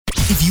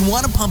If you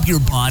want to pump your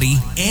body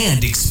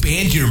and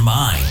expand your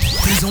mind,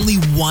 there's only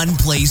one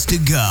place to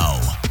go.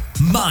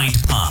 Mind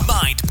Pump.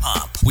 Mind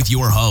Pump with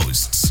your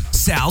hosts,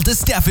 Sal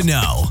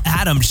DiStefano,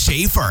 Adam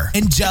Schafer,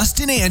 and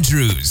Justin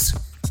Andrews.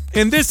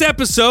 In this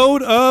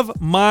episode of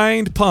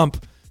Mind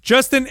Pump,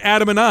 Justin,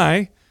 Adam, and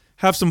I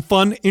have some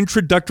fun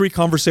introductory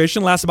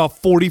conversation. Lasts about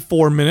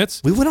 44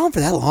 minutes. We went on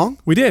for that long?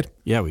 We did.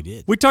 Yeah, we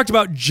did. We talked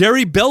about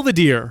Jerry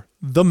Belvedere,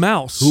 the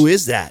mouse. Who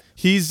is that?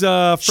 He's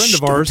a friend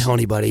of ours. Don't tell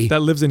anybody.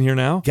 That lives in here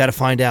now. Got to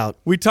find out.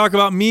 We talk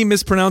about me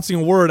mispronouncing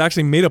a word,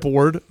 actually made up a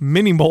word,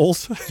 mini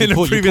moles, in a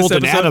previous pulled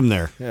episode. an Adam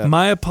there. Yeah.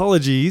 My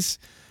apologies.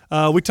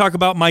 We talk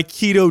about my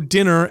keto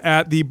dinner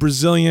at the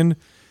Brazilian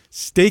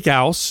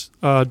steakhouse.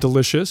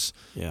 Delicious.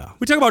 Yeah.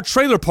 We talk about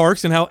trailer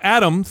parks and how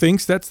Adam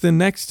thinks that's the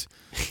next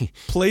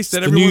place that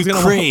the everyone's new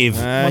going to crave.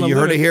 You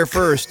heard it here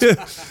first.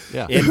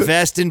 Yeah.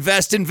 Invest,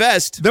 invest,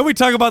 invest. Then we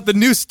talk about the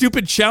new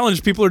stupid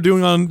challenge people are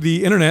doing on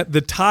the internet, the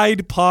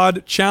Tide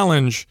Pod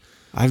Challenge.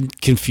 I'm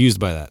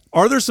confused by that.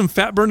 Are there some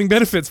fat-burning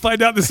benefits?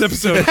 Find out this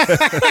episode.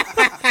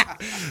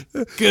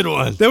 Good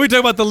one. Then we talk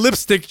about the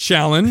lipstick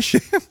challenge.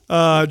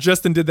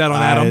 Justin did that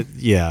on Adam.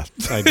 Yeah,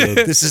 I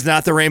did. This is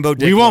not the rainbow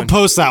dick We won't one.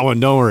 post that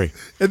one. Don't worry.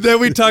 And then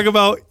we talk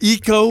about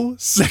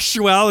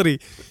eco-sexuality.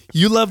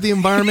 You love the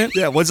environment?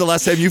 Yeah, when's the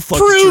last time you fucked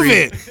a Prove tree?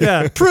 it.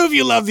 Yeah. Prove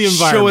you love the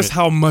environment. Show us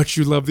how much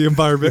you love the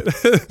environment.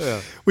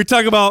 We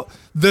talk about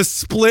the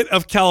split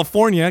of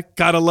California.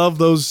 Gotta love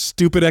those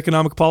stupid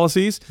economic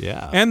policies.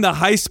 Yeah. And the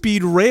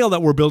high-speed rail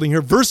that we're building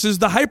here versus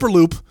the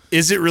Hyperloop.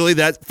 Is it really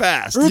that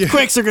fast?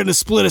 Earthquakes are going to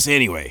split us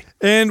anyway.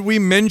 And we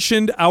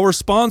mentioned our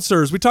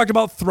sponsors. We talked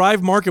about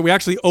Thrive Market. We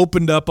actually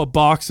opened up a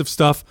box of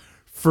stuff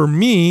for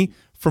me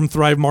from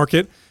Thrive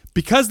Market.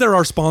 Because they're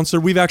our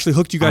sponsor, we've actually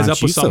hooked you guys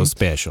up with something so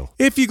special.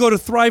 If you go to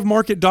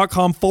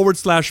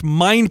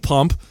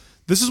thrivemarket.com/mindpump,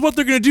 this is what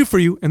they're going to do for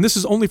you. And this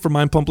is only for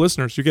Mind Pump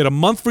listeners. You get a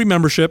month free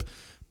membership,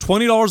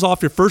 $20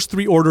 off your first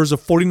 3 orders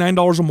of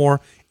 $49 or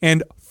more,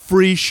 and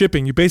free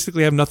shipping. You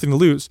basically have nothing to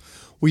lose.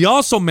 We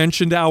also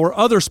mentioned our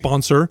other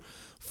sponsor,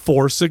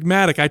 Four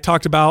Sigmatic. I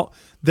talked about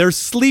their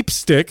sleep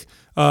stick.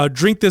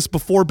 Drink this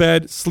before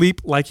bed,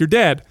 sleep like you're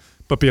dead,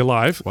 but be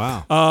alive.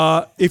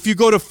 Wow. If you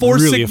go to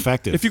Really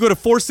effective. If you go to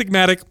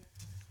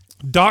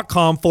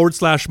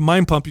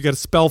foursigmatic.com/mindpump, you got to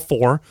spell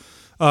 4,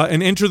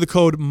 and enter the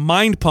code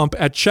mindpump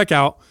at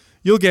checkout,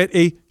 you'll get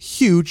a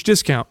huge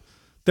discount.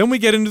 Then we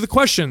get into the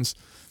questions.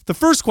 The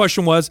first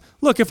question was,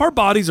 look, if our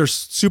bodies are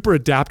super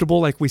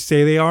adaptable like we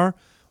say they are,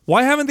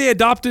 why haven't they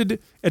adapted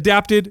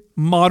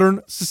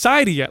modern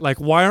society yet? Like,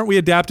 why aren't we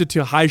adapted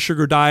to a high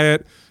sugar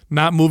diet,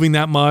 not moving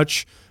that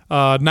much,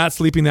 not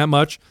sleeping that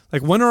much?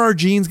 Like, when are our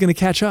genes going to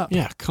catch up?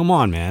 Yeah, come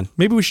on, man.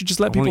 Maybe we should just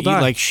let I people want to die.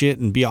 eat like shit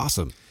and be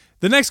awesome.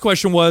 The next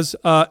question was,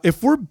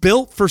 if we're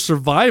built for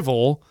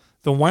survival,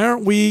 then why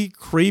aren't we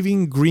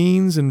craving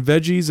greens and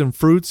veggies and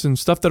fruits and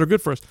stuff that are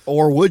good for us?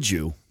 Or would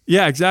you?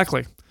 Yeah,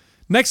 exactly.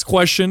 Next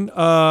question.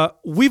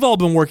 We've all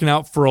been working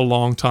out for a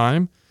long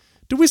time.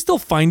 Do we still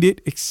find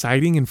it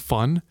exciting and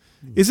fun?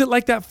 Is it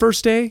like that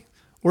first day,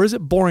 or is it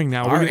boring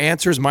now? Our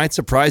answers might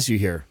surprise you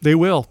here. They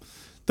will.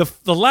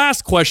 The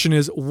last question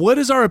is, what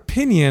is our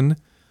opinion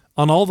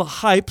on all the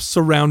hype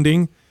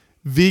surrounding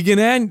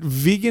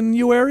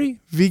veganuary?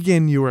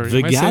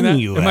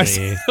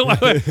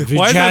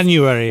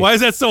 Why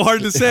is that so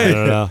hard to say? I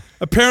don't know.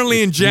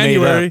 Apparently in Made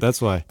January, up,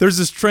 that's why. There's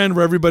this trend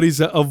where everybody's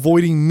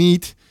avoiding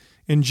meat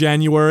in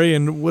January,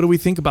 and what do we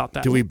think about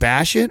that? Do we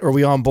bash it or are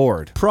we on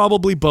board?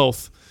 Probably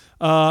both.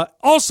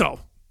 Also,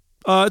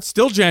 it's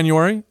still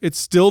January. It's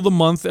still the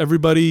month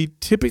everybody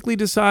typically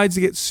decides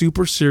to get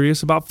super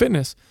serious about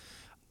fitness.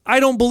 I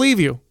don't believe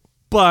you,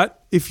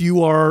 but if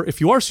you are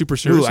super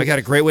serious, Ooh, I got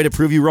a great way to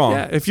prove you wrong.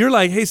 yeah, if you're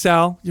like, hey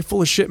Sal, you're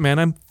full of shit, man,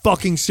 I'm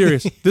fucking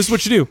serious. This is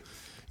what you do.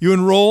 You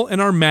enroll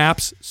in our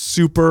MAPS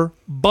Super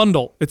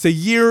Bundle. It's a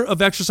year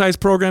of exercise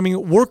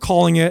programming. We're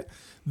calling it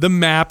the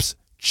MAPS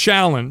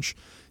Challenge.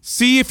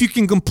 See if you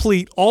can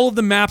complete all of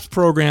the MAPS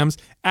programs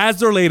as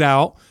they're laid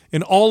out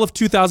in all of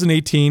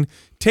 2018.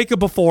 Take a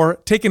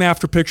before, take an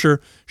after picture,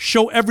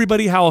 show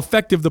everybody how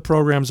effective the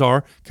programs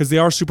are, because they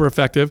are super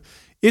effective.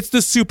 It's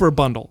the Super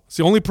Bundle. It's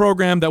the only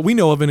program that we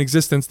know of in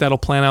existence that'll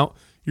plan out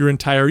your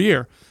entire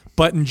year.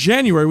 But in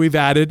January, we've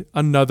added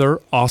another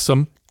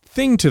awesome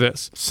thing to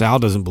this. Sal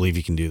doesn't believe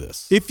you can do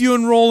this. If you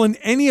enroll in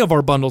any of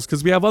our bundles,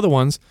 because we have other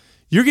ones,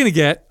 you're going to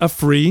get a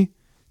free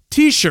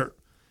t-shirt.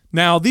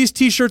 Now, these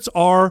t-shirts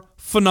are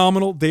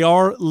phenomenal. They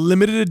are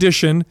limited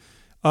edition.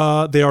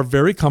 They are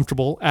very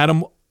comfortable.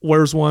 Adam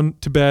wears one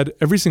to bed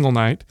every single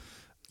night.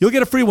 You'll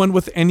get a free one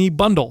with any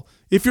bundle.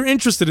 If you're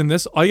interested in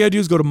this, all you got to do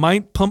is go to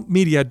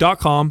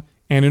mindpumpmedia.com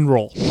and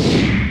enroll.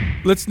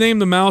 Let's name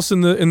the mouse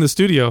in the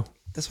studio.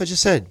 That's what I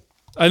just said.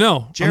 I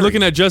know. Jerry. I'm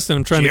looking at Justin.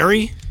 I'm trying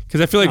Jerry? because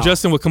I feel like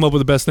Justin will come up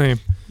with the best name.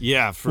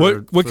 Yeah.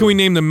 What can we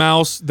name the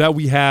mouse that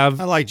we have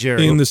I like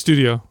Jerry. in the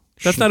studio?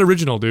 That's not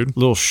original, dude.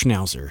 Little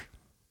schnauzer.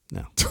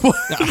 No.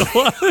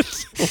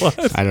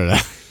 What? I don't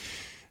know.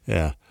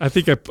 Yeah. I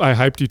think I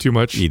hyped you too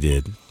much. You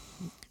did.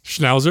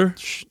 Schnauzer?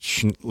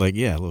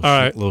 Little, All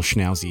right. little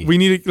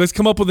schnauzy. Let's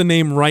come up with a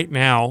name right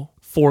now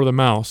for the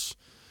mouse.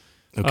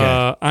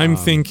 Okay. I'm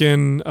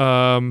thinking,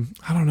 I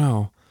don't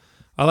know.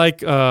 I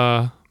like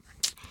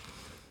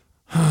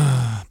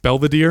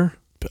Belvedere.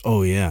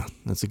 Oh yeah,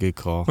 that's a good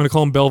call. I'm going to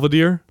call him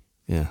Belvedere.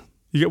 Yeah.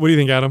 What do you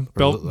think, Adam?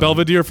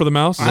 Belvedere for the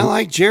mouse? I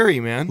like Jerry,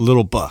 man.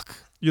 Little Buck.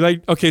 You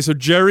like? Okay, so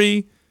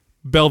Jerry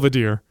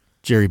Belvedere.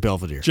 Jerry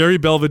Belvedere. Jerry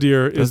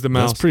Belvedere is the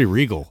mouse. That's pretty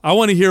regal. I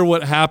want to hear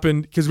what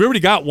happened because we already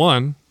got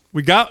one.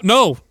 We got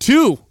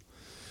two.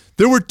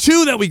 There were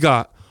two that we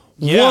got.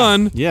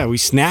 One. Yeah, we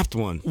snapped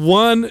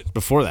one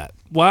before that.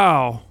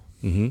 Wow.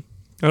 Mm-hmm.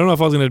 I don't know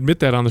if I was going to admit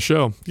that on the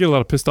show. You get a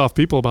lot of pissed off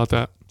people about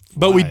that.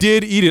 But we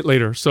did eat it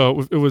later,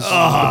 so it was the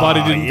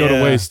body didn't go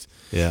to waste.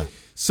 Yeah.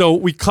 So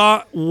we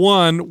caught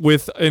one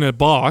in a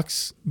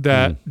box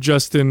that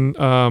Justin.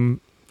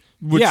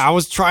 I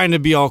was trying to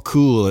be all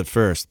cool at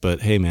first,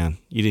 but hey, man,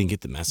 you didn't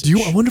get the message.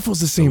 I wonder if it was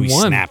the same we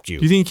one. Snapped you.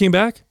 Do you think he came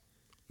back?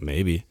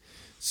 Maybe.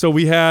 So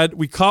we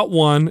caught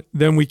one,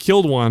 then we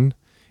killed one,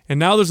 and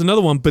now there's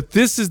another one. But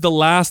this is the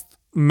last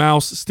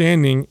mouse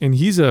standing, and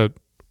he's a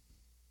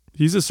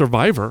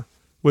survivor.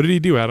 What did he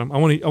do, Adam? I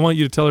want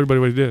you to tell everybody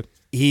what he did.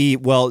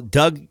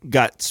 Doug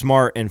got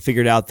smart and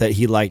figured out that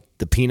he liked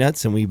the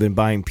peanuts, and we've been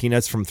buying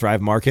peanuts from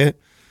Thrive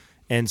Market.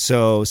 And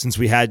so since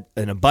we had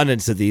an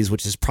abundance of these,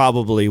 which is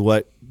probably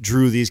what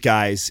drew these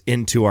guys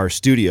into our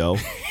studio,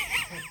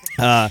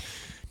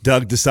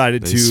 Doug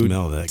decided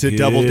to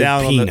double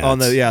down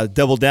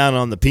double down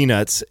on the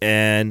peanuts,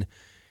 and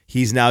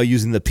he's now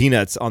using the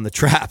peanuts on the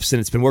traps,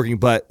 and it's been working.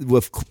 But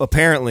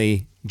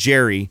apparently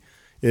Jerry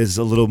is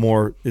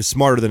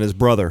smarter than his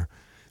brother,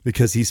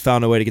 because he's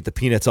found a way to get the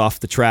peanuts off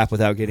the trap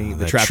without getting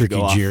the trap to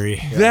go off.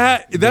 Jerry.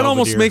 That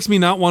almost makes me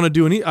not want to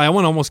do any. I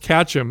want to almost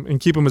catch him and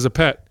keep him as a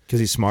pet because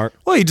he's smart.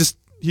 Well, he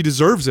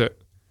deserves it.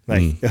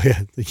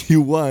 Like,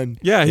 you won.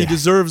 Yeah, he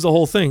deserves the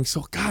whole thing.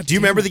 So, God, do you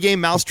remember the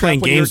game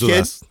Mousetrap when you were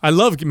a kid? I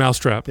love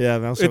Mousetrap. Yeah,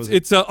 Mousetrap.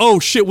 It's oh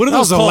shit! What are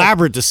those called?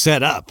 Elaborate to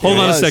set up. Hold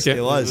on a second.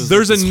 It was.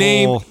 There's a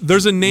name.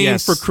 There's a name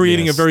for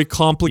creating a very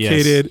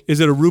complicated. Yes. Is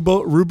it a Rube?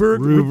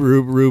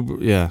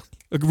 Yeah.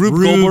 Rube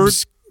Goldberg.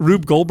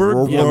 Rube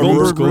Goldberg.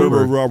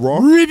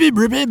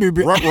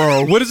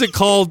 What is it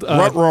called?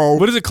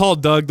 What is it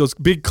called, Doug? Those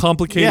big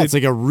complicated. Yeah, it's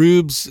like a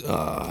Rube's.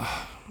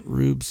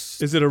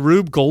 Is it a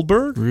Rube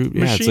Goldberg machine?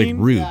 Yeah, it's like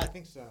Rube. Yeah, I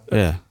think so.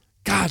 Yeah.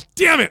 God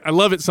damn it! I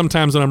love it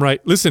sometimes when I'm right.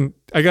 Listen,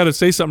 I got to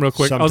say something real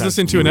quick. I was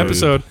listening to an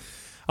episode.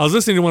 I was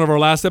listening to one of our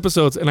last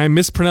episodes, and I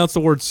mispronounced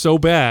the word so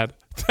bad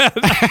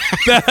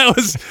that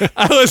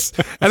I was,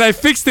 and I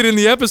fixed it in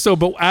the episode.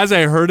 But as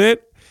I heard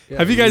it,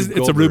 have you guys?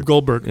 It's a Rube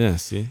Goldberg. Yeah.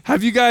 See.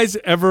 Have you guys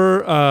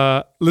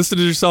ever listened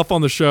to yourself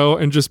on the show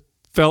and just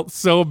felt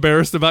so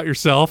embarrassed about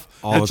yourself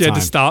that you had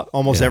to stop?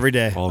 Almost every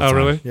day. All the Oh, time.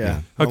 really?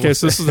 Yeah. Okay,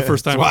 so this is the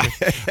first time.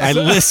 I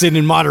listen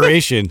in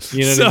moderation.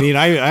 You know what I mean?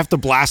 I have to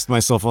blast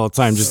myself all the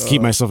time just to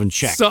keep myself in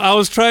check. So I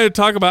was trying to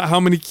talk about how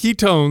many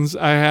ketones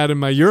I had in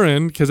my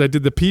urine because I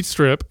did the Pete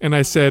strip, and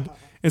I said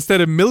instead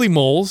of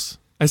millimoles,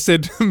 I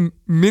said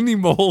mini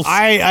moles.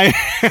 I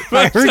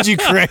heard you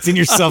correcting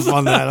yourself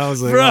on that. I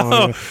was like, Bro. oh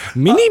my God.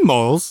 Mini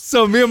moles?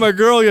 So me and my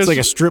girl, It's like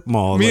a strip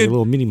mall, like a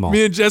little mini mall.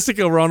 Me and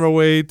Jessica were on our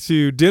way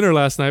to dinner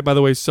last night. By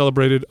the way,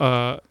 celebrated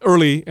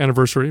early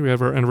anniversary. We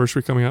have our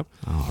anniversary coming up.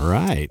 All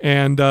right.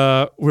 And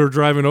we were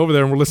driving over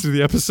there and we're listening to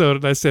the episode,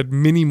 and I said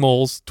mini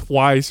moles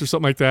twice or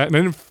something like that, and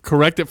I didn't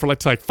correct it for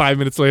like 5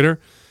 minutes later.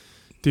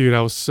 Dude,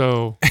 I was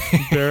so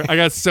I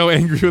got so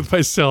angry with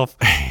myself.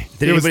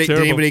 Did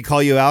anybody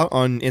call you out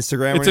on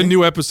Instagram? It's a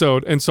new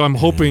episode, and so I'm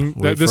hoping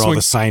that this for all one.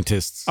 the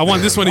scientists. I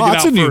want this one to get out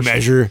That's a new first.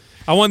 measure.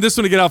 I want this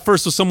one to get out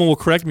first, so someone will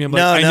correct me. I'm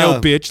like, I know,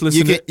 bitch.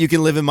 Listen, you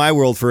can live in my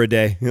world for a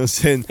day. You know what I'm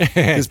saying?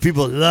 Because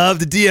people love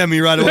to DM me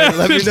right away.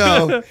 Let me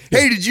know.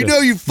 Hey, did you know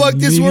you fucked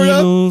this word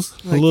up?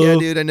 Like, Hello? yeah,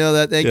 dude, I know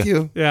that. Thank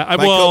you. Yeah,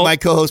 my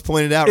co-host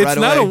pointed out right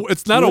away.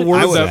 It's not a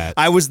word that.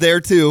 I was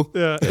there too.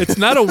 Yeah, it's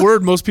not a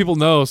word most people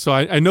know. So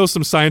I know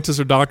some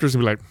scientists or doctors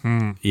and be like,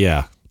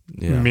 Yeah.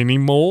 mini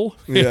mole.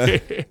 Yeah.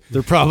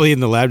 They're probably in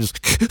the lab just.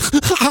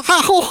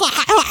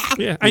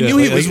 Yeah, I knew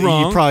he was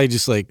wrong. He probably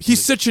just like.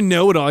 He's such a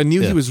know-it-all. I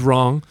knew he was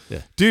wrong.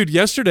 Yeah. Dude,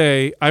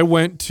 yesterday I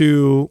went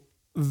to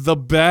the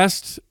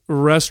best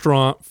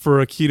restaurant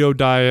for a keto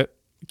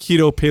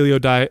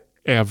paleo diet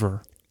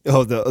ever.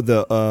 Oh,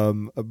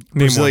 the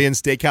Brazilian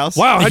steakhouse.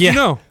 Wow, how'd you Yeah.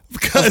 know?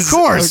 Because Of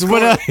course.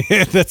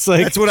 That's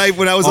when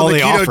I was all on the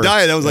they keto offer.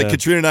 diet. That was like Yeah.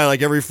 Katrina and I,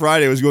 like every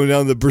Friday, was going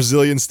down to the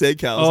Brazilian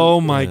steakhouse.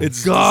 Oh my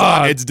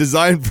God. It's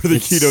designed for the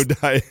keto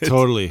diet.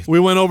 Totally. We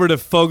went over to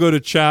Fogo de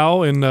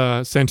Chao in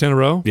Santana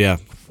Row. Yeah.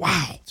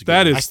 Wow.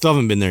 That I is, still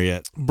haven't been there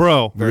yet.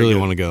 bro. I really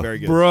want to go. Very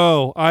good.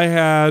 Bro, I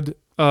had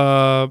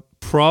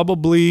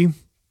probably,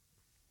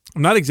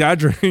 I'm not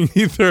exaggerating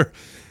either,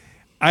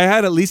 I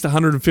had at least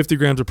 150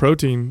 grams of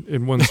protein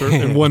in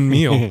one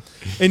meal.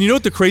 And you know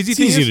what the crazy It's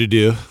thing easy is? to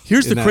do.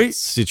 Here's in the that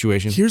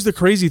situation. Here's the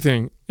crazy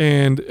thing,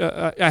 and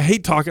I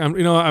hate talking.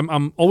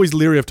 I'm always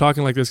leery of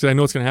talking like this because I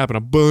know it's going to happen.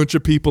 A bunch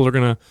of people are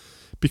going to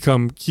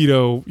become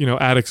keto,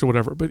 addicts or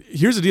whatever. But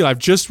here's the deal: I've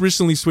just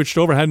recently switched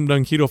over. I hadn't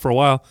done keto for a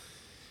while,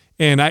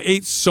 and I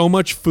ate so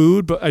much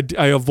food, but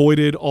I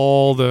avoided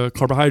all the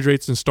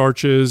carbohydrates and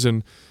starches,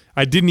 and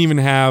I didn't even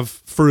have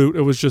fruit.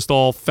 It was just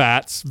all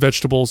fats,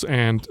 vegetables,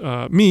 and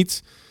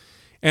meats.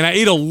 And I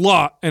ate a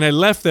lot, and I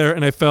left there,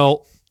 and I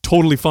felt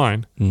totally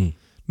fine.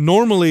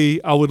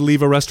 Normally, I would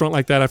leave a restaurant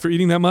like that after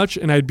eating that much,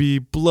 and I'd be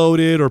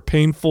bloated or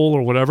painful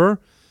or whatever.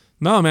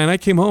 No, man, I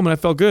came home, and I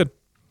felt good.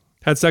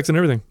 Had sex and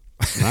everything.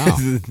 Wow.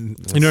 You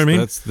know what I mean?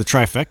 That's the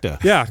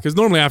trifecta. Yeah, because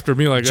normally after a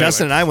meal, like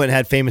Justin and I went and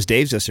had Famous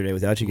Dave's yesterday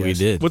without you guys. We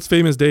did. What's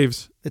Famous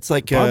Dave's? It's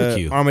like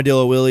Barbecue.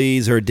 Armadillo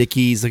Willie's or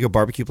Dickie's, like a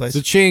barbecue place.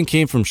 The chain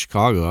came from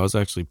Chicago. I was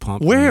actually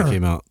pumped Where? when it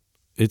came out.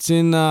 It's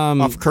in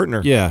Off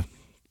Kirtner. Yeah,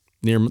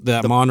 near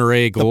that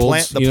Monterey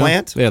Golds. The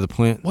plant? Yeah, the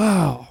plant.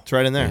 Wow. It's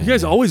right in there. You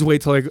guys always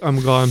wait till I'm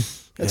gone.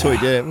 That's what we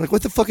did. I'm like,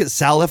 what the fuck is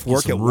Sal left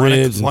work Some at 1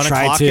 ribs and o'clock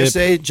tri-tip.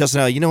 yesterday?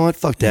 Justin, you know what?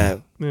 Fuck that.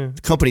 Yeah.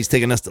 The company's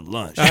taking us to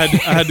lunch. I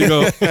had to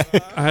go.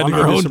 I had On to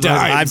our go. do own some dime.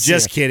 running. I'm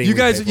just kidding. You We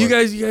guys, paid you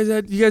for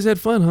it. guys had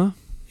fun, huh?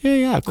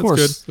 Yeah, of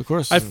course. good. Of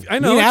course. I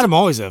know. Me and Adam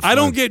always have fun. I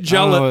don't get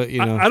jealous.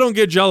 You know. I don't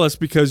get jealous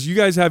because you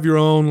guys have your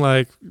own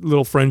like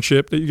little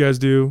friendship that you guys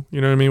do.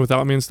 You know what I mean?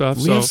 Without me and stuff.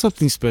 we so have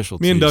something special.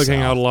 me and too, Doug hang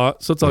Sal. out a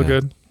lot, so it's all Yeah.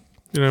 good.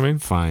 You know what I mean?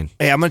 Fine.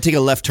 Hey, I'm going to take a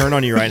left turn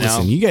on you right now.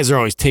 Listen, you guys are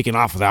always taking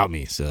off without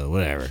me, so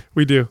whatever.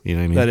 We do. You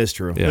know what I mean? That is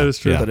true. Yeah. That is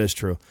true. Yeah. That is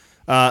true.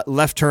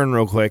 Left turn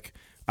real quick.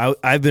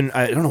 I don't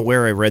know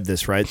where I read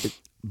this, right?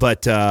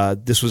 But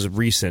this was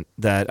recent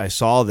that I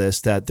saw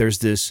this, that there's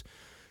this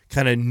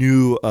kind of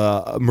new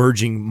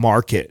emerging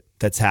market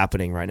that's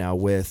happening right now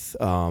with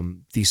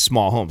these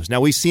small homes. Now,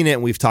 we've seen it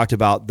and we've talked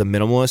about the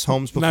minimalist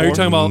homes before. Now you're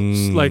talking about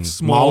like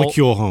small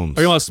molecule homes.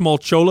 Are you talking about small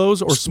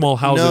cholos or small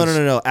houses?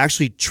 No.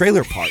 Actually,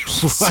 trailer parks.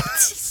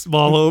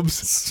 Small homes.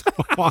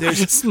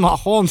 Small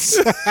homes.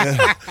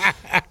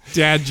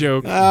 Dad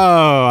joke.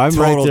 Oh, I'm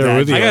Total right there dad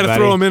with you. I got to buddy.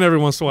 throw them in every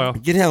once in a while.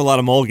 You didn't have a lot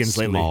of mulligans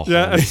Small. lately.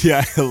 Yeah.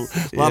 Yeah,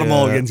 a lot of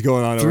mulligans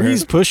going on over here.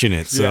 Three's pushing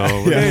it, so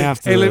we're gonna have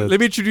to. Hey, let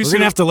me introduce we're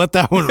gonna you. have to let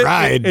that one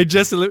ride. Hey,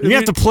 Justin, let you me-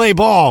 have to play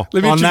ball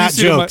Let me on that introduce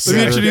you to joke. let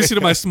me introduce you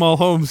to my small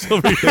homes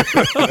over here.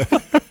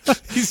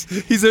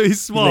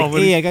 he's small.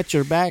 but Hey, I got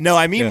your back. No,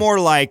 I mean more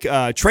like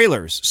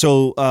trailers.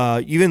 So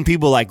even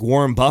people like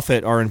Warren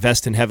Buffett are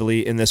investing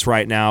heavily in this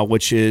right now,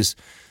 which is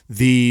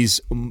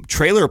these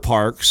trailer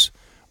parks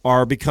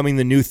are becoming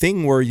the new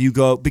thing where you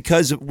go,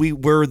 because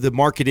where the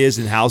market is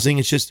in housing,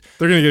 it's just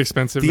they're gonna get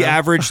expensive. the now.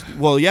 average.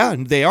 Well, yeah,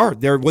 they are.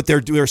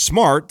 They're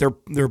smart.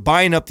 They're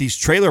buying up these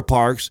trailer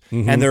parks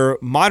and they're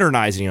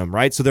modernizing them,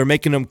 right? So they're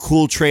making them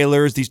cool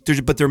trailers.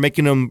 But they're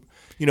making them,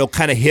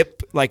 kind of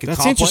hip, like a That's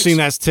complex. interesting.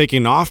 That's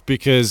taking off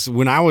because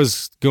when I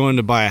was going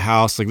to buy a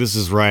house, like this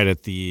is right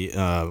at the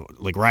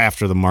right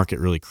after the market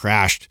really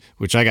crashed,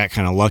 which I got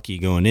kind of lucky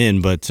going in,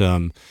 but.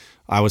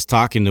 I was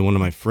talking to one of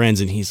my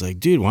friends, and he's like,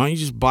 "Dude, why don't you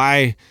just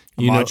buy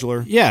a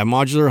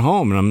modular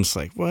home?" And I'm just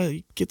like, "Well,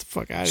 get the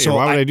fuck out of here!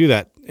 Why would I do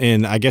that?"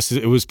 And I guess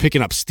it was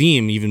picking up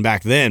steam even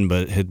back then,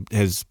 but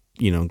has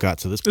got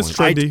to this point. It's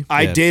trendy.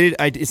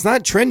 It's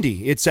not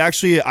trendy. It's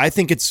actually, I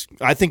think it's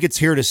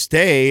here to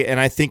stay, and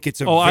I think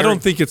it's I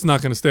don't think it's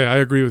not going to stay. I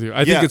agree with you.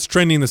 I think it's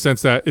trendy in the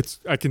sense that it's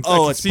it's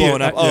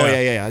blowing up.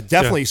 Yeah,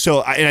 definitely. Yeah.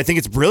 So, and I think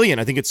it's brilliant.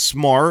 I think it's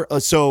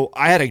smart. So,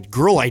 I had a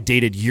girl I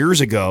dated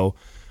years ago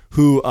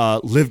who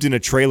lived in a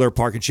trailer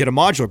park, and she had a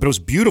modular, but it was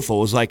beautiful.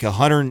 It was like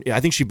I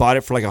think she bought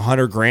it for like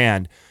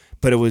 $100,000,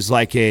 but it was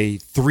like a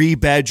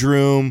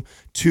 3-bedroom,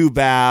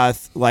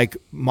 2-bath, like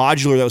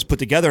modular that was put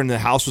together, and the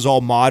house was all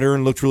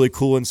modern, looked really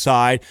cool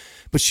inside.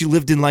 But she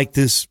lived in like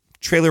this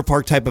trailer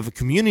park type of a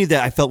community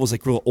that I felt was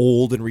like real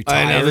old and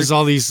retired. I know there's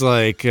all these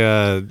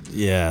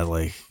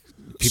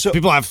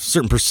people have a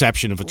certain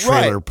perception of a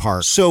trailer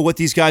park. So what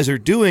these guys are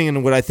doing,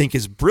 and what I think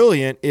is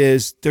brilliant,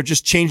 is they're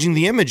just changing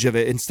the image of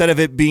it. Instead of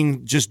it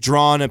being just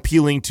drawn,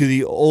 appealing to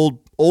the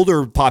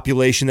older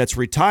population that's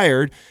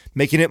retired,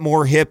 making it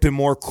more hip and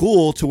more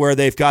cool to where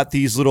they've got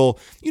these little,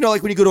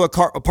 like when you go to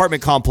a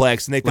apartment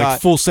complex and they've like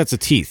got full sets of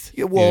teeth.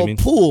 Yeah, well,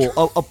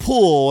 a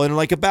pool and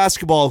like a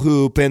basketball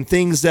hoop and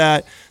things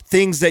that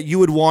you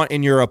would want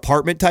in your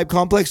apartment type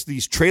complex.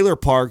 These trailer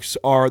parks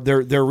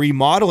they're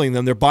remodeling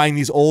them. They're buying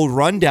these old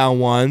rundown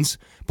ones,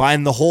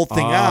 buying the whole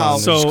thing out.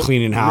 So just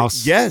cleaning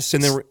house. Yes,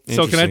 and then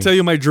So can I tell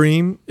you my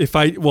dream? If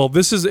I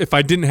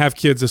didn't have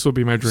kids, this would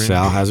be my dream.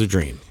 Sal has a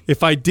dream.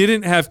 If I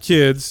didn't have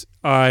kids,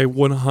 I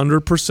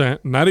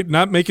 100%,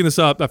 not making this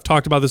up, I've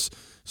talked about this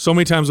so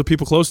many times with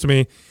people close to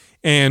me,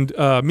 and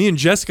me and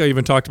Jessica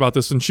even talked about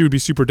this, and she would be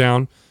super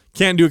down.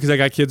 Can't do it because I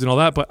got kids and all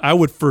that, but I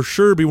would for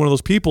sure be one of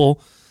those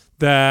people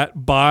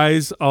that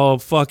buys a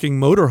fucking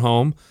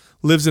motorhome,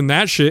 lives in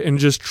that shit, and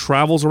just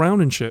travels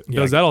around and shit. And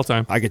does that all the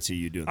time. I could see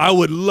you doing that. I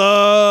would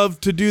love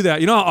to do that.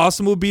 You know how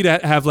awesome it would be to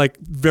have like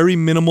very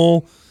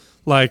minimal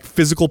like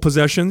physical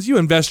possessions. You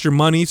invest your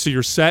money so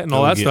you're set and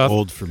all that get stuff.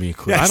 Old for me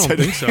quick. I don't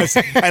think so.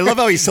 I love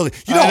how he's silly.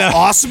 You know how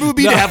awesome it would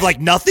be to have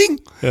like nothing?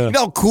 Yeah. You know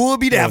how cool it would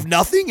be to have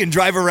nothing and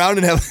drive around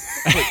and have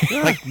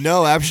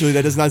no, actually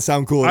that does not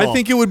sound cool at all. I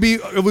think it would be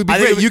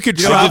great. You could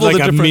I travel did the like a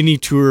different mini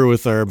tour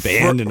with our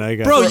band, and I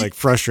got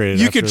frustrated.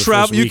 You after could the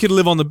travel. first You week. could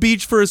live on the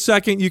beach for a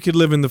second. You could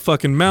live in the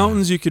fucking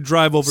mountains. You could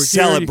drive over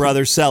Sell here. it,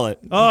 brother. Sell it.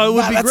 Oh, it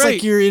would That's be great.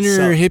 like your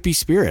inner hippie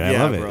spirit. I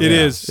love it. bro. It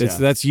is.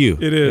 That's you.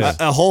 It is.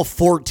 A whole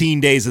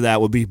 14 days of that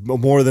would be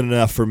more than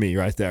enough for me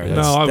right there.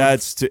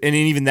 And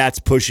even that's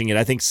pushing it.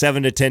 I think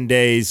 7 to 10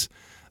 days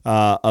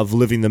of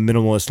living the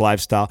minimalist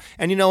lifestyle.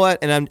 And you know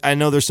what? And I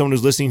know there's someone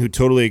who's listening who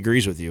totally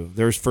agrees with you.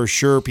 There's for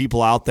sure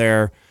people out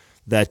there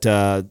that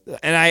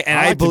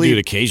I believe to do it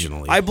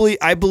occasionally.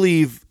 I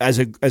believe as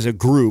a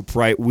group,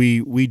 right?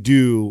 We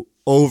do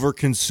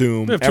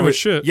overconsume. We have too much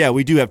shit. Yeah,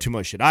 we do have too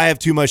much shit. I have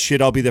too much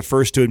shit. I'll be the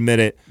first to admit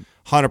it.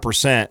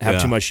 100%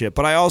 have too much shit.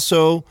 But I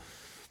also,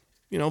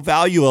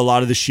 value a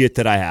lot of the shit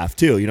that I have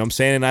too. You know what I'm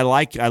saying? And I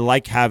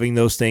like having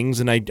those things,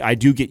 and I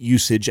do get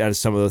usage out of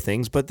some of the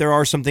things. But there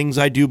are some things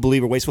I do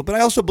believe are wasteful. But I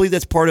also believe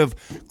that's part of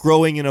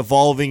growing and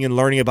evolving and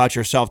learning about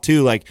yourself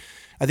too. Like,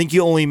 I think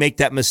you only make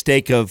that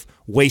mistake of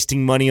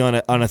wasting money on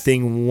a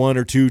thing 1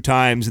 or 2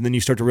 times, and then you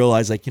start to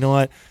realize, like, you know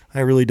what?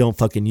 I really don't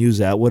fucking use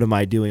that. What am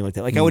I doing like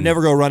that? Like, I would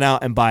never go run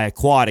out and buy a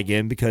quad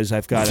again because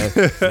I've got a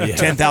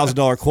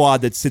 $10,000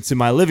 quad that sits in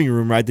my living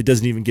room, right? That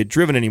doesn't even get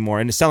driven anymore.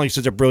 And it sounded like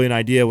such a brilliant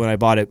idea when I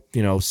bought it,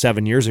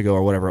 7 years ago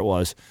or whatever it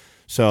was.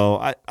 So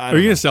I are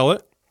you going to sell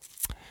it?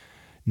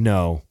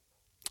 No.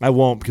 I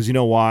won't, because you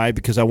know why?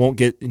 Because I won't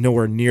get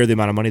nowhere near the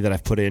amount of money that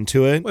I've put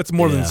into it. That's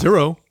more than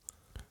zero.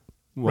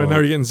 Well, right now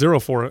you're getting zero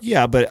for it.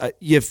 Yeah, but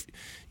if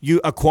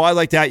a quad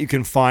like that you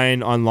can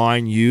find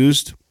online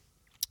used,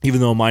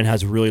 even though mine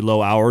has really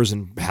low hours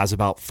and has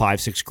about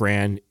 $5-6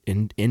 grand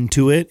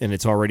into it, and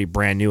it's already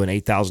brand new, an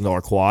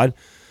 $8,000 quad,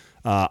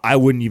 I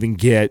wouldn't even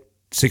get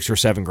 $6 or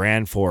 $7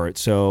 grand for it.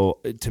 So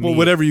to me,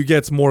 whatever you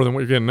get's more than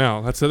what you're getting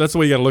now. That's the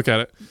way you got to look at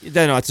it.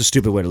 No, it's a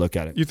stupid way to look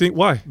at it. You think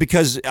why?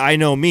 Because I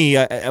know me.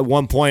 At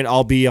one point,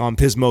 I'll be on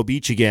Pismo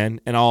Beach again,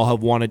 and I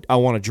want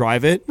to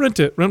drive it. Rent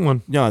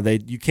one. No,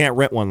 you can't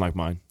rent one like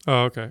mine.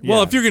 Oh, okay. Yeah.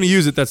 Well, if you're going to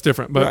use it, that's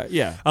different. But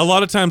right, a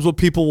lot of times, what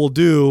people will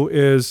do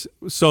is,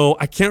 so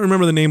I can't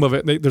remember the name of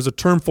it. There's a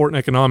term for it in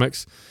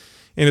economics.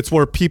 And it's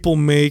where people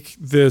make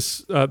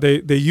this,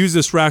 they use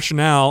this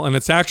rationale, and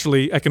it's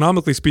actually,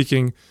 economically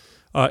speaking,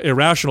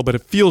 irrational, but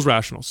it feels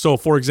rational. So,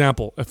 for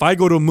example, if I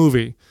go to a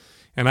movie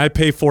and I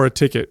pay for a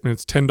ticket, and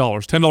it's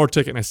 $10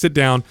 ticket, and I sit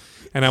down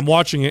and I'm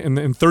watching it,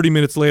 and 30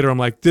 minutes later, I'm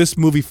like, this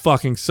movie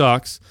fucking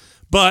sucks,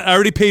 but I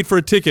already paid for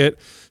a ticket,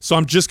 so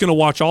I'm just going to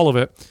watch all of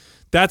it.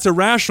 That's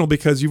irrational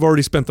because you've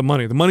already spent the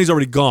money. The money's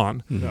already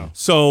gone. No.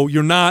 So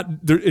you're not,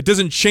 it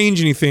doesn't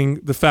change anything,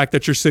 the fact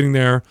that you're sitting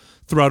there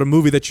throughout a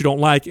movie that you don't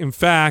like. In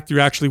fact, you're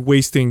actually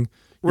wasting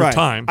your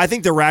time. I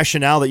think the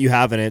rationale that you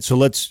have in it, so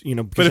let's,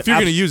 but if you're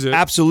going to use it.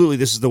 Absolutely,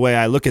 this is the way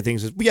I look at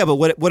things. Yeah, but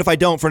what if I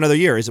don't for another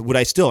year? Would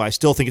I still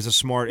think it's a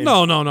smart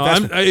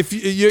investment.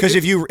 Because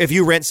if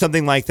you rent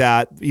something like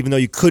that, even though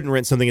you couldn't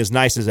rent something as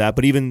nice as that,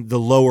 but even the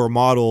lower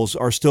models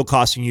are still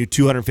costing you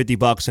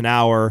 $250 an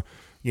hour,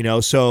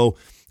 so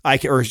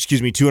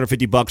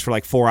 $250 for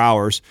like 4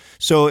 hours.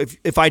 So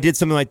if I did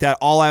something like that,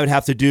 all I would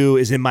have to do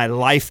is in my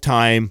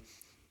lifetime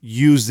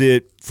use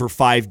it for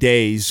 5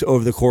 days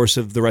over the course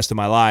of the rest of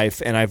my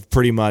life, and I've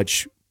pretty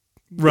much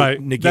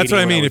That's what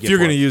I mean. If you're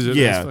going to use it,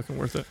 it's fucking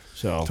worth it.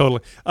 So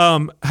totally.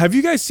 Have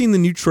you guys seen the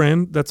new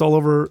trend that's all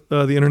over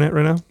the internet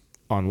right now?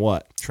 On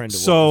what trend?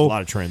 So a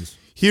lot of trends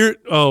here.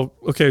 Oh,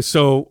 okay.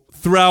 So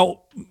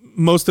throughout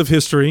most of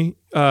history,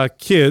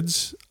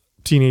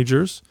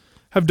 teenagers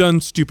have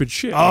done stupid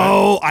shit.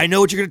 Oh, right? I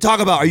know what you're going to talk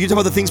about. Are you talking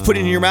about the things put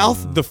in your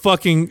mouth?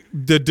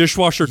 The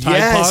dishwasher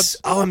Tide Pods?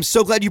 Oh, I'm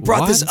so glad you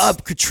brought this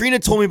up. Katrina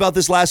told me about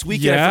this last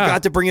week, and I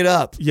forgot to bring it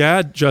up.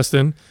 Yeah,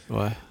 Justin.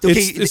 What? Okay,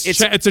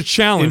 it's a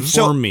challenge.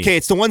 Inform me. Okay,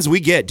 it's the ones we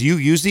get. Do you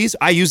use these?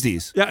 I use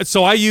these. Yeah,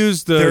 so I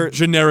use the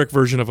generic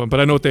version of them, but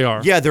I know what they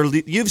are. Yeah,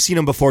 you've seen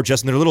them before,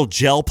 Justin. They're little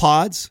gel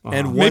pods.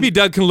 And maybe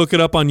Doug can look it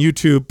up on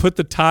YouTube. Put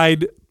the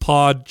Tide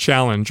Pod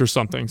Challenge or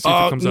something. See if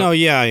it comes up.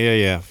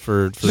 Yeah.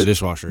 For the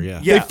dishwasher, yeah.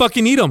 They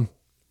fucking eat them.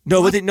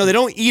 No, but they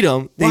don't eat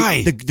them.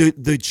 Why?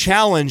 The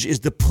challenge is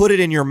to put it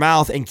in your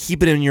mouth and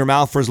keep it in your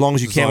mouth for as long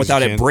as you can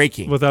without it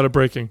breaking. Without it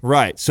breaking.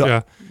 Right. So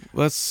yeah.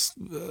 That's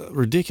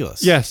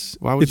ridiculous. Yes.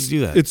 Why would you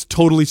do that? It's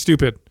totally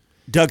stupid.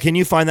 Doug, can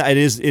you find that? It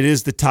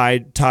is the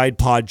Tide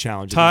Pod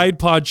Challenge. Tide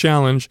Pod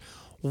Challenge.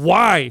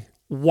 Why?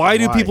 Why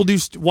do people do?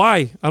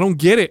 Why? I don't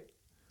get it.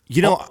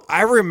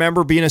 I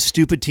remember being a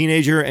stupid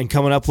teenager and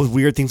coming up with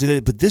weird things like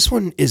that, but this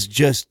one is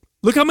just...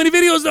 Look how many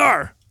videos there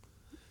are.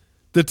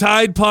 The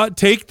Tide Pod,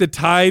 take the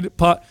Tide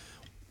Pod.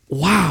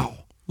 Wow.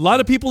 A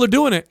lot of people are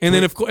doing it. And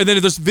then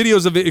there's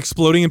videos of it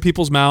exploding in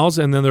people's mouths,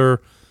 and then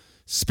they're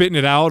spitting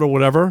it out or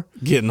whatever.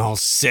 Getting all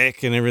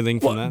sick and everything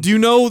from that. Do you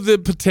know the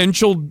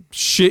potential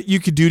shit you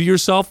could do to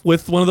yourself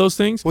with one of those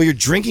things? Well, you're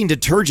drinking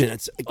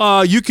detergent.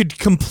 You could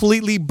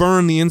completely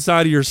burn the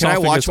inside of your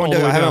esophagus. Can I watch one?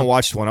 I haven't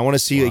watched one. I want to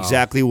see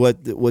exactly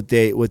what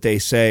they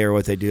say or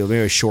what they do.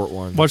 Maybe a short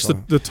one. Watch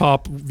the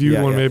top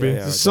viewed one, maybe.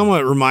 Yeah,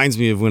 somewhat reminds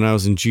me of when I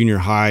was in junior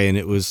high, and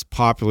it was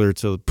popular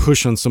to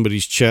push on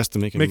somebody's chest to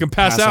make them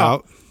pass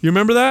out. You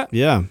remember that?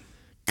 Yeah.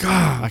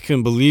 God, I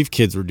couldn't believe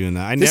kids were doing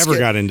that. I never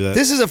got into that.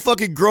 This is a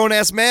fucking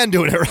grown-ass man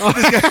doing it,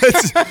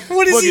 right?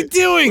 What is he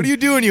doing? What are you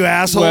doing, you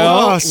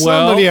asshole?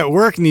 Somebody at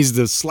work needs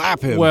to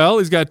slap him. Well,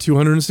 he's got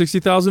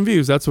 260,000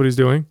 views. That's what he's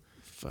doing.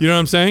 You know what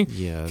I'm saying?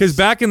 Yeah. Because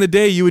back in the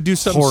day, you would do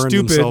something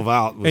stupid,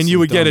 out and you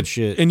would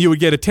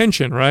get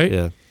attention, right?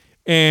 Yeah.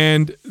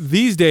 And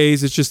these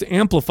days, it's just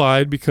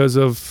amplified because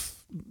of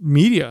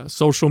media,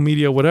 social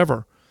media,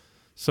 whatever.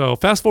 So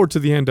fast forward to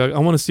the end, Doug. I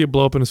want to see it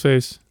blow up in his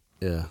face.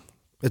 Yeah.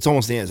 It's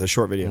almost the end. It's a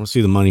short I video. want to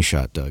see the money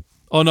shot, Doug.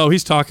 Oh, no,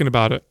 he's talking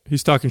about it.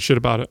 He's talking shit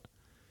about it.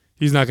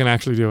 He's not going to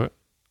actually do it.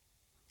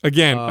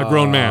 Again, a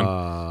grown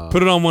man.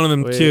 Put it on one of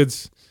them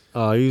kids.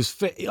 Oh, he was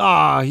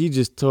he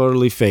just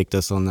totally faked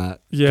us on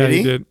that. Yeah, Did he?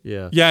 he did.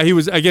 Yeah. Yeah, he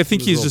was. I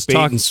think he's just bait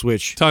talking and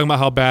switch. about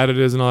how bad it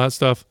is and all that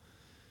stuff.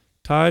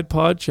 Tide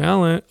Pod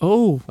Challenge.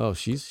 Oh,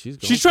 she's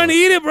trying to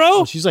eat it,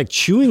 bro. Oh, she's like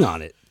chewing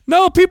on it.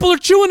 No, people are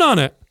chewing on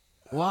it.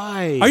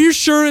 Why? Are you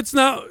sure it's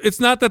not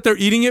that they're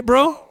eating it,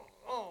 bro?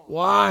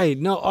 Why?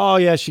 No. Oh,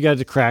 yeah, she got it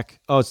to crack.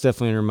 Oh, it's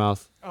definitely in her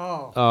mouth.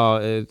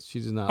 She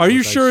does not. Are you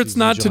look like sure it's she's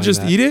not to enjoying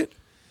just that. eat it?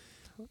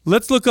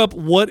 Let's look up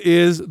what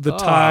is the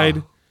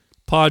Tide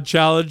Pod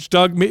Challenge.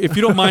 Doug, if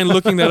you don't mind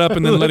looking that up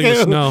and then letting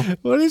us know.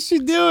 What is she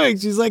doing?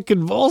 She's like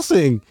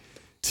convulsing.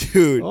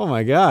 Dude. Oh,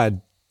 my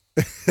God.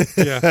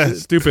 Yeah,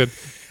 stupid.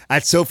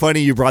 That's so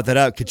funny you brought that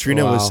up.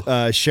 Katrina Wow.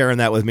 was sharing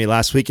that with me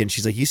last week, and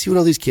she's like, you see what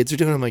all these kids are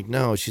doing? I'm like,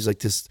 no. She's like,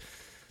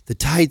 the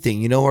Tide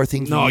thing, our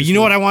thing. No, you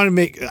know what I want to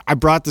make? I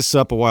brought this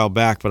up a while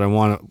back, but I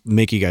want to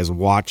make you guys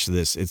watch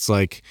this. It's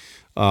like,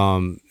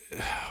 I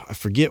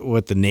forget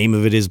what the name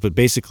of it is, but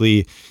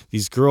basically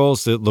these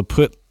girls they'll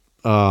put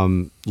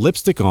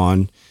lipstick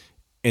on,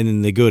 and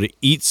then they go to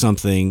eat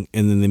something,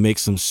 and then they make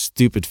some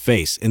stupid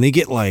face, and they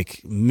get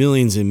like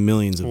millions and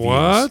millions of views.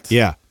 What?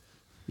 Yeah.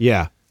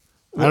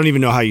 I don't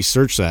even know how you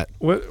search that.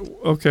 What?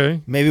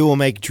 Okay. Maybe we'll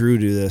make Drew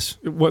do this.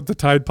 What, the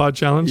Tide Pod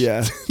Challenge?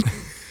 Yeah.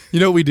 You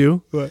know what we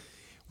do? What?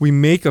 We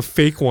make a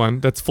fake one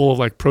that's full of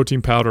like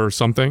protein powder or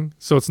something,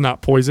 so it's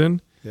not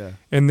poison. Yeah.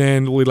 And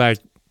then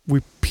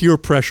we peer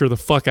pressure the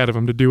fuck out of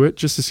them to do it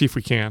just to see if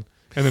we can.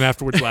 And then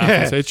afterwards laugh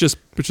and say it's just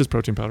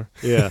protein powder.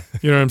 Yeah.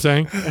 You know what I'm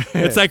saying?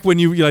 It's like when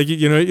you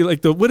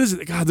what is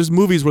it? God, there's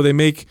movies where they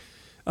make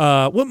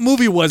what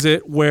movie was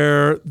it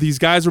where these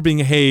guys were being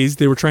hazed?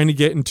 They were trying to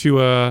get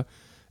into a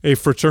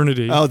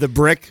fraternity. Oh, the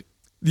brick.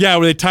 Yeah,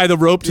 where they tie the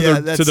rope to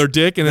their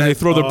dick and then they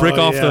throw the brick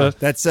off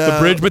the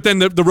bridge, but then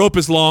the rope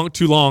is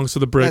too long, so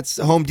the brick. That's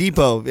Home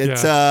Depot.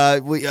 It's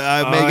we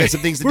may get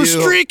some things to We're do.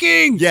 We're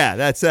streaking. Yeah,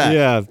 that's that.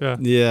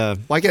 Yeah.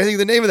 Why can't I think of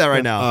the name of that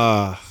right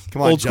now?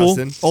 Come on, Old school?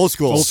 Justin. Old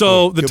school.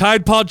 So the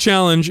Tide Pod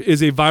Challenge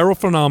is a viral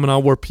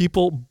phenomenon where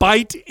people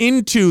bite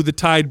into the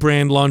Tide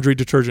brand laundry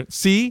detergent.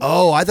 See?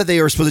 Oh, I thought they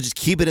were supposed to just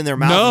keep it in their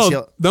mouth.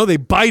 No, they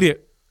bite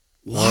it.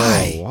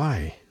 Why? Oh,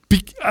 why?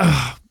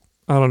 I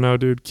don't know,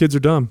 dude. Kids are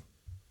dumb.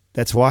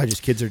 That's why.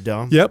 Just kids are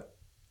dumb. Yep,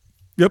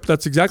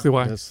 that's exactly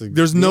why. There's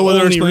the no other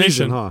only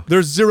explanation. reason, huh?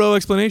 There's zero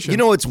explanation. You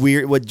know what's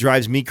weird? What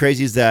drives me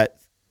crazy is that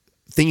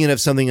thinking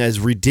of something as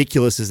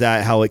ridiculous as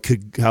that, how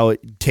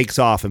it takes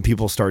off and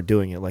people start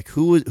doing it. Like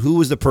who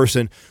was the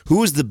person? Who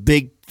was the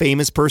big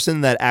famous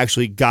person that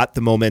actually got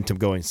the momentum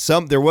going?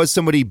 There was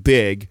somebody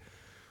big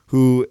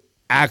who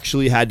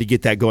actually had to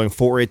get that going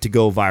for it to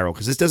go viral,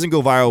 because this doesn't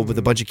go viral with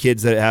a bunch of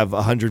kids that have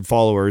 100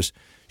 followers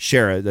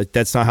share it.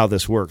 That's not how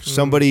this works.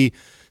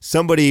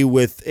 Somebody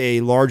with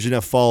a large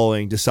enough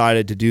following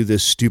decided to do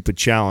this stupid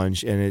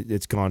challenge, and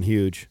it's gone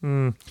huge.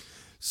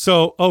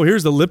 So,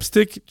 here's the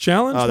lipstick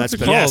challenge. Oh, What's that's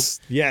it called?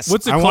 Yes.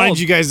 What's it I called? wanted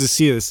you guys to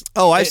see this.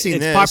 Oh, I've seen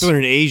this. It's popular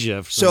in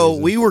Asia. For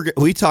some reason.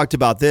 we talked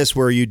about this,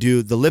 where you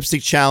do the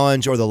lipstick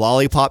challenge or the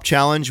lollipop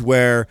challenge,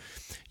 where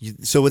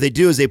so what they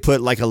do is they put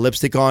like a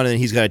lipstick on, and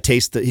he's got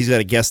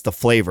to guess the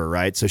flavor,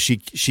 right? So she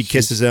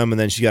kisses him, and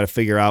then she's got to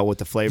figure out what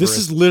the flavor is. This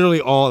is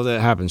literally all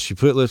that happens. She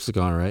put lipstick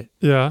on, right?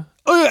 Yeah.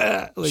 Oh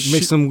yeah,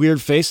 makes some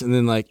weird face and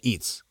then like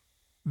eats.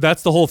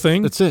 That's the whole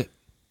thing. That's it.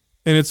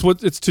 And it's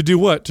to do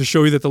what? To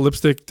show you that the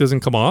lipstick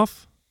doesn't come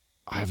off?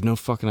 I have no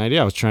fucking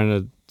idea. I was trying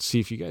to see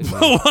if you guys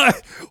know.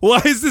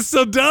 Why is this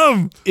so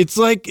dumb? It's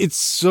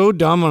so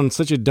dumb on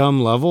such a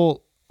dumb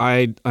level.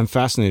 I'm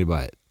fascinated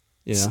by it.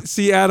 Yeah.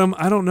 See, Adam,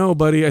 I don't know,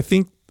 buddy. I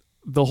think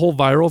the whole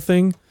viral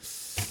thing,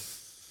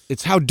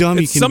 it's how dumb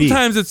you can be.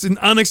 Sometimes it's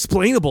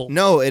unexplainable.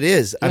 No, it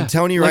is. I'm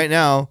telling you right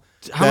now.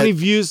 How many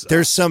views?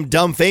 There's some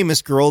dumb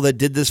famous girl that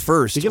did this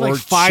first. They get like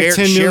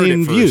 5-10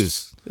 million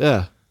views.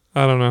 Yeah.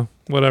 I don't know.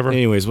 Whatever.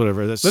 Anyways,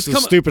 whatever. That's so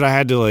stupid. I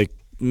had to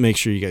make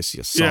sure you guys see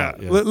a song.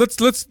 Yeah.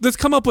 Let's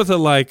come up with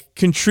a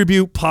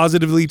contribute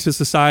positively to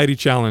society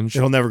challenge.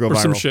 It'll never go or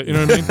viral. some shit. You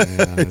know what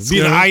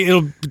I mean?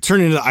 It'll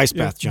turn into the ice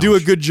bath challenge. Do a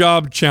good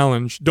job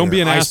challenge. Don't be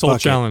an Ice asshole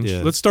bucket, challenge.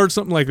 yeah. Let's start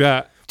something like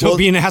that. Don't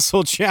be an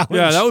asshole challenge.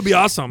 Yeah, that would be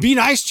awesome. Be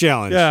nice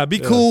challenge. Yeah, be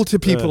cool to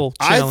people.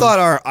 Challenge.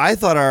 I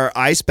thought our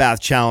ice bath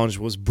challenge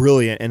was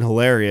brilliant and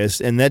hilarious,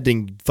 and that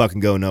didn't fucking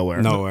go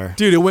nowhere.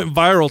 Dude, it went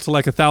viral to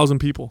 1,000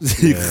 people.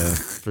 Yeah,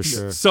 for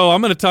sure. So I'm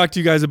going to talk to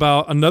you guys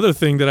about another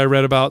thing that I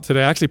read about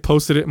today. I actually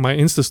posted it in my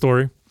Insta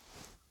story.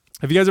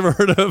 Have you guys ever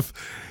heard of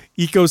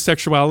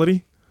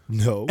ecosexuality?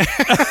 No.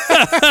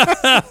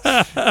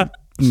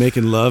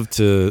 Making love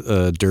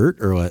to dirt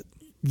or what?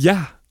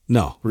 Yeah.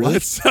 No, really?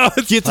 Get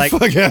the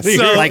fuck out of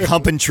here. Like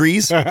humping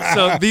trees?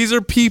 So these are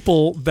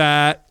people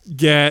that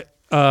get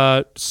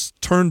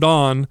turned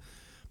on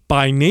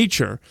by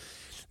nature.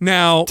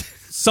 Now,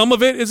 some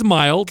of it is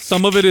mild.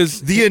 Some of it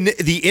is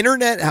the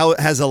internet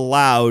has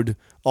allowed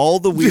all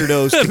the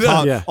weirdos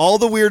all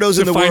the weirdos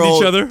in the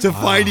world to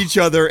find each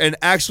other and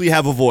actually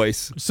have a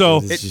voice.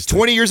 So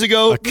 20 years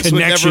ago, this would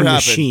never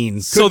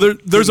happen. So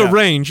there's a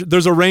range.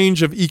 There's a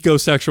range of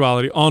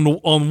ecosexuality.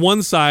 On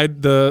one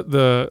side,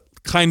 the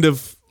kind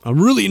of I'm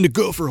really into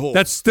gopher holes.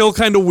 That's still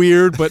kind of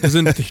weird, but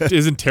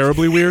isn't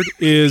terribly weird.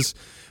 Is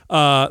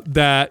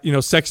that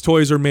sex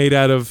toys are made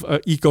out of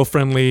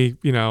eco-friendly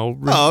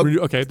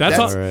okay, that's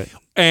all right.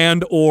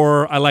 And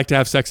or I like to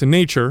have sex in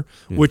nature,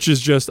 which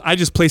is I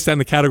just place that in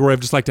the category of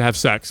just like to have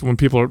sex. When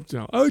people are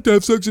I like to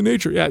have sex in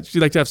nature, yeah, you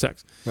like to have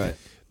sex, right?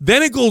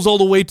 Then it goes all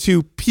the way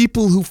to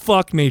people who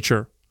fuck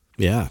nature.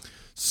 Yeah.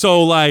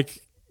 So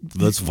like,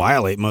 let's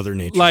violate Mother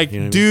Nature. Like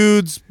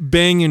dudes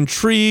banging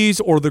trees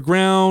or the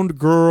ground,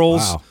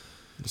 girls. Wow.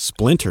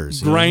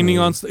 Splinters grinding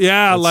on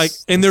I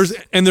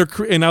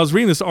was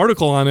reading this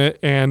article on it,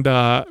 and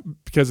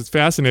because it's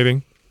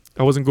fascinating,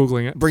 I wasn't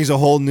Googling it. Brings a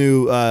whole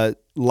new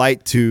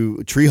light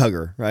to tree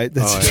hugger, right?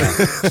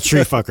 That's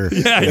tree fucker.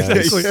 Yeah,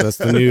 exactly. That's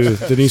the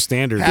new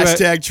standard.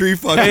 Hashtag tree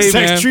fucker. Hey,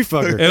 man, tree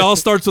fucker. It all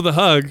starts with a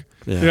hug.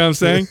 Yeah. You know what I'm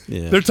saying?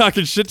 Yeah. They're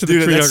talking shit to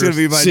the tree huggers. Gonna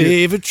be my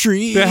Save a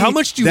tree. Yeah, how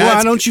much do you?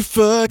 Why don't you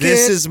fuck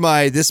this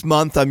it? This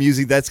month I'm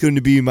using. That's going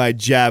to be my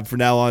jab from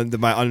now on.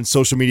 On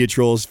social media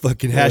trolls.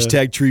 Fucking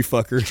hashtag tree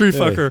fucker. Tree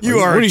fucker. You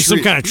are. What are you,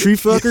 some kind of tree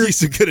fucker?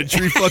 He's a good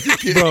tree fucker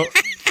kid. Bro.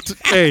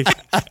 Hey,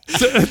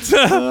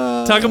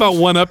 talk about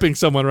one-upping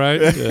someone,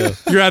 right? Yeah.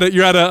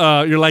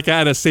 You're like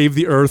at a Save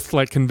the Earth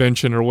like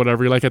convention or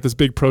whatever. You're like at this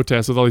big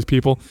protest with all these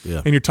people,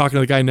 and you're talking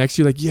to the guy next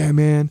to you, like, yeah,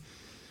 man.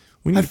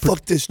 We need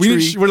this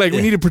tree.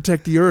 We need to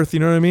protect the earth. You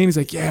know what I mean? He's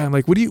like, yeah. I'm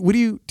like, do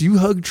you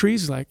hug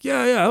trees? He's like,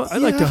 yeah. I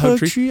like to hug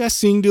trees. I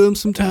sing to him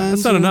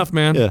sometimes. That's not enough,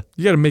 man. Yeah.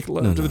 You got to make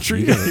love to the tree.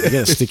 You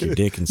gotta stick your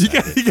dick inside.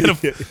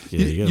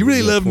 You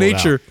really love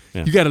nature.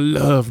 Yeah. You got to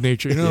love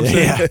nature. You know what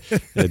I'm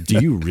saying? Do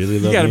you really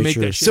love nature? You got to make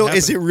that shit happen.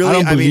 Is it really? I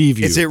don't believe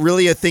you. Is it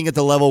really a thing at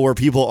the level where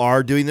people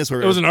are doing this? There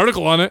was an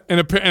article on it, and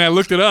I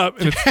looked it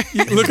up. And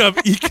look up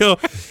eco.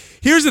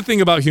 Here's the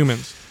thing about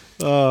humans.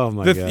 Oh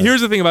my God.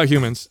 Here's the thing about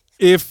humans.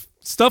 If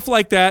stuff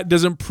like that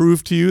doesn't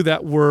prove to you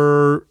that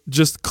we're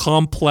just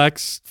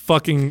complex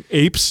fucking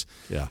apes.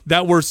 Yeah.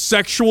 That we're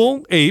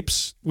sexual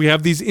apes. We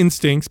have these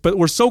instincts, but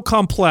we're so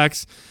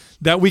complex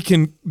that we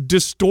can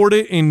distort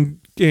it and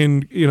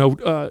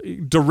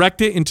direct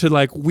it into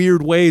like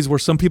weird ways where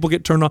some people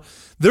get turned on.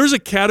 There's a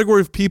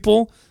category of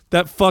people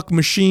that fuck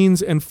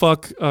machines and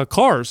fuck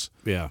cars.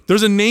 Yeah.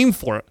 There's a name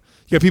for it.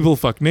 You got people who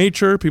fuck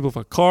nature, people who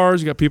fuck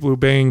cars, you got people who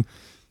bang.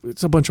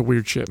 It's a bunch of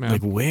weird shit, man.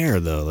 Like where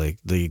though? Like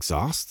the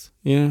exhaust?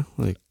 Yeah.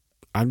 Like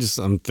I'm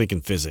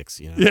thinking physics.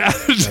 Yeah.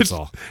 That's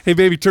all. Hey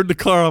baby, turn the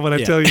car on when I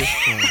tell you.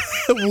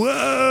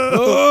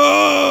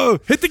 Whoa!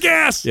 Hit the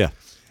gas. Yeah.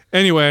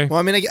 Anyway. Well,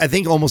 I mean, I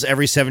think almost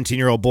every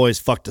 17-year-old boy has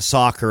fucked a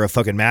sock or a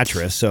fucking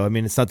mattress. So I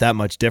mean, it's not that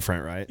much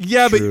different, right?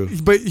 Yeah,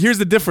 but here's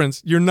the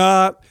difference. You're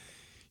not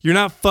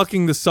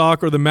fucking the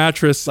sock or the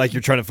mattress. Like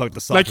you're trying to fuck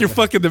the sock. Like you're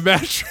fucking the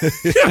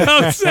mattress. You know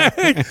what I'm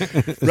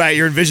saying? Right.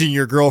 You're envisioning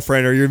your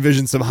girlfriend or you're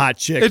envisioning some hot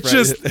chick.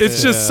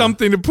 It's just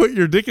something to put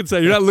your dick inside.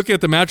 You're not looking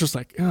at the mattress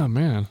like, oh,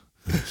 man.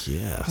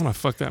 Yeah. I want to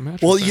fuck that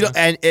mattress. Well,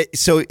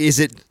 so is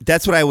it,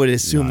 that's what I would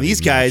assume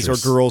these guys or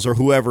girls or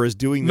whoever is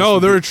doing this. No,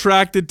 they're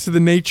attracted to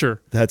the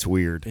nature. That's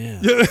weird. Yeah.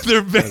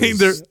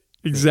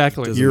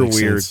 Exactly. You're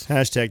weird.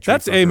 Hashtag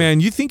that's, hey, man,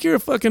 you think you're a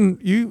fucking,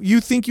 you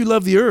think you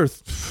love the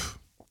earth.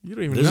 You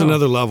don't even There's know.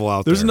 another level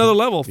out there. There's another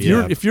level.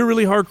 If you're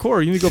really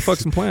hardcore, you need to go fuck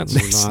some plants.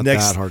 Not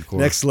that hardcore.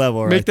 Next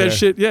level, right? Make that there.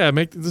 shit. Yeah,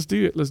 let's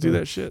do it. Let's do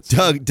that shit.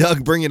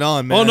 Doug, bring it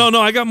on, man. Oh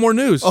no, I got more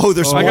news. Oh,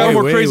 there's I got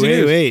more crazy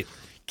news. Wait.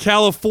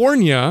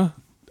 California.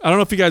 I don't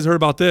know if you guys heard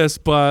about this,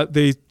 but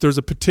there's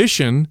a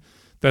petition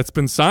that's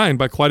been signed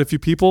by quite a few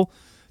people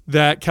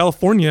that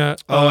California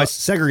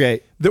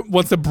segregate. That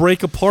wants to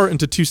break apart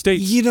into two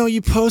states.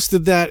 You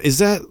posted that. Is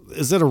that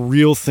a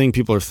real thing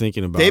people are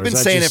thinking about? They've been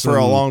saying it for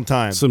a long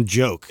time. Some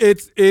joke.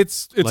 It's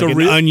like a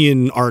an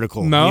Onion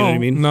article. No, you know what I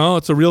mean? No,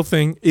 it's a real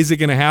thing. Is it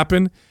going to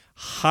happen?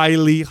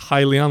 Highly,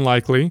 highly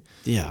unlikely.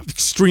 Yeah,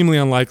 extremely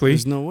unlikely.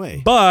 There's no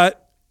way.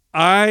 But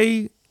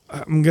I'm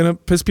going to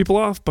piss people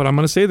off, but I'm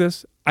going to say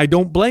this. I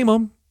don't blame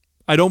them.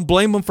 I don't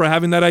blame them for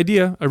having that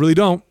idea. I really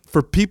don't.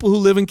 For people who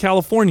live in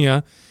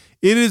California,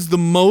 it is the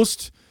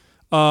most.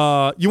 You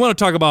want to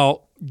talk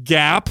about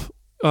gap?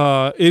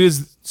 It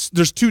is.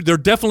 There's two. There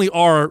definitely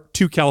are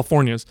two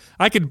Californias.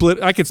 I could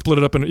split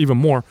it up into even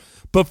more.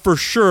 But for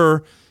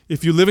sure,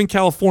 if you live in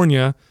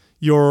California,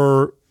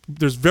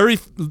 there's very,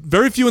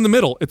 very few in the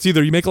middle. It's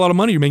either you make a lot of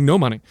money, or you make no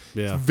money.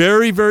 Yeah. It's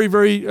very, very,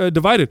 very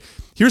divided.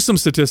 Here's some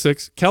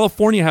statistics.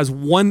 California has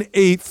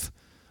 1/8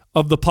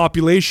 of the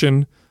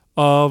population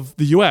of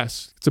the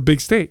U.S. It's a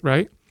big state,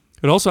 right?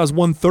 It also has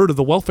 1/3 of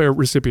the welfare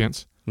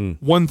recipients.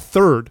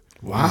 1/3.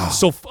 Wow.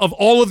 So of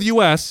all of the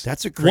U.S.,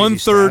 that's a crazy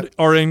 1/3 stat.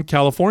 are in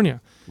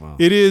California. Wow.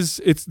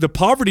 It's the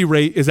poverty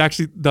rate is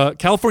actually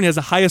California has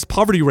the highest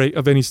poverty rate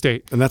of any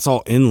state. And that's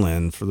all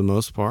inland for the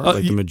most part,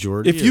 the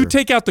majority. If you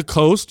take out the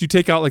coast, you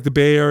take out like the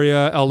Bay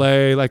Area,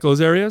 LA, like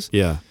those areas.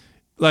 Yeah.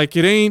 Like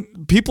it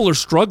ain't. People are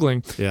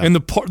struggling, and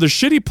the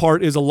shitty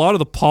part is a lot of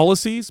the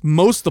policies.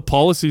 Most of the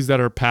policies that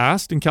are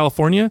passed in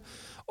California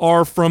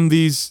are from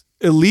these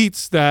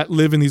elites that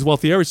live in these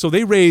wealthy areas. So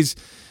they raise,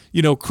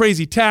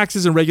 crazy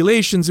taxes and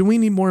regulations, and we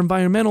need more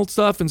environmental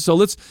stuff. And so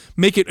let's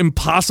make it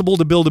impossible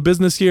to build a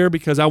business here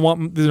because I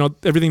want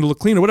everything to look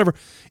clean or whatever.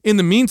 In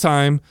the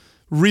meantime,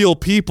 real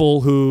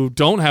people who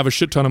don't have a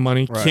shit ton of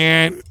money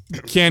can't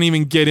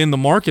even get in the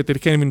market. They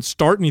can't even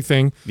start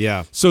anything.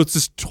 Yeah. So it's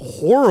this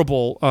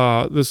horrible,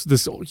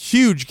 this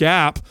huge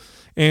gap.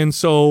 And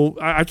so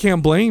I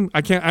can't blame.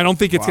 I don't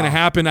think it's going to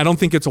happen. I don't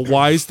think it's a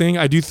wise thing.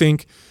 I do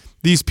think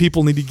these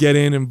people need to get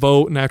in and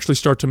vote and actually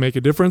start to make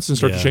a difference and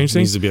start to change things. It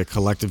needs to be a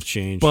collective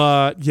change.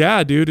 But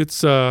yeah, dude, you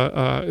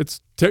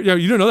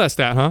don't know that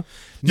stat, huh?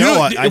 No,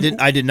 I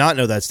did not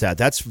know that stat.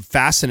 That's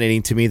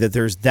fascinating to me that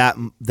there's that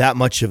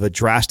much of a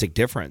drastic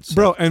difference,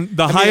 bro. And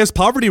the highest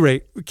poverty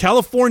rate,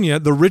 California,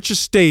 the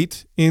richest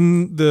state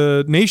in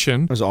the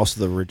nation, is also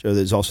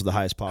the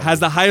highest poverty.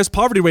 Has the highest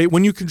poverty rate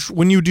when you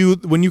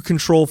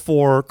control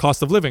for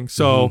cost of living.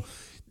 So.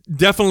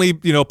 Definitely,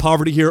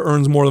 poverty here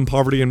earns more than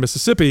poverty in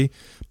Mississippi.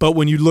 But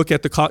when you look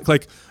at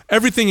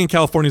everything in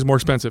California is more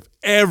expensive.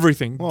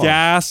 Everything,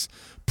 gas,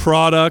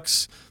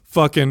 products,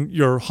 fucking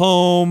your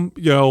home,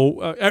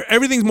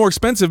 everything's more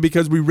expensive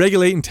because we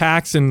regulate and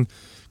tax and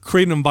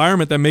create an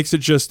environment that makes it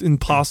just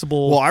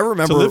impossible. Well, I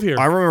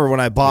remember when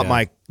I bought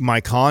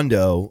my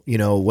condo,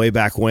 way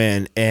back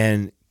when,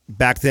 and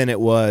back then I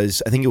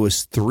think it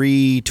was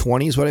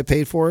 $320 is what I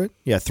paid for it.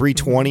 Yeah,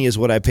 $320 is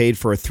what I paid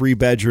for a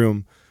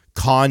 3-bedroom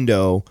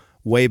condo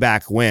way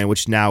back when,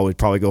 which now would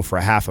probably go for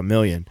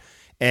 $500,000.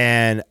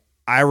 And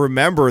I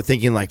remember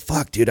thinking like,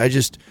 fuck, dude, I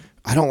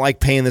don't like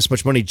paying this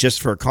much money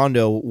just for a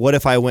condo. What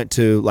if I went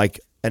to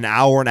like an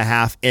hour and a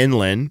half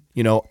inland?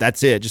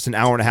 That's it, just an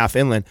hour and a half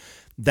inland.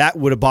 That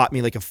would have bought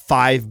me like a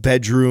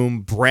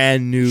 5-bedroom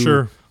brand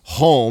new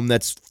home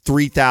that's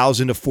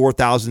 3,000 to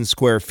 4,000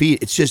 square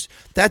feet. It's just,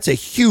 that's a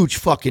huge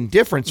fucking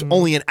difference.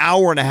 Only an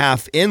hour and a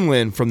half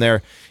inland from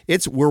there.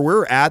 It's where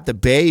we're at. The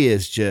Bay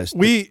is just,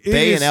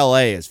 Bay in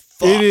LA is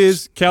fucked. It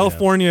is.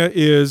 California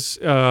is,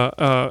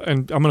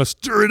 and I'm going to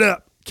stir it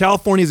up.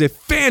 California is a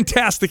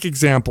fantastic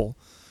example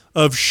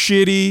of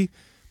shitty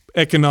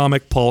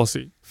economic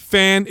policy.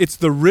 It's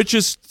the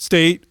richest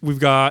state. We've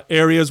got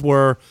areas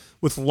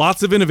with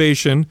lots of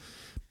innovation,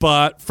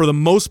 but for the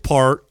most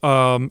part,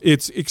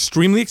 it's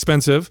extremely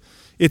expensive.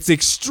 It's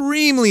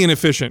extremely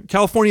inefficient.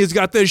 California's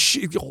got this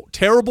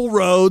terrible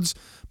roads,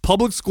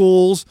 public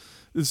schools,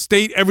 the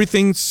state,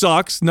 everything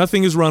sucks.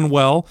 Nothing is run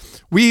well.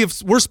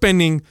 We're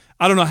spending,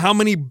 I don't know how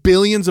many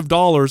billions of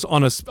dollars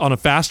on a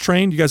fast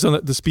train. You guys know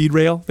the speed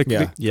rail?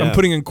 I'm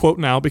putting in quote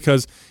now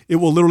because it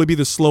will literally be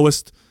the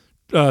slowest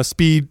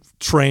speed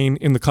train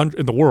in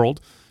the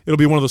world. It'll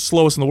be one of the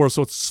slowest in the world,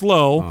 so it's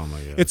slow. Oh my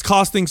God. It's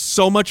costing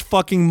so much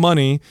fucking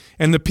money,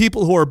 and the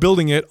people who are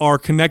building it are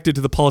connected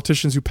to the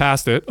politicians who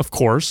passed it, of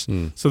course.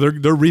 So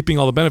they're reaping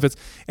all the benefits,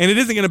 and it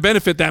isn't going to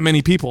benefit that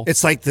many people.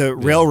 It's like the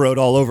railroad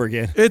all over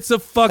again. It's a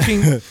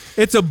boondoggle.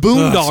 It's a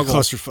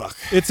clusterfuck.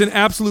 It's an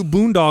absolute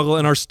boondoggle,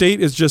 and our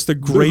state is just a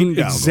great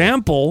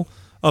example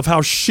of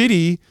how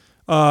shitty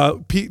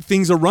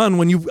things are run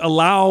when you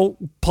allow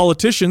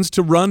politicians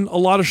to run a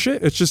lot of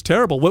shit. It's just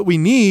terrible. What we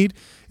need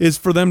is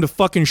for them to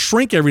fucking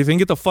shrink everything,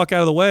 get the fuck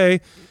out of the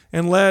way,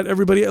 and let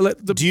everybody.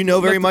 Do you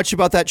know very much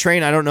about that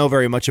train? I don't know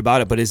very much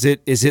about it, but is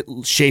it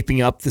shaping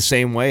up the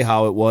same way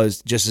how it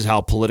was, just as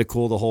how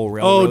political the whole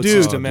railroad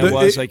system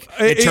was?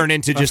 It turned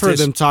into just. I've heard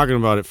them talking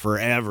about it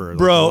forever,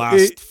 bro. The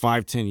last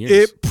 5-10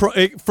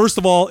 years. First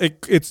of all,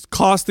 it's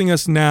costing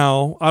us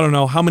now. I don't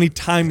know how many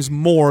times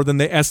more than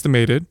they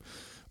estimated.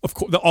 Of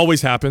course, that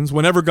always happens.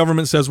 Whenever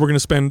government says we're going to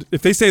spend,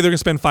 if they say they're going to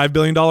spend $5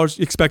 billion,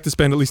 you expect to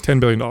spend at least $10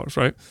 billion,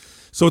 right?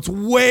 So it's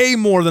way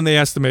more than they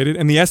estimated,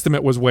 and the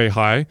estimate was way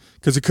high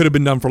because it could have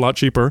been done for a lot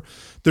cheaper.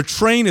 The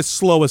train is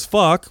slow as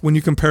fuck when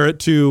you compare it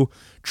to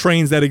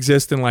trains that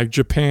exist in like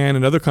Japan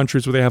and other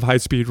countries where they have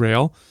high-speed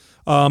rail.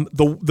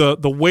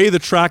 The way the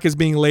track is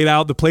being laid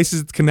out, the places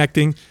it's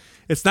connecting,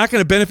 it's not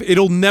going to benefit.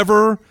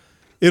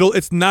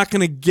 It's not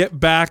going to get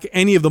back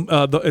any of them.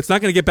 It's not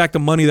going to get back the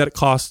money that it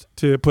costs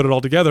to put it all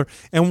together.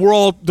 And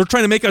they're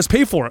trying to make us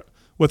pay for it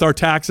with our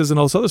taxes and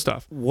all this other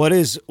stuff.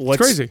 What's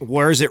crazy?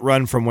 Where is it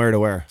run from where to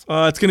where?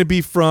 It's going to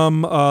be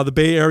from the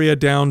Bay Area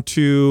down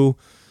to,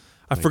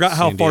 I forgot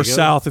how far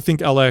south. I think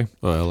LA.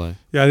 Oh, LA.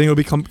 Yeah, I think it'll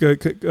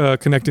be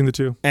connecting the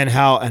two. And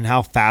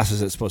how fast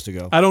is it supposed to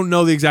go? I don't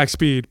know the exact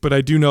speed, but I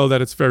do know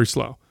that it's very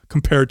slow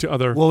compared to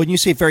other. Well, when you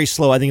say very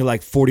slow, I think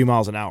like 40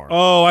 miles an hour.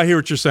 Oh, I hear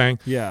what you're saying.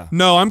 Yeah.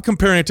 No, I'm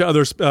comparing it to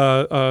other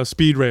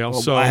speed rails.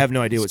 Well, so I have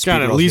no idea what it's speed rails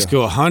got to at least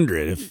go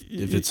 100 if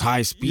it's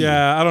high speed.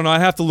 Yeah, I don't know. I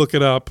have to look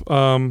it up.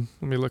 Let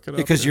me look it up.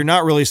 Because you're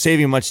not really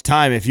saving much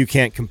time if you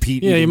can't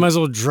compete. Yeah, you might as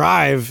well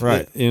drive.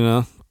 Right.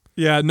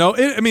 Yeah, no,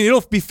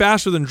 it'll be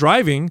faster than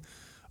driving,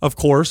 of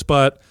course,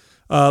 but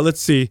let's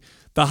see.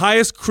 The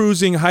highest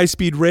cruising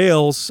high-speed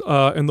rails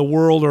in the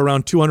world are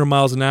around 200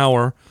 miles an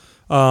hour.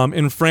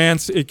 In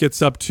France, it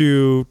gets up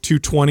to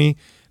 220.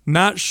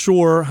 Not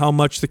sure how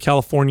much the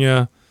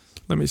California.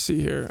 Let me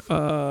see here.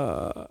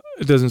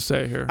 It doesn't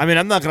say here. I mean,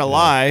 I'm not going to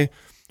lie.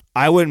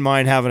 I wouldn't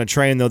mind having a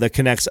train, though, that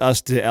connects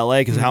us to L.A.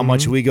 because how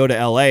much we go to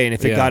L.A. And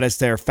if it got us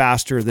there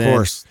faster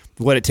than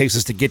what it takes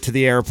us to get to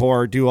the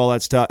airport, do all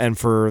that stuff, and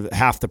for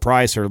half the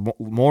price or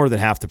more than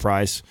half the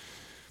price,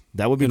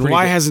 that would be and pretty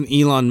why good. hasn't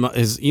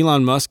has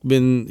Elon Musk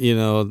been,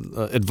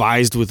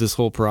 advised with this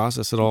whole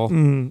process at all?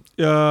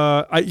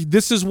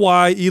 This is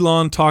why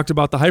Elon talked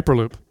about the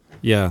Hyperloop.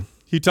 Yeah.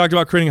 He talked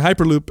about creating a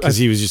Hyperloop because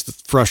he was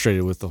just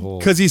frustrated with the whole.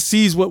 Because he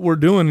sees what we're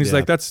doing. He's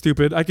like, that's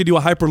stupid. I could do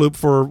a Hyperloop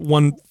for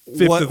 1/5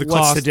 of the cost.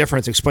 What's the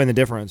difference? Explain the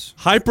difference.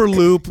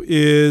 Hyperloop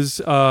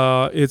is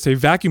it's a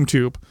vacuum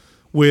tube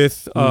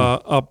with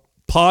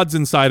pods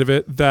inside of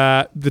it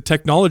that the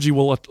technology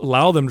will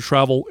allow them to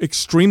travel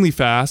extremely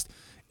fast.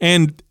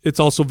 And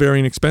it's also very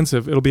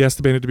inexpensive. It'll be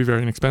estimated to be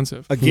very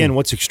inexpensive. Again,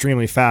 what's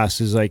extremely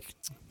fast is like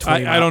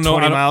 20, I don't know.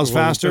 20 miles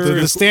faster.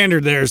 The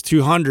standard there is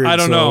 200. I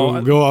don't know.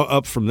 We'll go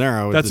up from there.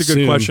 I would That's assume.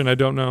 a good question. I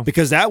don't know.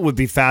 Because that would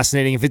be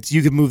fascinating if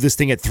you could move this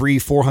thing at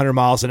 300-400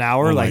 miles an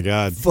hour. Oh like, my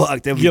God.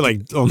 Fuck. You get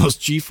like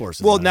almost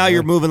G-forces. Well, now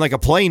you're moving like a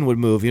plane would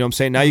move. You know what I'm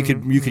saying? Now you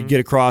could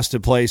get across to a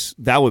place.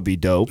 That would be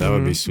dope. That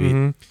would be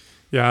sweet.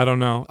 Yeah, I don't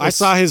know. I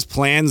saw his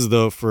plans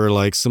though for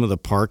like some of the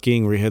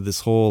parking where he had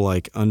this whole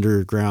like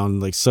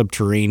underground, like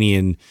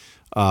subterranean,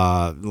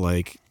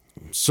 like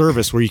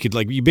service where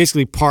you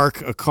basically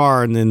park a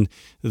car and then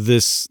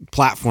this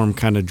platform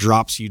kind of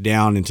drops you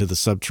down into the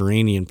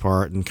subterranean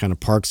part and kind of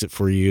parks it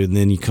for you, and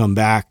then you come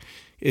back.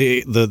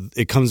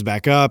 It comes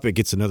back up. It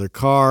gets another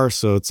car,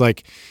 so it's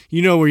like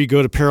where you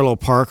go to parallel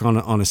park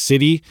on a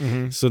city.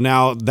 So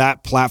now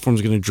that platform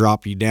is going to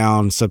drop you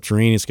down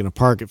subterranean. It's going to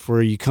park it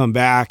for you. You come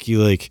back. You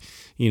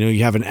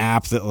have an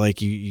app that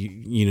like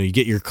you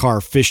get your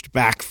car fished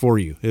back for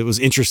you. It was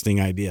an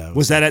interesting idea.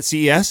 Was that at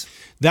CES?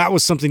 That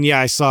was something. Yeah,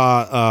 I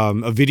saw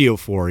a video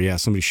for. Yeah,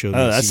 somebody showed me.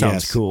 Oh, that CES.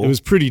 sounds cool. It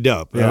was pretty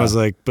dope. Yeah. I was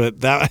like,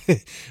 but that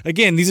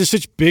again, these are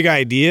such big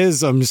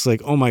ideas. I'm just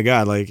like, oh my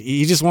God, like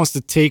he just wants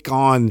to take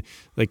on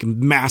like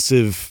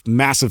massive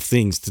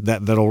things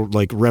that'll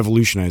like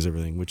revolutionize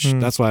everything. Which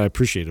that's what I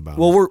appreciate about it.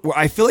 Well,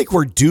 I feel like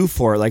we're due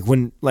for it. Like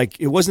when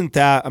it wasn't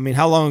that. I mean,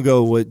 how long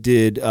ago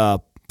did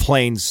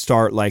planes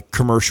start like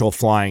commercial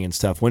flying and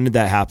stuff? When did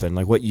that happen?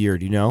 Like what year?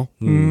 Do you know?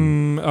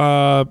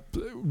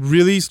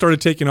 Really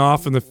started taking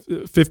off in the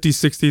 50s,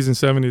 60s, and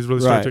 70s.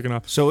 Really started taking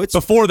off. So it's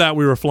before that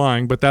we were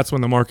flying, but that's when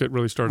the market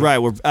really started. Right.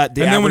 We're at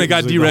the and then when it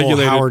got like deregulated,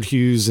 the whole Howard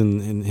Hughes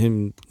and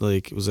him,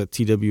 like was that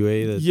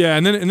TWA? Yeah,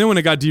 and then when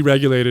it got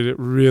deregulated, it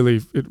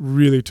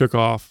really took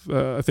off.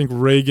 I think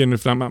Reagan,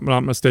 if I'm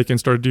not mistaken,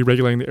 started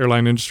deregulating the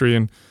airline industry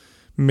and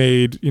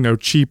made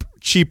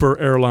cheaper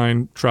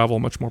airline travel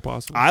much more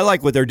possible. I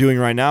like what they're doing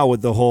right now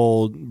with the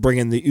whole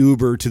bringing the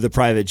Uber to the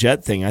private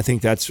jet thing. I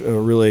think that's a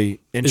really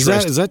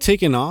interesting. Is that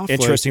taking off?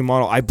 Interesting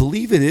model. I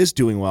believe it is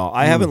doing well.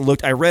 I haven't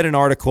looked. I read an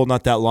article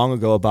not that long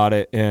ago about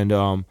it, and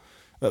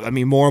I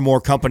mean, more and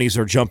more companies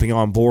are jumping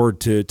on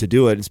board to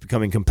do it. It's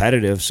becoming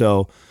competitive,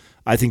 so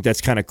I think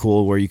that's kind of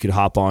cool where you could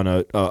hop on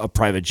a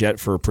private jet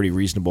for a pretty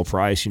reasonable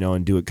price,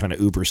 and do it kind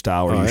of Uber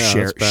style where you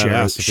share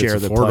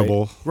the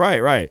affordable. Play.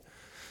 Right.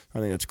 I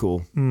think that's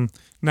cool.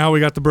 Now we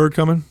got the bird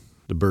coming.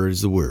 The bird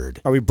is the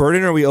word. Are we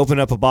birding or are we opening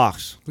up a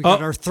box? We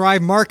got our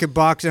Thrive Market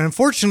box, and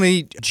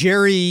unfortunately,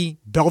 Jerry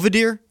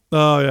Belvedere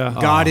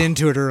got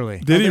into it early.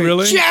 Did he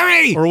really?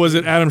 Jerry! Or was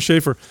it Adam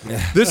Schaefer?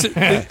 This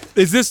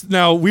is this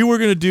now? We were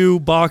going to do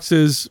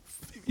boxes,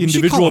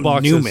 individual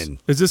boxes. Newman.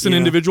 Is this an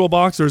individual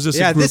box or is this?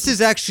 Yeah, a group? this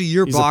is actually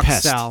your He's a box,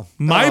 pest. Sal.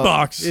 My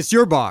box. It's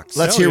your box.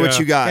 Let's Hell hear what yeah.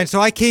 you got. And so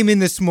I came in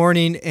this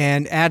morning,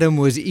 and Adam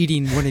was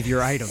eating one of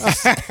your items.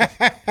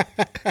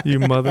 You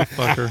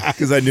motherfucker.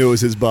 Because I knew it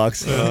was his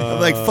box.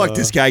 I'm like, fuck,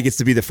 this guy gets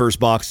to be the first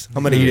box.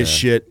 I'm going to eat his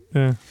shit.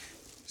 Yeah.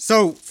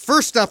 So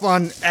first up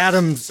on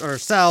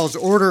Sal's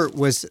order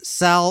was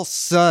Sal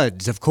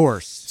Suds, of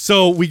course.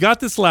 So we got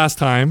this last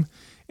time,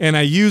 and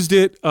I used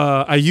it.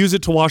 I use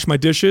it to wash my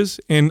dishes,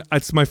 and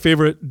it's my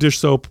favorite dish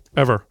soap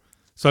ever.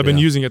 So I've been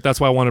using it.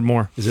 That's why I wanted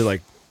more. Is it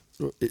like,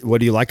 what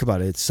do you like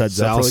about it? It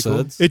suds up really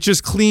cool? It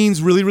just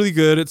cleans really, really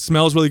good. It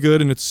smells really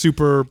good, and it's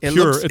super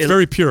pure. It's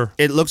very pure.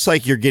 It looks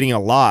like you're getting a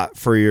lot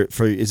for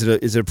is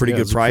it a pretty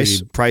good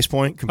price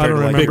point compared to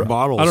like big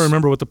bottles. I don't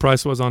remember what the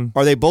price was on.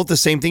 Are they both the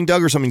same thing,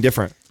 Doug, or something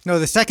different? No,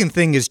 the second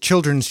thing is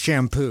children's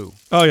shampoo.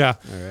 Oh yeah.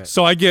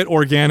 So I get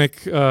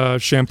organic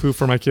shampoo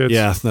for my kids.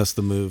 Yeah, that's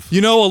the move.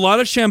 A lot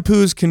of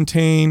shampoos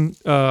contain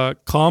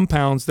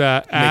compounds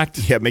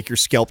that make your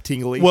scalp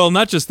tingly. Well,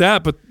 not just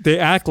that, but they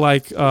act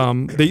like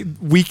they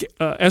weak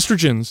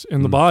estrogens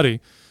in the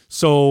body.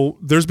 So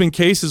there's been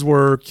cases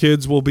where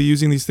kids will be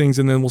using these things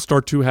and then will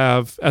start to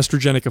have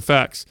estrogenic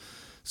effects.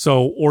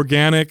 So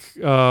organic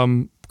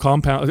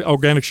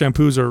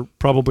shampoos are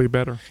probably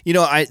better.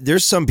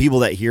 There's some people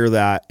that hear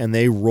that and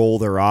they roll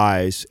their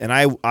eyes, and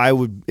I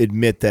would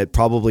admit that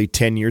probably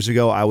 10 years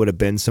ago I would have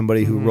been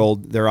somebody who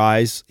rolled their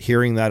eyes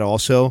hearing that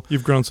also.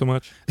 You've grown so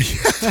much.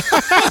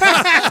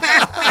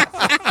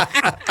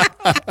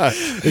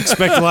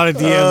 Expect a lot of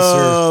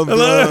DMs,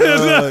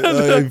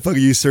 sir.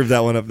 Fucking, you served that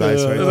one up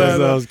nice, right? That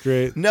was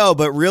great. No,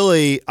 but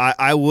really,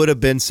 I would have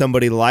been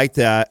somebody like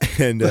that,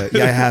 and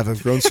I have.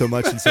 I've grown so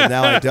much, and so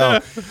now I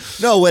don't.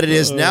 No, what it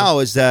is now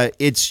is that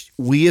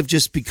we have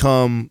just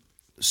become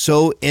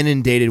so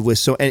inundated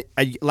with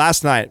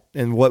last night,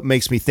 and what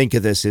makes me think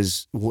of this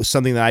is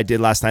something that I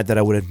did last night that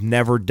I would have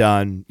never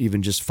done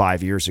even just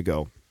 5 years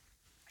ago,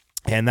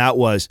 and that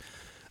was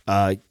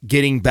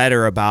getting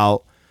better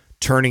about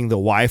turning the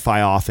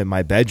Wi-Fi off in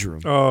my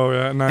bedroom. Oh,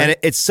 yeah. Nice. And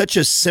it's such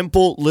a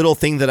simple little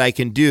thing that I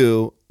can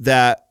do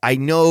that I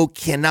know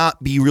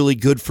cannot be really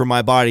good for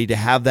my body to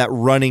have that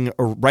running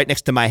right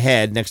next to my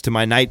head, next to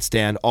my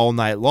nightstand all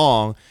night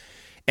long.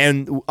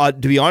 And to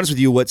be honest with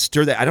you, what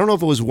stirred that, I don't know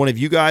if it was one of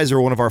you guys or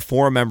one of our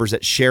forum members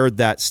that shared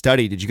that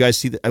study. Did you guys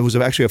see that? It was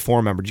actually a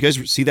forum member. Did you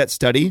guys see that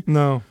study?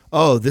 No.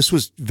 Oh, this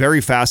was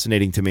very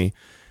fascinating to me.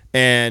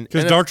 And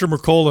because Dr.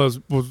 Mercola has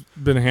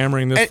been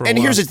hammering this for a while. And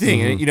here's the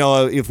thing,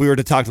 if we were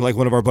to talk to like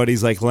one of our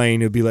buddies like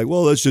Lane, it'd be like,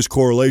 well, that's just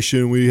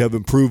correlation. We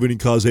haven't proven any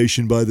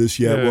causation by this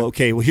yet. Yeah. Well,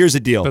 okay. Well, here's the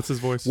deal. That's his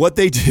voice. What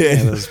they did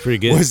that was pretty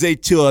good. was they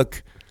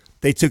took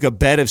a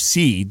bed of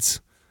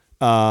seeds,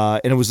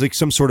 and it was like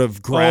some sort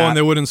of grass. Oh, and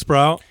they wouldn't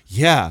sprout?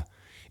 Yeah.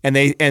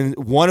 And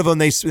one of them,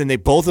 they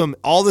both of them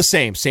all the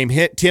same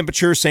hit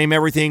temperature, same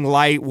everything,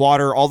 light,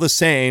 water, all the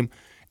same.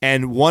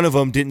 And one of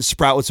them didn't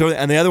sprout whatsoever,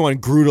 and the other one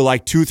grew to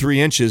like 2-3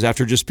 inches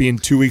after just being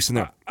 2 weeks in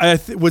there.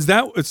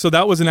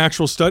 That was an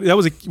actual study?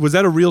 Was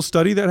that a real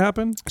study that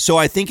happened? So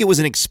I think it was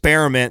an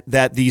experiment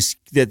that these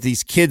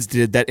kids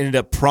did that ended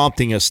up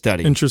prompting a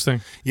study.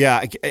 Interesting.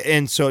 Yeah,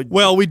 and so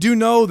well, we do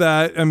know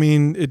that. I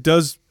mean, it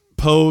does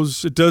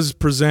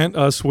present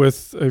us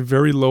with a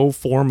very low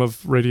form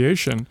of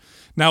radiation.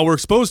 Now, we're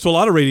exposed to a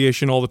lot of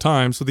radiation all the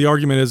time, so the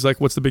argument is like,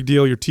 what's the big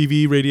deal? Your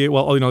TV radiate?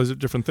 Well, these are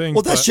different things.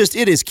 Well, that's just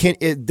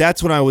it.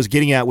 That's what I was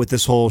getting at with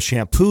this whole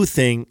shampoo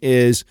thing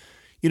is,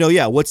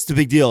 what's the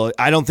big deal?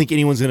 I don't think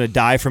anyone's going to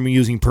die from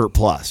using Pert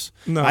Plus.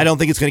 No. I don't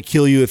think it's going to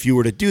kill you if you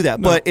were to do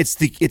that. No. But it's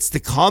the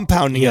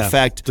compounding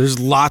effect. There's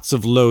lots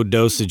of low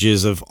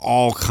dosages of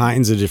all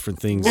kinds of different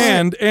things.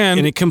 And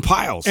it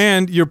compiles.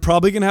 And you're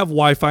probably going to have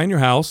Wi-Fi in your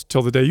house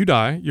till the day you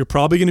die. You're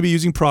probably going to be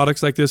using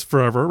products like this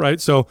forever,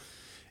 right? So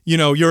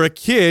you're a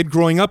kid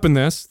growing up in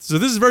this. So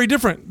this is very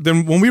different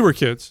than when we were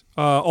kids.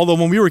 Although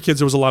when we were kids,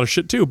 there was a lot of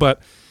shit too.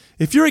 But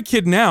if you're a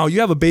kid now, you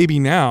have a baby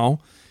now,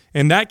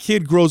 and that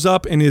kid grows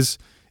up and is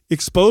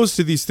exposed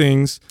to these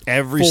things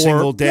every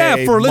single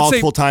day, for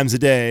multiple times a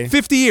day.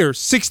 50 years,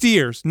 60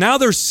 years. Now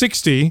they're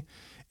 60,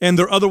 and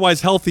they're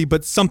otherwise healthy,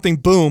 but something,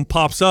 boom,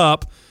 pops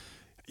up.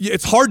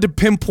 It's hard to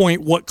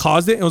pinpoint what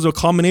caused it. It was a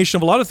combination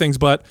of a lot of things.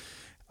 But,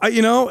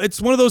 it's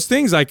one of those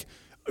things like,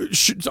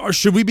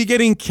 should we be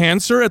getting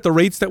cancer at the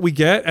rates that we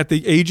get at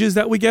the ages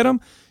that we get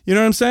them? You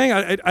know what I'm saying?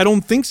 I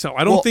don't think so.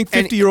 I don't think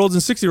 50-year-olds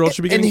and 60-year-olds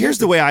should be getting cancer. And here's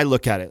cancer. the way I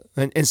look at it.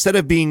 And instead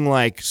of being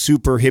like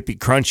super hippie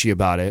crunchy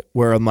about it,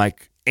 where I'm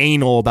like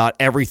anal about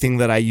everything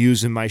that I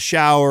use in my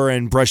shower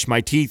and brush my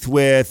teeth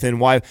with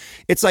and why,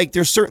 it's like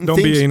there's certain things.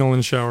 Don't be anal in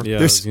the shower. Yeah,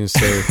 I was going to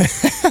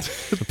say.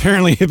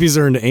 Apparently hippies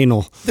are into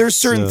anal. There's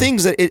certain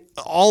things that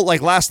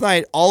like last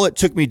night, all it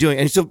took me doing,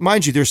 and so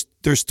mind you,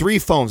 there's 3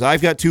 phones.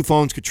 I've got 2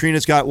 phones.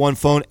 Katrina's got 1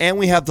 phone, and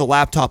we have the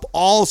laptop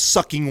all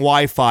sucking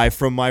Wi-Fi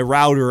from my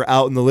router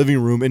out in the living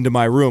room into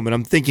my room. And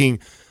I'm thinking,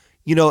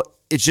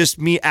 it's just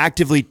me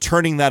actively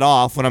turning that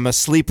off when I'm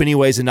asleep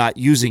anyways and not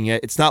using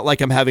it. It's not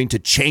like I'm having to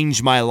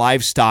change my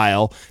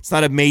lifestyle. It's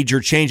not a major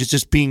change. It's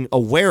just being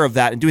aware of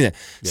that and doing that.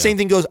 Yeah. Same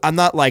thing goes, I'm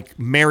not like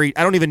married.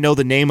 I don't even know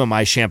the name of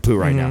my shampoo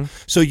right now.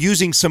 So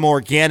using some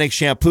organic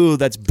shampoo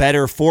that's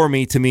better for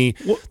me, to me,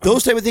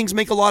 those type of things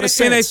make a lot of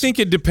sense. And I think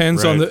it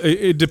depends on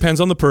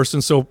the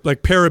person. So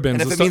like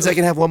parabens. And if it means I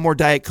can have 1 more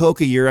Diet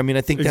Coke a year,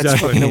 I think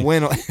that's fucking a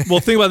win.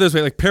 Well, think about it this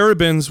way. Like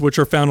parabens, which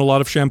are found in a lot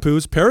of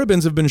shampoos,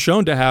 parabens have been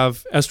shown to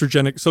have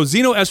estrogen. So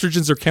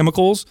xenoestrogens are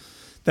chemicals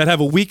that have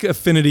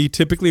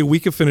typically a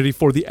weak affinity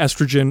for the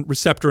estrogen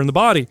receptor in the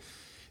body.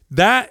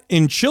 That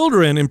in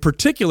children in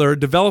particular,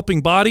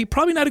 developing body,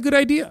 probably not a good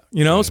idea,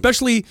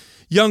 especially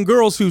young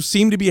girls who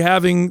seem to be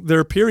having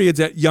their periods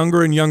at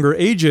younger and younger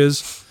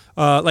ages.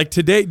 Like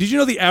today, did you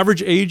know the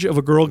average age of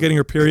a girl getting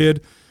her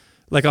period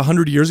like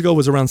 100 years ago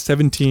was around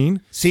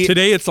 17? See,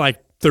 today it's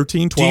like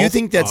 13, 12. Do you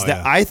think that's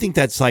I think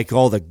that's like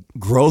all the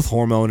growth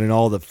hormone and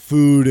all the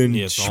food and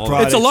it's a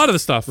lot of the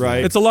stuff,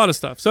 right? It's a lot of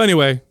stuff. So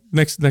anyway,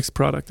 next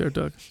product there,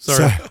 Doug.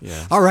 Sorry.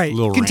 Yeah. All right,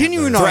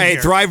 continuing on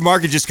here. Thrive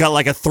Market just got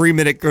like a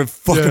 3-minute,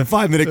 fucking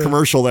 5-minute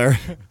commercial there.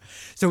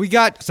 So we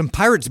got some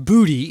Pirate's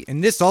Booty,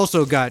 and this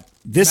also got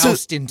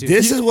moused into.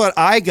 This is what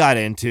I got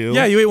into.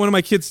 Yeah, you ate one of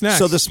my kids' snacks.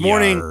 So this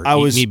morning I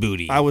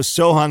was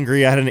so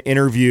hungry. I had an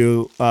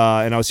interview,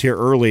 and I was here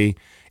early,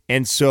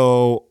 and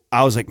so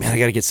I was like, man, I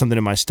got to get something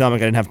in my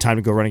stomach. I didn't have time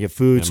to go run and get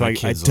food, so I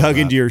dug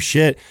into your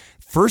shit.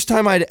 First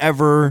time I'd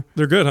ever.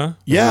 They're good, huh?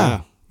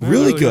 Yeah,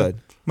 really good.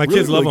 My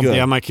kids love them. Good.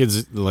 Yeah, my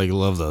kids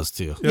love those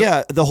too. Yep.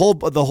 Yeah, the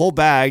whole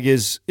bag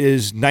is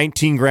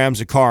 19 grams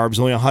of carbs,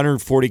 only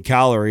 140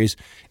 calories,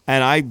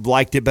 and I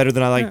liked it better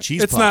than I like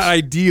cheese It's puffs. not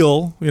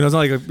ideal. It's not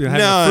like having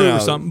a fruit or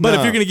something. But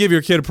if you're going to give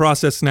your kid a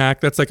processed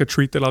snack, that's like a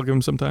treat that I'll give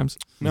them sometimes.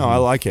 No, I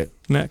like it.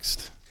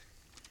 Next.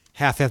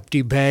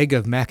 Half-empty bag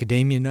of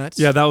macadamia nuts.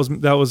 Yeah, that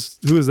was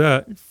who is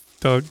that?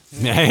 Doug.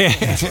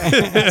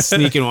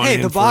 Sneaking one. Hey,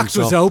 in the for box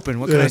was himself. open.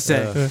 What can I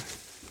say?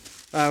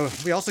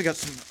 We also got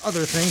some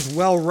other things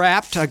well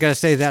wrapped. I gotta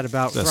say that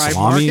about Is that Thrive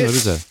salami? Market. What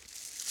is that?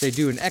 They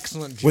do an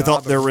excellent job With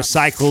all their of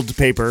recycled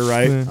paper,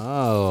 right? Yeah.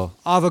 Oh,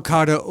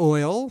 avocado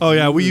oil. Oh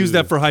yeah, we use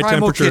that for high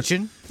Primal temperature.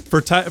 Kitchen.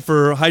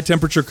 For high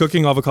temperature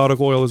cooking, avocado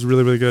oil is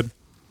really, really good.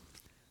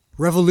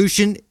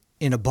 Revolution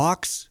in a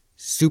box.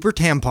 Super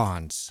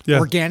tampons. Yeah.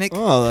 Organic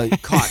Oh,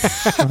 like,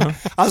 cotton.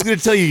 I was going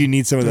to tell you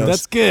need some of those.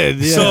 that's good.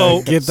 Yeah.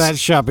 So- get that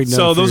shopping done.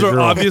 So for those your are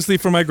girl. obviously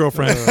for my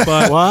girlfriend.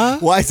 But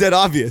What? Why is that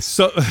obvious?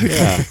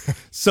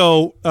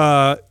 so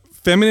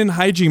feminine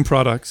hygiene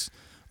products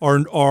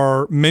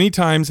are many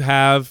times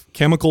have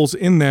chemicals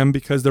in them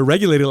because they're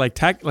regulated like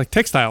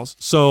textiles.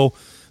 So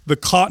the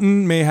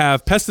cotton may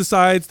have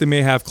pesticides, they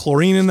may have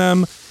chlorine in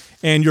them,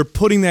 and you're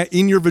putting that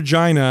in your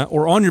vagina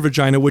or on your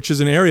vagina, which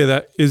is an area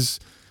that is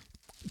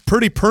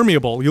pretty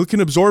permeable. You can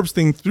absorb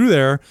things through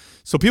there.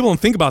 So people don't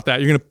think about that.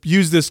 You're going to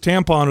use this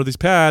tampon or these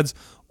pads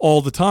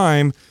all the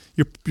time.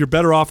 You're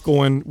better off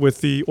going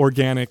with the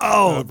organic.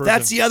 Oh, version.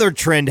 that's the other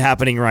trend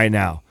happening right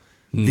now.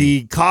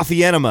 The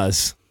coffee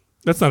enemas.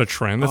 That's not a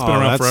trend. That's been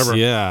around forever.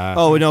 Yeah.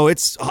 Oh no,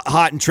 it's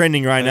hot and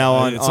trending right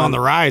now. It's on the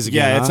rise again.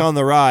 Yeah, huh? it's on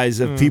the rise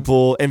of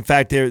people. In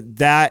fact,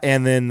 that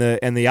and then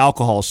the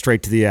alcohol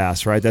straight to the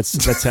ass. Right. That's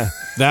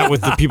that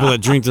with the people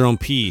that drink their own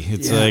pee.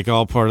 It's like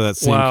all part of that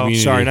same Wow.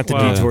 community. Sorry, not to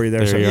detour you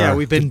there. There you Yeah, are.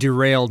 we've been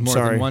derailed more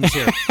Sorry. than once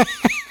here.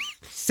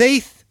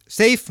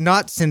 Safe,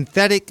 not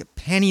synthetic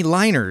panty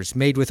liners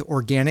made with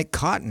organic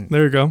cotton.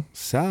 There you go.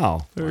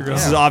 Sal. There you go.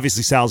 This is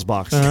obviously Sal's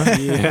box.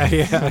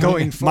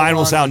 Going full Mine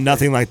will on. sound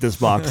nothing like this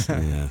box.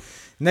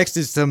 Next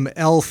is some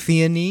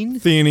L-theanine.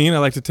 Theanine. I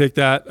like to take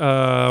that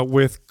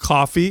with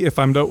coffee if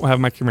I don't have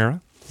my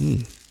Chimera.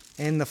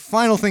 And the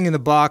final thing in the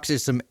box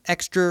is some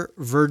extra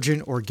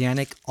virgin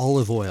organic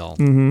olive oil.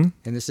 Mm-hmm.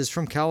 And this is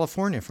from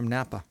California, from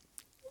Napa.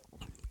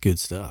 Good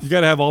stuff. You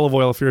got to have olive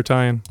oil if you're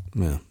Italian.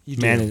 Yeah. You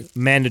do.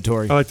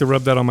 Mandatory. I like to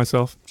rub that on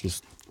myself.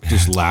 Just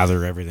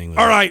lather everything with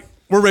All it. right,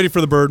 we're ready for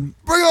the bird.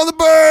 Bring on the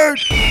bird.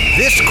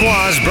 This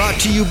Quaz brought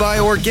to you by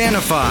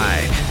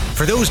Organifi.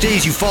 For those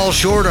days you fall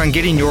short on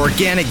getting your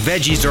organic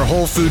veggies or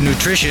whole food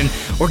nutrition,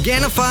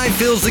 Organifi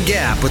fills the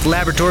gap with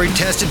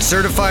laboratory-tested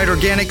certified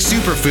organic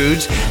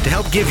superfoods to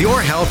help give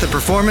your health and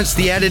performance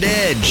the added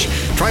edge.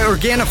 Try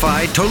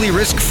Organifi totally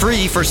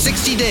risk-free for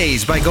 60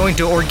 days by going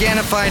to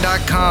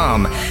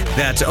Organifi.com.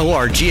 That's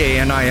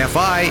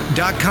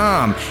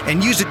Organifi.com.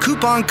 And use the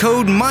coupon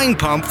code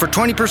MINDPUMP for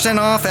 20%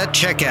 off at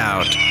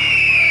checkout.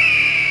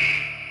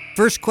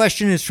 First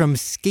question is from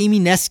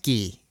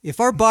Skamineski. If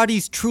our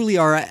bodies truly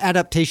are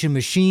adaptation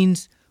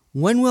machines,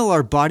 when will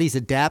our bodies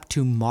adapt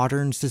to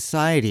modern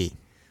society?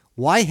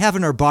 Why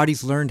haven't our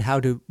bodies learned how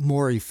to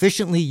more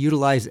efficiently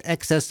utilize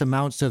excess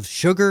amounts of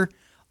sugar,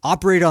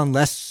 operate on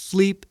less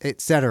sleep,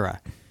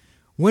 etc.?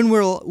 When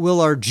will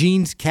our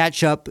genes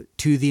catch up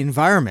to the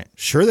environment?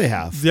 Sure they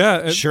have.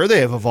 Yeah. Sure they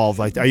have evolved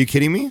like that. Are you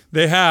kidding me?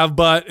 They have,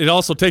 but it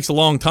also takes a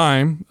long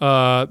time.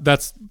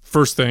 That's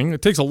first thing.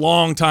 It takes a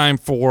long time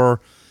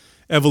for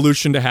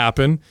evolution to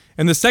happen.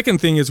 And the second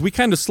thing is we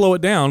kind of slow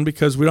it down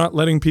because we're not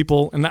letting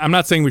people, and I'm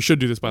not saying we should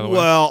do this, by the way.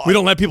 Well, we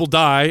don't let people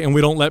die and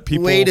we don't let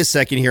people. Wait a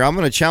second here. I'm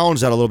going to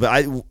challenge that a little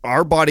bit.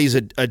 Our bodies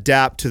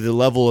adapt to the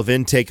level of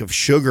intake of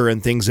sugar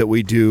and things that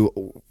we do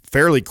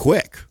fairly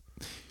quick.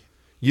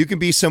 You can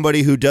be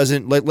somebody who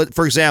doesn't,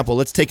 for example,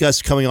 let's take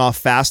us coming off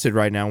fasted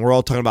right now. We're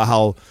all talking about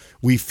how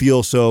we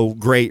feel so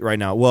great right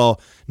now.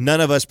 Well,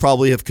 none of us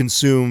probably have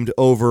consumed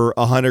over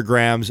 100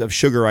 grams of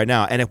sugar right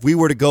now. And if we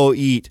were to go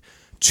eat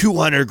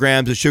 200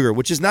 grams of sugar,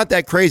 which is not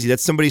that crazy.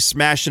 That's somebody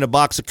smashing a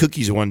box of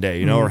cookies one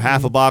day, or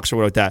half a box or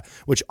whatever like that,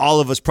 which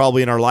all of us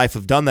probably in our life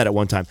have done that at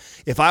one time.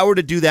 If I were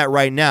to do that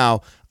right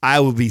now,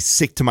 I would be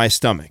sick to my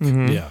stomach.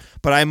 Yeah.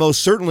 But I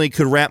most certainly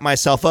could ramp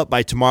myself up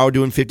by tomorrow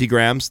doing 50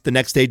 grams, the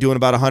next day doing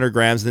about 100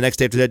 grams, the next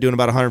day after that doing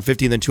about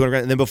 150, and then 200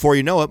 grams. And then before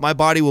you know it, my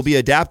body will be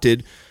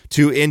adapted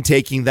to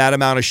intaking that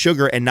amount of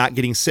sugar and not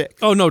getting sick.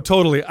 Oh, no,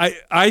 totally.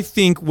 I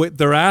think what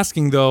they're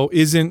asking, though,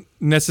 isn't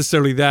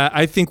necessarily that.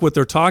 I think what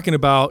they're talking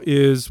about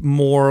is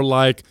more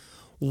like,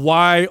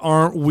 why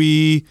aren't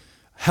we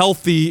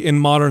healthy in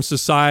modern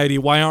society?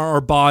 Why aren't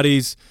our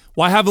bodies,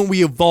 why haven't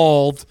we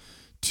evolved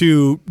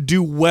to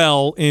do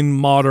well in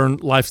modern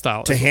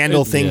lifestyle? To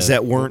handle things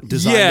that weren't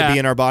designed to be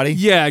in our body?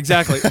 Yeah,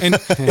 exactly. And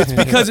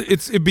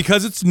it's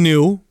because it's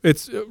new.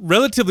 It's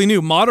relatively new.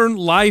 Modern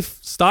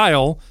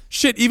lifestyle,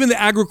 shit, even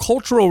the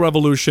agricultural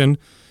revolution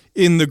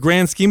in the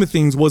grand scheme of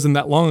things wasn't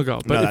that long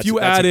ago. But No, if you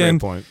that's a great add in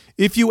point.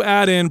 if you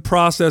add in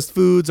processed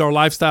foods, our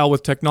lifestyle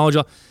with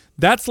technology,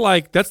 that's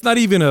not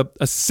even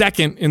a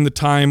second in the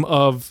time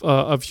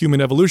of human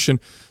evolution.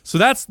 So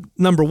that's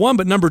number one.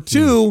 But number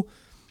two,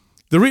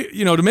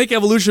 to make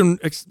evolution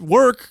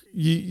work,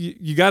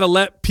 you got to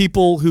let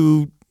people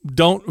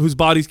whose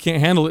bodies can't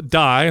handle it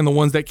die, and the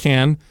ones that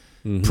can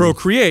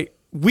procreate.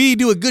 We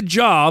do a good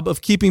job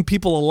of keeping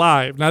people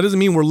alive. Now, it doesn't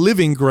mean we're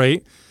living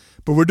great,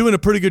 but we're doing a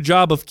pretty good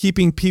job of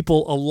keeping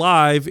people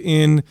alive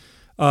in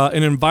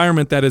an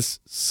environment that is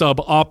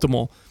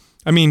suboptimal.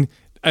 I mean,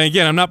 and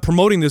again, I'm not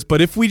promoting this, but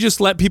if we just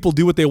let people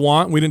do what they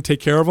want, we didn't take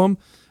care of them,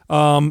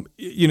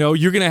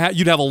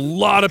 you'd have a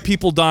lot of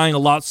people dying a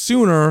lot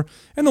sooner,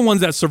 and the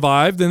ones that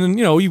survived, and then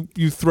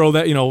you throw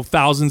that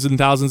thousands and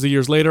thousands of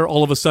years later,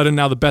 all of a sudden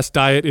now the best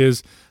diet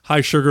is